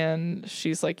and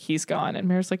she's like, "He's gone." And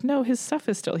Meredith's like, "No, his stuff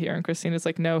is still here." And Christina's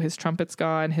like, "No, his trumpet's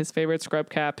gone. His favorite scrub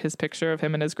cap, his picture of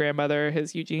him and his grandmother,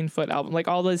 his Eugene Foote album, like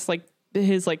all this, like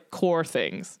his like core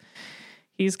things.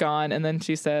 He's gone." And then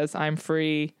she says, I'm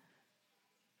free,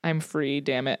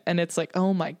 damn it. And it's like,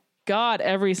 oh my God,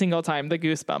 every single time the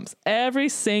goosebumps, every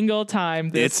single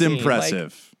time. It's scene,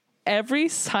 impressive. Like, every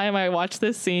time I watch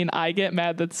this scene, I get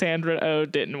mad that Sandra Oh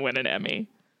didn't win an Emmy.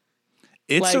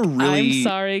 It's like, a really... I'm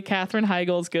sorry, Katherine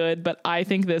Heigl's good, but I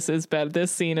think this is better.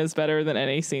 This scene is better than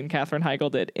any scene Katherine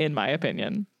Heigl did, in my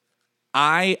opinion.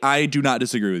 I do not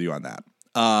disagree with you on that.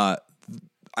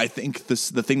 I think the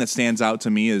thing that stands out to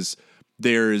me is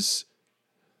there's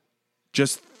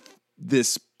just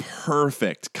this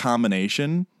perfect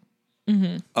combination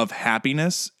of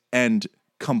happiness and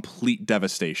complete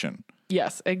devastation.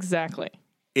 Yes, exactly.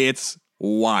 It's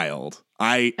wild.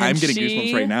 I'm getting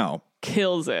goosebumps right now.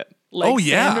 Kills it. Like, oh,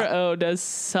 yeah. Sandra Oh does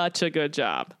such a good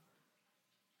job.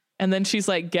 And then she's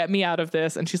like, "Get me out of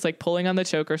this." And she's like pulling on the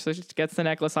choker. So she gets the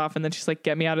necklace off. And then she's like,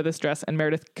 "Get me out of this dress." And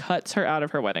Meredith cuts her out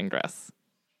of her wedding dress.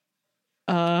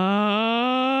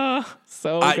 So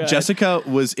good. Jessica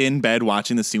was in bed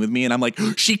watching the scene with me. And I'm like,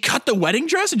 "She cut the wedding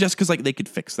dress?" And Jessica's like, "They could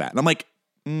fix that." And I'm like,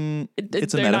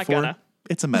 it's a metaphor.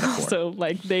 It's a metaphor. So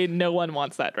like no one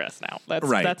wants that dress now. That's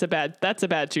right. That's a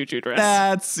bad choo-choo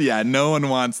dress. No one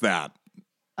wants that.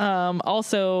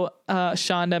 Also,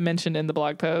 Shonda mentioned in the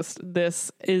blog post,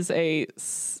 this is a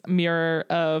mirror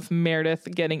of Meredith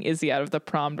getting Izzy out of the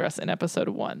prom dress in episode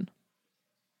 1.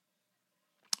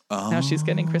 Now she's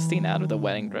getting Christina out of the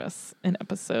wedding dress in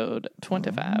episode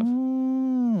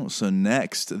 25. So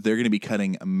next, they're going to be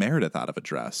cutting Meredith out of a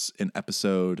dress in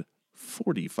episode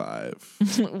 45.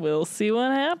 We'll see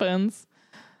what happens.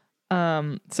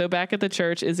 So back at the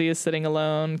church, Izzy is sitting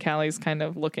alone. Callie's kind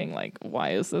of looking like,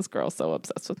 why is this girl so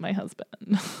obsessed with my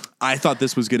husband? I thought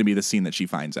this was going to be the scene that she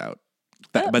finds out.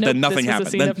 But nope, then nothing happened.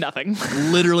 This was a scene of nothing.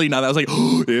 Literally nothing. I was like,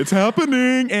 oh, it's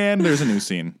happening. And there's a new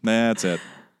scene. That's it.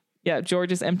 Yeah,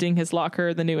 George is emptying his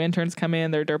locker. The new interns come in.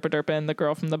 They're derping. The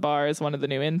girl from the bar is one of the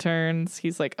new interns.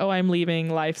 He's like, "Oh, I'm leaving,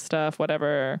 life stuff,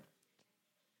 whatever."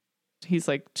 He's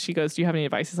like, she goes, "Do you have any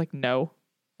advice?" He's like, "No."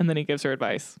 And then he gives her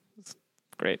advice. It's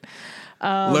great.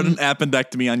 Learn an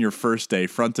appendectomy on your first day,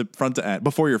 front to end,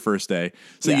 before your first day.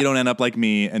 So you don't end up like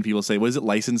me and people say, what is it,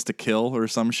 license to kill or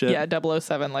some shit? Yeah,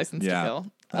 007, license to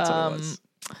kill. That's what it was.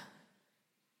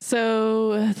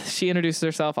 So she introduces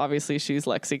herself. Obviously, she's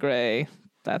Lexi Gray.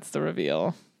 That's the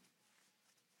reveal.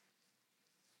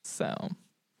 So,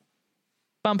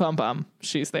 bum.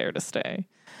 She's there to stay.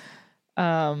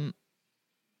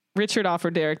 Richard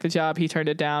offered Derek the job. He turned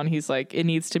it down. He's like, "It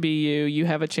needs to be you. You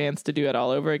have a chance to do it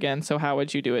all over again. So how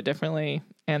would you do it differently?"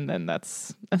 And then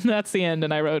that's the end.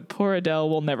 And I wrote, poor Adele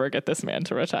will never get this man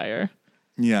to retire.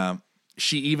 Yeah.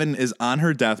 She even is on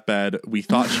her deathbed. We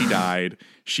thought she died.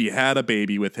 She had a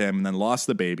baby with him and then lost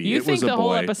the baby. You think the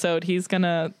whole episode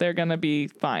they're gonna be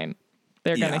fine.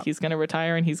 He's gonna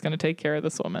retire and he's gonna take care of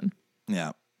this woman.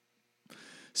 Yeah.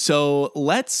 So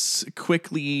let's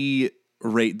quickly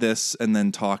rate this and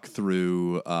then talk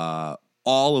through all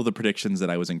of the predictions that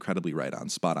I was incredibly right on.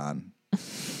 Spot on.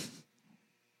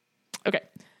 Okay.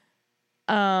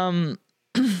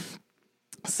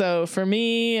 So for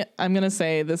me, I'm gonna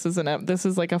say this is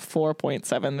like a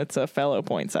 4.7. It's a fellow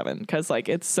 0.7 because like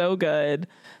it's so good,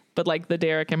 but like the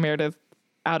Derek and Meredith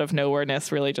out of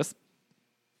nowhereness really just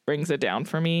brings it down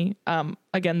for me.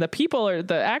 Again,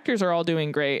 the actors are all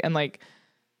doing great, and like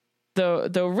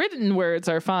the written words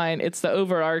are fine. It's the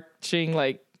overarching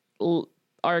like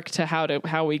arc to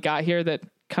how we got here that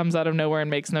comes out of nowhere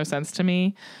and makes no sense to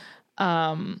me.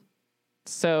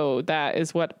 So that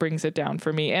is what brings it down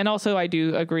for me. And also I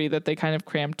do agree that they kind of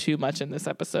crammed too much in this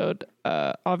episode.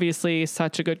 Obviously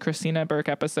such a good Christina Burke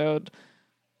episode.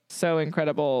 So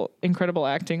incredible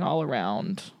acting all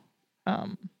around.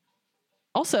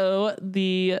 Also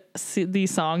the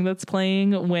song that's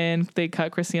playing when they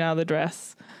cut Christina out of the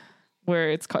dress.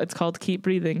 where it's called Keep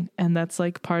Breathing, and that's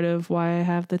like part of why I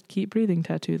have the Keep Breathing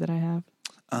tattoo that I have.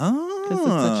 Oh, because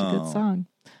it's such a good song.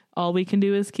 All we can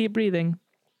do is keep breathing,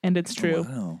 and it's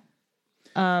true.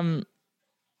 Wow.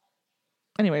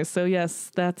 Anyways, so yes,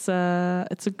 that's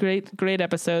it's a great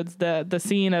episode. The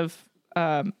scene of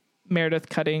Meredith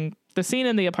cutting the scene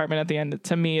in the apartment at the end,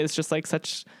 to me, is just like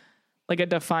such like a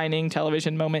defining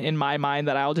television moment in my mind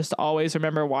that I'll just always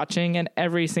remember watching, and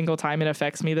every single time it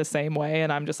affects me the same way,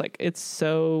 and I'm just like, it's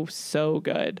so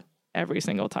good every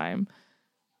single time.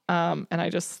 And I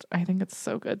think it's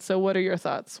so good. So what are your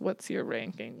thoughts? What's your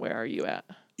ranking? Where are you at?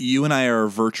 You and I are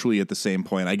virtually at the same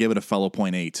point. I give it a fellow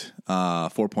 0.8,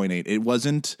 4.8. It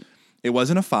wasn't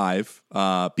a 5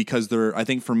 because I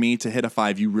think for me to hit a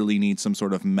 5, you really need some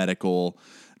sort of medical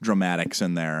dramatics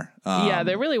in there. Yeah,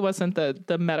 there really wasn't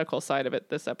the medical side of it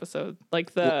this episode.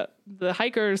 Like the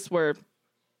hikers were,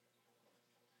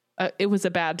 it was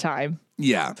a bad time.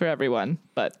 Yeah, for everyone.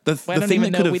 But we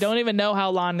don't even know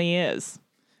how Lonnie is.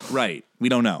 Right. We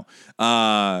don't know.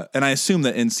 And I assume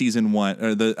that in season 1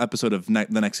 or the episode of the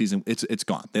next season, it's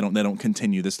gone. They don't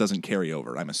continue. This doesn't carry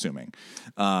over, I'm assuming.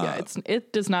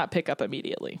 It does not pick up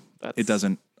immediately. It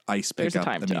doesn't pick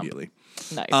up immediately.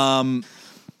 Nice.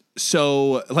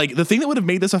 So like the thing that would have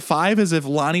made this a 5 is if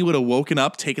Lonnie would have woken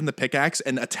up, taken the pickaxe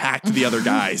and attacked the other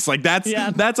guys. Like that's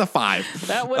a 5.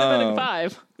 That would have been a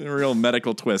 5. A real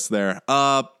medical twist there.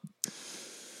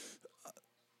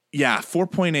 Yeah,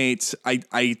 4.8.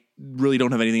 I really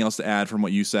don't have anything else to add from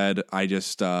what you said. I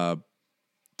just,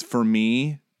 for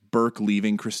me, Burke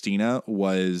leaving Christina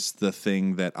was the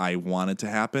thing that I wanted to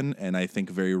happen. And I think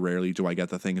very rarely do I get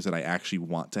the things that I actually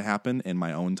want to happen in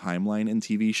my own timeline in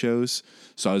TV shows.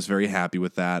 So I was very happy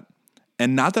with that.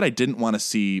 And not that I didn't want to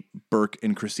see Burke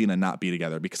and Christina not be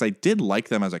together, because I did like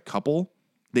them as a couple.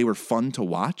 They were fun to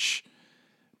watch,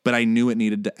 but I knew it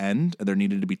needed to end. There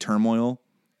needed to be turmoil.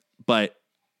 But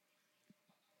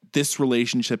this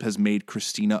relationship has made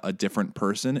Christina a different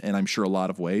person, and I'm sure a lot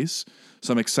of ways.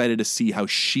 So I'm excited to see how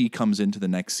she comes into the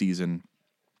next season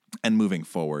and moving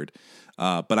forward.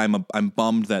 But I'm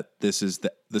bummed that this is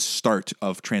the start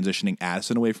of transitioning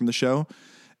Addison away from the show.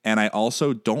 And I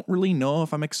also don't really know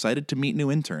if I'm excited to meet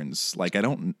new interns. Like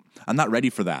I'm not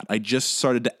ready for that. I just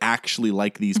started to actually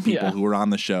like these people who are on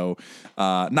the show.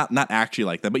 Not actually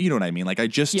like them, but you know what I mean? Like know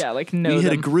we hit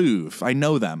them. a groove. I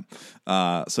know them.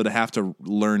 So to have to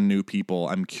learn new people,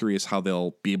 I'm curious how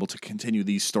they'll be able to continue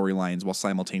these storylines while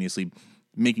simultaneously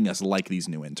making us like these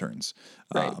new interns.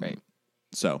 Right.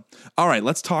 So, all right,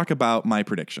 let's talk about my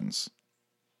predictions.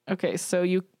 Okay, so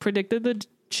you predicted the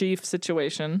Chief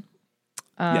situation.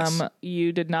 Yes.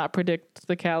 You did not predict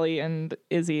the Callie and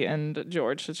Izzy and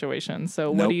George situation. So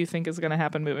what do you think is going to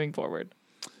happen moving forward?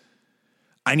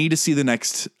 I need to see the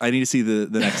next episode. I need to see the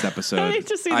next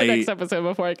episode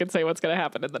before I can say what's going to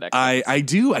happen in the next episode. I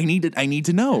do. I need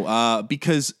to know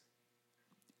because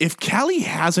if Callie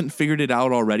hasn't figured it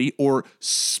out already or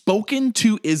spoken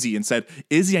to Izzy and said,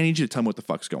 Izzy, I need you to tell me what the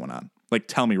fuck's going on. Like,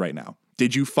 tell me right now.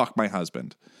 Did you fuck my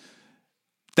husband?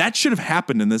 That should have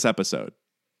happened in this episode.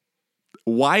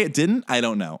 Why it didn't, I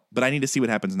don't know. But I need to see what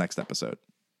happens next episode.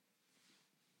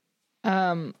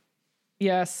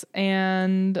 Yes,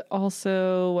 and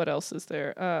also, what else is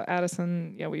there?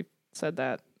 Addison, yeah, we said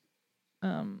that.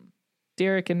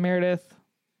 Derek and Meredith.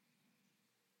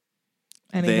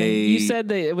 Anything? You said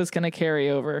that it was going to carry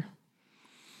over.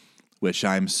 Which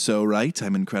I'm so right.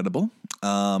 I'm incredible.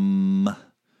 I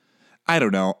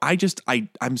don't know.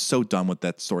 I'm so done with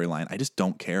that storyline. I just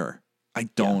don't care. I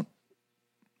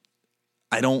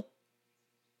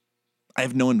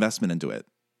have no investment into it.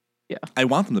 Yeah. I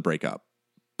want them to break up.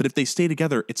 But if they stay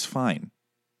together, it's fine.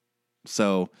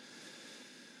 So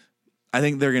I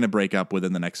think they're going to break up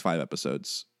within the next 5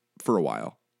 episodes for a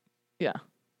while. Yeah.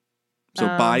 So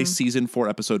by season 4,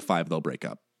 episode 5, they'll break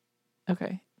up.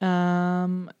 Okay.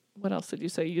 What else did you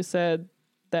say? You said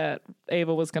that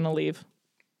Ava was going to leave.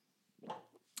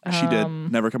 She did.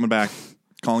 Never coming back.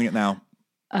 Calling it now.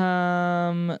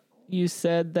 You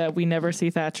said that we never see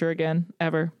Thatcher again,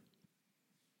 ever.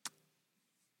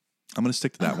 I'm going to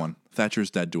stick to that one.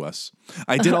 Thatcher's dead to us.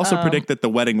 I did also predict that the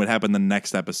wedding would happen the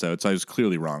next episode, so I was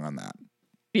clearly wrong on that.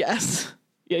 Yes.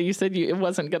 Yeah, you said it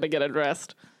wasn't going to get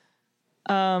addressed.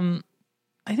 I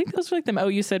think those were like them. Oh,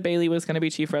 you said Bailey was going to be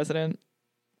chief resident.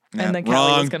 Yeah, and then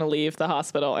Callie was going to leave the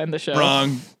hospital and the show.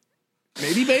 Wrong.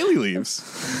 Maybe Bailey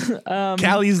leaves.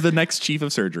 Callie's the next chief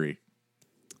of surgery.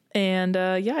 And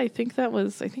I think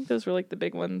those were like the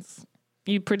big ones.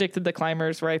 You predicted the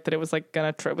climbers, right? That it was like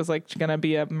gonna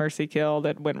be a mercy kill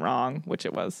that went wrong, which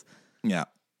it was. Yeah.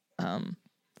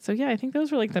 So yeah, I think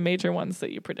those were like the major ones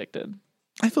that you predicted.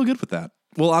 I feel good with that.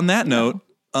 Well, on that note,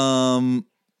 I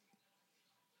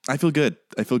feel good.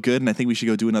 And I think we should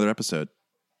go do another episode.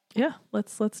 Yeah,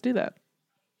 let's do that.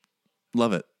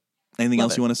 Love it. Anything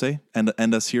else you want to say?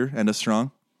 End us here. End us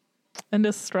strong. End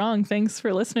us strong. Thanks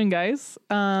for listening, guys.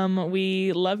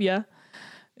 We love you.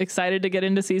 Excited to get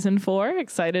into season 4.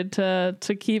 Excited to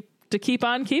keep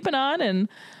on keeping on, and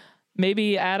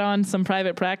maybe add on some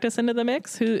private practice into the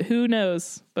mix. Who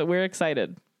knows? But we're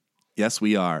excited. Yes,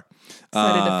 we are.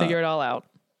 Excited to figure it all out.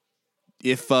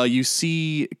 If you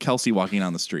see Kelsey walking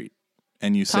down the street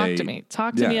and you say...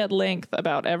 Talk to me at length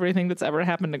about everything that's ever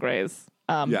happened to Grays.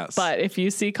 Yes. But if you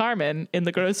see Carmen in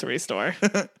the grocery store...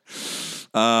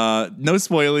 no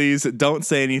spoilies. Don't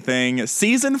say anything.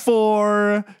 Season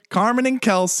 4, Carmen and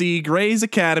Kelsey, Grey's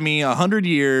Academy, 100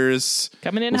 years.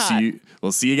 Coming in hot.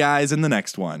 We'll see you guys in the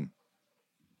next one.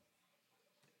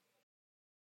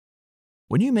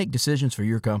 When you make decisions for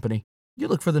your company, you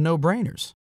look for the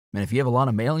no-brainers. And if you have a lot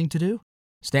of mailing to do,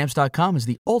 Stamps.com is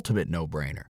the ultimate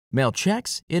no-brainer. Mail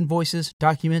checks, invoices,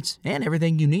 documents, and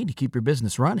everything you need to keep your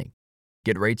business running.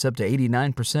 Get rates up to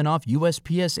 89% off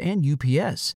USPS and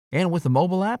UPS. And with the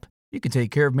mobile app, you can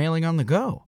take care of mailing on the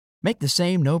go. Make the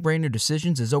same no-brainer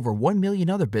decisions as over 1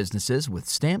 million other businesses with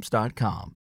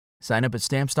Stamps.com. Sign up at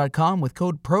Stamps.com with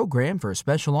code PROGRAM for a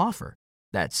special offer.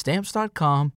 That's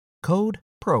Stamps.com, code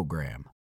PROGRAM.